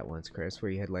similar to that once, Chris, where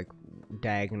you had like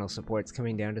diagonal supports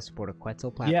coming down to support a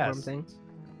Quetzal platform thing.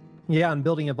 Yeah, on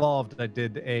Building Evolved, I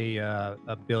did a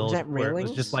build where it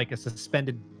was just like a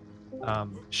suspended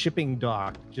shipping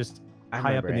dock, just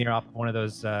high up in the air off one of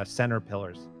those center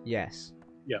pillars. Yes.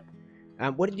 Yeah.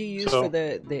 What did you use for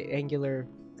the angular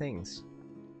things?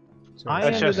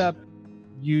 I ended up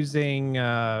using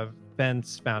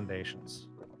fence foundations.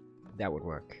 That would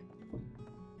work.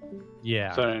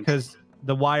 Yeah, because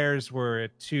the wires were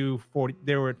at 240.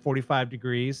 They were at 45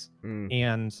 degrees,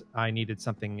 and I needed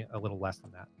something a little less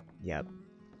than that. Yep.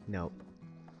 Nope.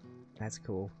 That's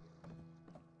cool.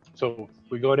 So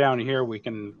we go down here, we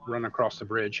can run across the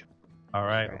bridge. All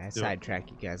right. I sidetrack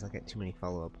you guys. I got too many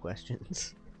follow-up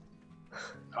questions.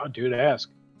 Oh, dude, ask.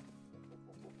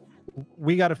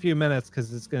 We got a few minutes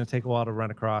because it's going to take a while to run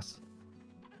across.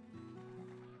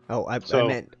 Oh, I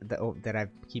meant that I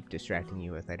keep distracting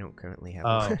you with. I don't currently have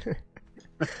one.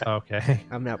 Okay.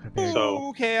 I'm not prepared.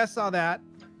 Okay, I saw that.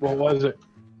 What was it?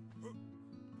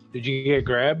 Did you get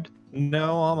grabbed?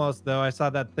 No, almost, though. I saw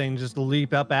that thing just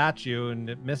leap up at you, and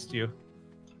it missed you.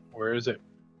 Where is it?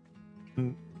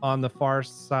 On the far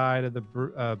side of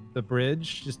the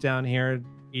bridge, just down here,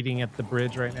 eating at the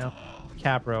bridge right now.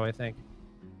 Capro, I think.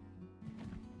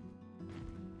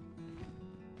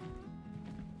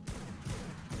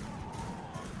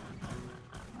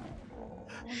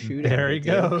 Shoot there he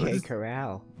goes. Okay,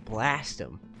 corral. Blast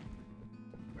him.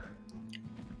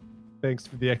 Thanks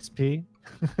for the XP.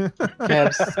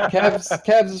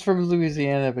 Cabs is from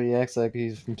Louisiana, but he acts like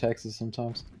he's from Texas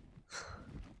sometimes.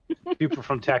 People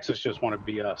from Texas just want to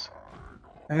be us.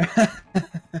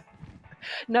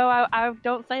 No, I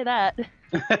don't say that.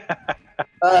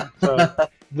 So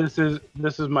this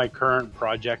is my current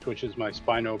project, which is my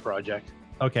Spino project.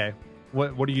 Okay,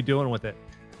 what are you doing with it?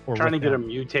 Trying to get them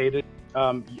mutated.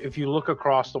 If you look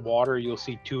across the water, you'll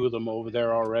see two of them over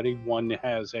there already. One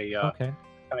has a kind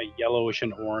of yellowish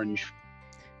and orange.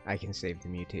 I can save the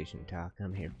mutation talk.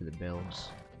 I'm here for the builds.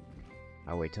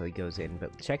 I'll wait till he goes in,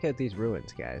 but check out these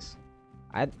ruins, guys.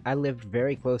 I lived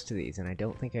very close to these, and I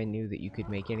don't think I knew that you could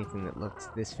make anything that looks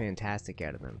this fantastic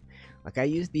out of them. Like, I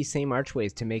used these same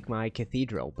archways to make my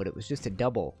cathedral, but it was just a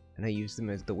double, and I used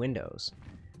them as the windows.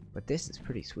 But this is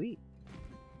pretty sweet.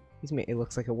 It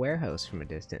looks like a warehouse from a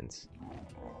distance.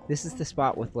 This is the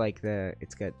spot with like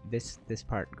it's got this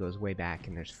part goes way back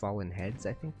and there's fallen heads,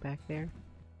 I think, back there.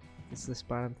 This is the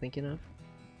spot I'm thinking of.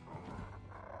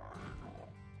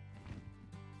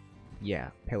 Yeah,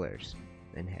 pillars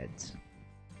and heads.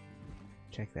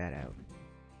 Check that out.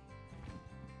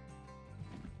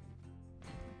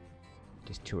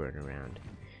 Just touring around.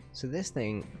 So this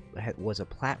thing was a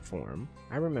platform.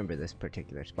 I remember this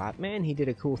particular spot. Man, he did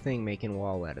a cool thing making a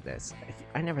wall out of this.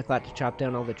 I never thought to chop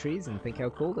down all the trees and think how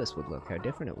cool this would look, how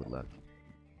different it would look.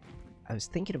 I was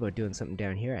thinking about doing something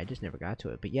down here, I just never got to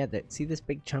it. But yeah, see this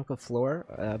big chunk of floor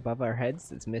above our heads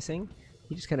that's missing?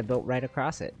 He just kind of built right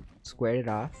across it, squared it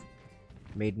off,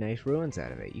 made nice ruins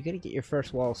out of it. You gotta get your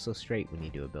first wall so straight when you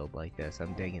do a build like this.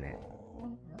 I'm digging it.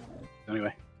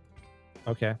 Anyway.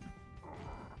 Okay.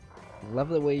 Love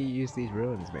the way you use these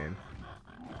ruins, man.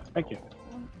 Thank you.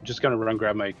 I'm just gonna run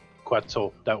grab my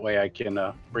Quetzal. That way I can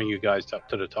bring you guys up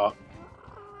to the top.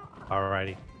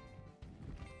 Alrighty.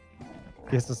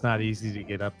 Guess it's not easy to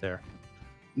get up there.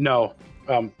 No,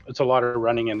 it's a lot of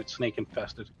running and it's snake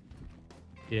infested.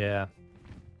 Yeah.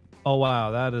 Oh wow,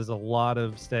 that is a lot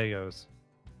of stegos.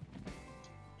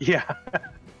 Yeah.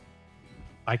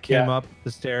 I came up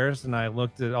the stairs and I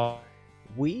looked at all.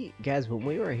 Guys, when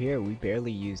we were here, we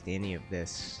barely used any of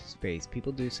this space.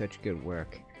 People do such good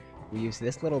work. We use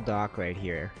this little dock right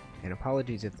here, and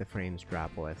apologies if the frames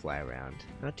drop while I fly around.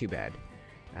 Not too bad.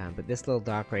 But this little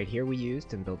dock right here we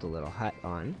used and built a little hut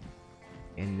on.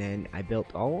 And then I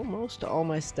built almost all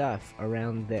my stuff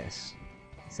around this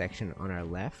section on our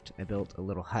left. I built a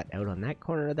little hut out on that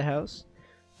corner of the house.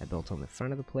 I built on the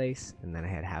front of the place, and then I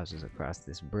had houses across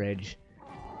this bridge.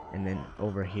 And then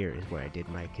over here is where I did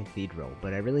my cathedral,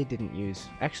 but I really didn't use...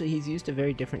 Actually, he's used a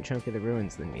very different chunk of the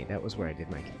ruins than me. That was where I did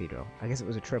my cathedral. I guess it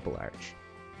was a triple arch.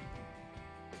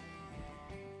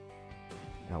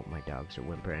 Oh, my dogs are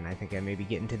whimpering. I think I may be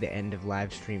getting to the end of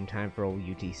live stream time for old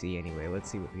UTC anyway. Let's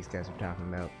see what these guys are talking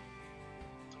about.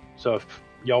 So if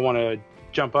y'all want to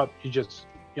jump up, you just...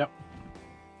 Yep.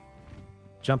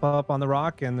 Jump up on the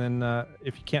rock, and then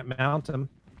if you can't mount them,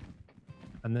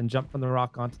 and then jump from the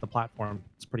rock onto the platform.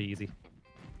 It's pretty easy.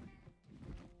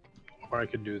 Or I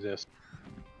could do this.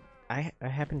 I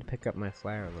happened to pick up my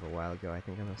flyer a little while ago. I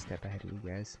think I'm a step ahead of you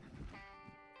guys.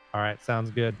 Alright,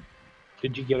 sounds good.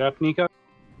 Did you get up, Nika?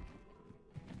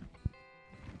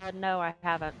 No, I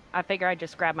haven't. I figure I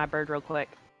just grab my bird real quick.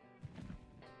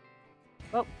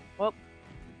 Whoop, whoop.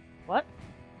 What?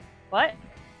 What?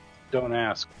 Don't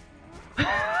ask.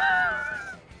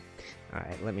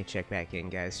 Alright, let me check back in,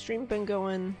 guys. Stream been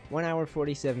going 1 hour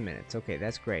 47 minutes. Okay,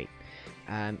 that's great.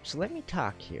 So let me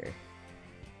talk here.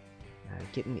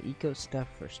 Getting the eco stuff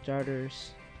for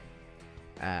starters.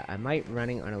 I might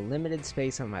running on a limited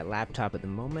space on my laptop at the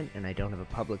moment, and I don't have a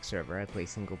public server. I play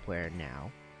single player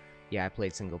now. Yeah, I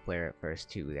played single player at first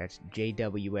too. That's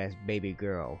JWS Baby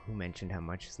Girl, who mentioned how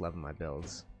much she's loving my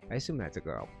builds. I assume that's a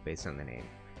girl, based on the name.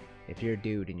 If you're a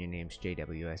dude and your name's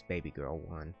JWS Baby Girl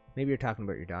 1, maybe you're talking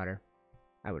about your daughter.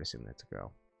 I would assume that's a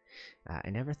girl. I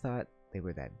never thought they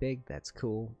were that big. That's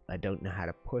cool. I don't know how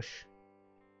to push.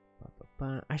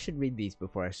 I should read these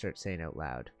before I start saying out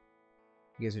loud.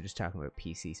 You guys are just talking about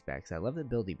PC specs. I love the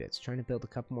buildy bits. Trying to build a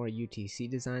couple more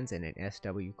UTC designs and an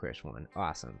SWChris one.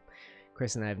 Awesome.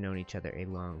 Chris and I have known each other a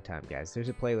long time, guys. There's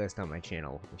a playlist on my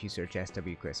channel. If you search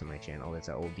SWChris on my channel, it's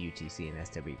an old UTC and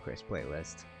SWChris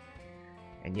playlist.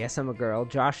 And yes, I'm a girl.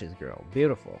 Josh's girl.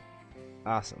 Beautiful.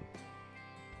 Awesome.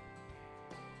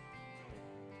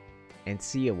 And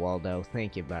see you, Waldo.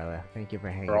 Thank you, Bella. Thank you for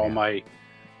hanging out.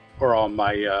 For all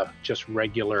my just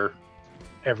regular,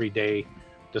 everyday,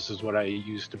 this is what I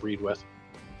use to breed with.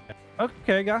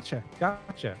 Okay, gotcha.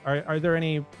 Are there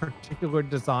any particular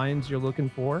designs you're looking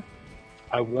for?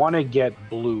 I want to get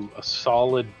blue, a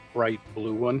solid, bright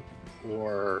blue one,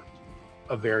 or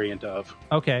a variant of.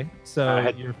 Okay,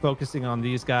 so you're focusing on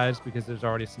these guys because there's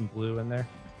already some blue in there?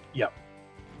 Yep.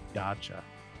 Gotcha.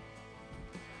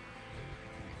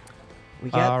 We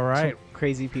got some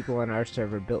crazy people on our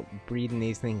server breeding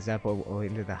these things up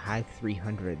into the high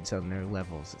 300s on their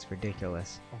levels. It's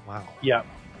ridiculous. Oh, wow. Yeah,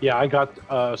 I got,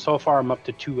 so far I'm up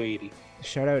to 280.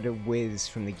 Shout out to Wiz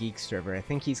from the Geek server. I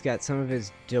think he's got some of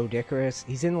his Dodicarus.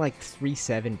 He's in like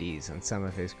 370s on some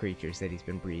of his creatures that he's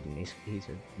been breeding. He's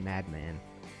a madman.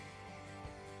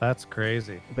 That's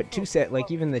crazy. But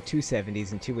even the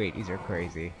 270s and 280s are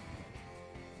crazy.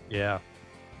 Yeah.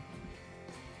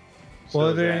 So well,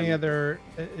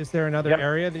 is there another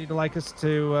area that you'd like us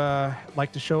to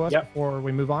show us before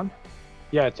we move on?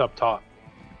 Yeah, it's up top.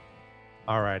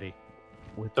 Alrighty.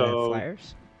 With the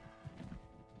flyers?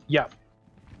 Yeah.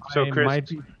 So Chris might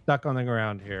be stuck on the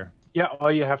ground here. Yeah,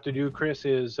 all you have to do, Chris,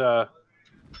 is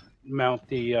mount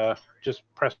the just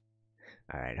press.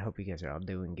 All right, I hope you guys are all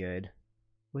doing good.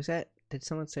 Was that? Did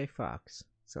someone say Fox?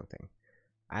 Something.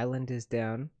 Island is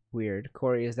down. Weird.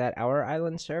 Corey, is that our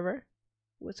island server?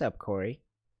 What's up, Corey?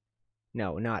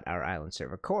 No, not our island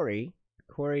server. Corey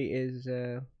is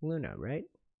Luna, right?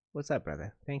 What's up,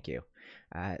 brother? Thank you.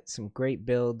 Some great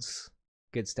builds.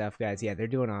 Good stuff, guys. Yeah, they're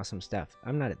doing awesome stuff.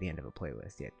 I'm not at the end of a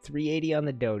playlist yet. 380 on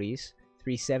the Doties,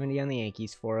 370 on the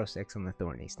Yankees, 406 on the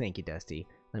Thornies. Thank you, Dusty.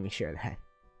 Let me share that.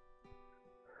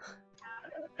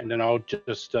 And then I'll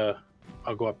just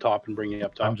I'll go up top and bring you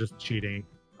up top. I'm just cheating.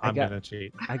 I'm gonna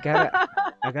cheat. I got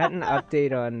an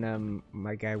update on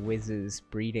my guy Wiz's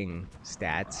breeding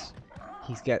stats.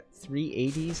 He's got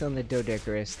 380s on the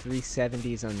Dodecarus,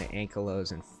 370s on the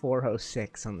Ankylos, and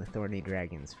 406 on the Thorny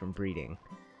Dragons from breeding.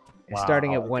 Wow.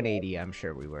 Starting at 180, I'm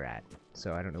sure we were at.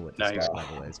 So I don't know what the Nice. start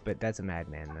level is, but that's a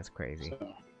madman. That's crazy. So,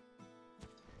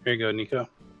 here you go, Nico.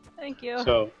 Thank you.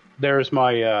 So there's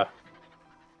my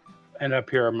and up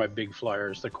here are my big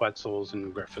flyers, the Quetzals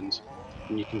and Griffins.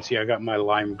 And you can see I got my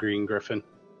lime green Griffin.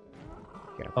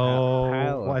 Got a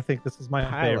Oh, well, I think this is my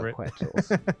pile of favorite.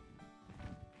 Quetzals.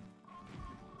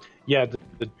 Yeah,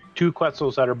 the two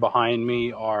Quetzals that are behind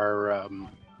me are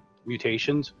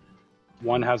mutations.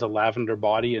 One has a lavender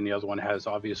body and the other one has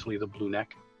obviously the blue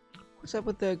neck. What's up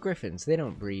with the Griffins? They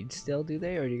don't breed still, do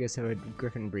they? Or do you guys have a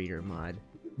Griffin breeder mod?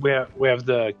 We have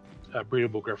the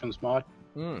breedable Griffins mod.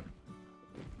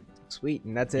 Sweet,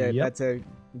 and that's a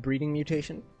breeding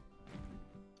mutation?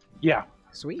 Yeah,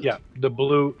 Sweet. yeah. The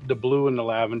blue and the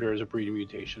lavender is a breeding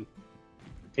mutation.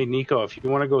 Hey Nico, if you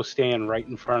want to go stand right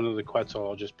in front of the Quetzal,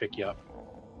 I'll just pick you up.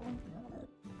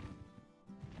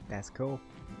 That's cool.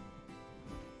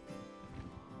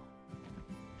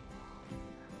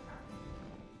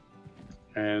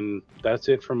 And that's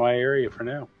it for my area for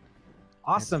now.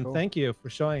 Awesome. cool. Thank you for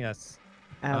showing us.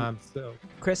 So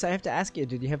Chris, I have to ask you,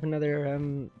 did you have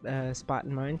another spot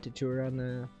in mind to tour around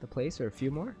the place, or a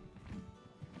few more?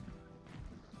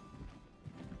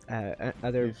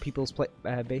 Other people's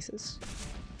bases?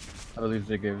 I believe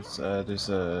there's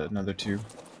another 2.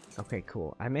 Okay,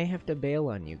 cool. I may have to bail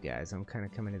on you guys. I'm kind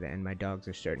of coming to the end. My dogs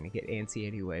are starting to get antsy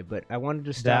anyway, but I wanted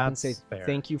to stop and say fair.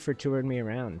 thank you for touring me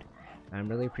around. I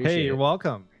really appreciate it. Hey, you're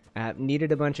welcome.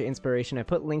 Needed a bunch of inspiration. I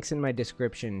put links in my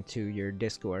description to your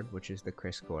Discord, which is the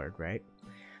Chris-cord, right?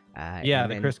 Yeah, and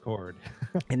the then- Chris-cord.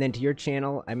 And then to your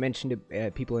channel, I mentioned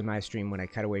to people in my stream when I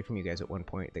cut away from you guys at one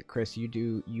point that Chris, you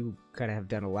kind of have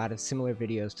done a lot of similar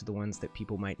videos to the ones that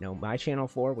people might know my channel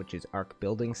for, which is Ark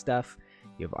building stuff.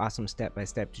 You have awesome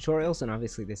step-by-step tutorials, and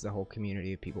obviously this is a whole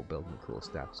community of people building cool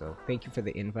stuff. So thank you for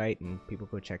the invite, and people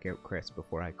go check out Chris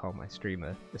before I call my stream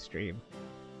the stream.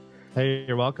 Hey,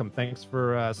 you're welcome. Thanks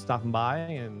for stopping by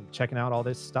and checking out all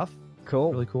this stuff.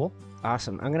 Cool. Really cool.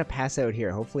 Awesome. I'm gonna pass out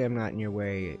here. Hopefully I'm not in your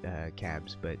way,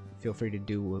 Cabs, but feel free to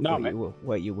do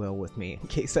what you will with me in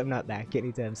case I'm not back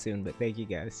anytime soon. But thank you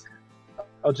guys.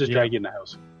 I'll just drag you in the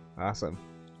house. Awesome.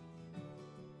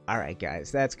 All right,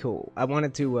 guys, that's cool. I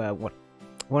wanted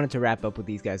to wrap up with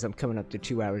these guys. I'm coming up to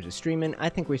 2 hours of streaming. I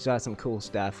think we saw some cool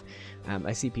stuff.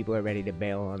 I see people are ready to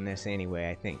bail on this anyway,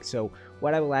 I think. So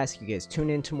what I will ask you guys, tune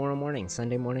in tomorrow morning,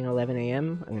 Sunday morning, 11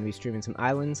 a.m. I'm going to be streaming some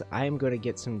islands. I am going to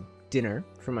get some dinner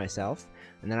for myself,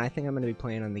 and then I think I'm going to be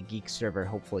playing on the Geek server,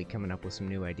 hopefully coming up with some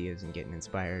new ideas and getting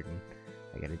inspired, and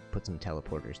I gotta put some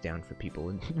teleporters down for people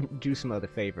and do some other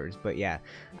favors. But yeah,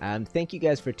 thank you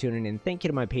guys for tuning in. Thank you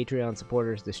to my Patreon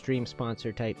supporters, the stream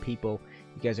sponsor type people.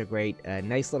 You guys are great.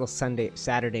 Nice little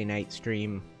Saturday night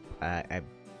stream. I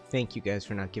thank you guys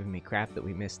for not giving me crap that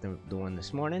we missed the one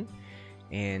this morning.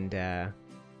 And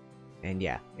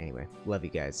yeah, anyway, love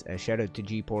you guys. Shout out to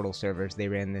G Portal servers. They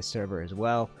ran this server as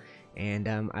well. And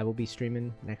I will be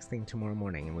streaming next thing tomorrow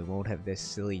morning, and we won't have this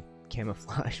silly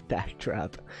camouflage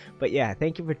backdrop. But yeah,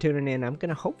 thank you for tuning in. I'm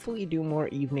gonna hopefully do more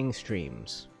evening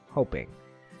streams, hoping,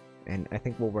 and I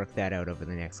think we'll work that out over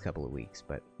the next couple of weeks.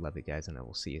 But love you guys, and I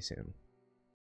will see you soon.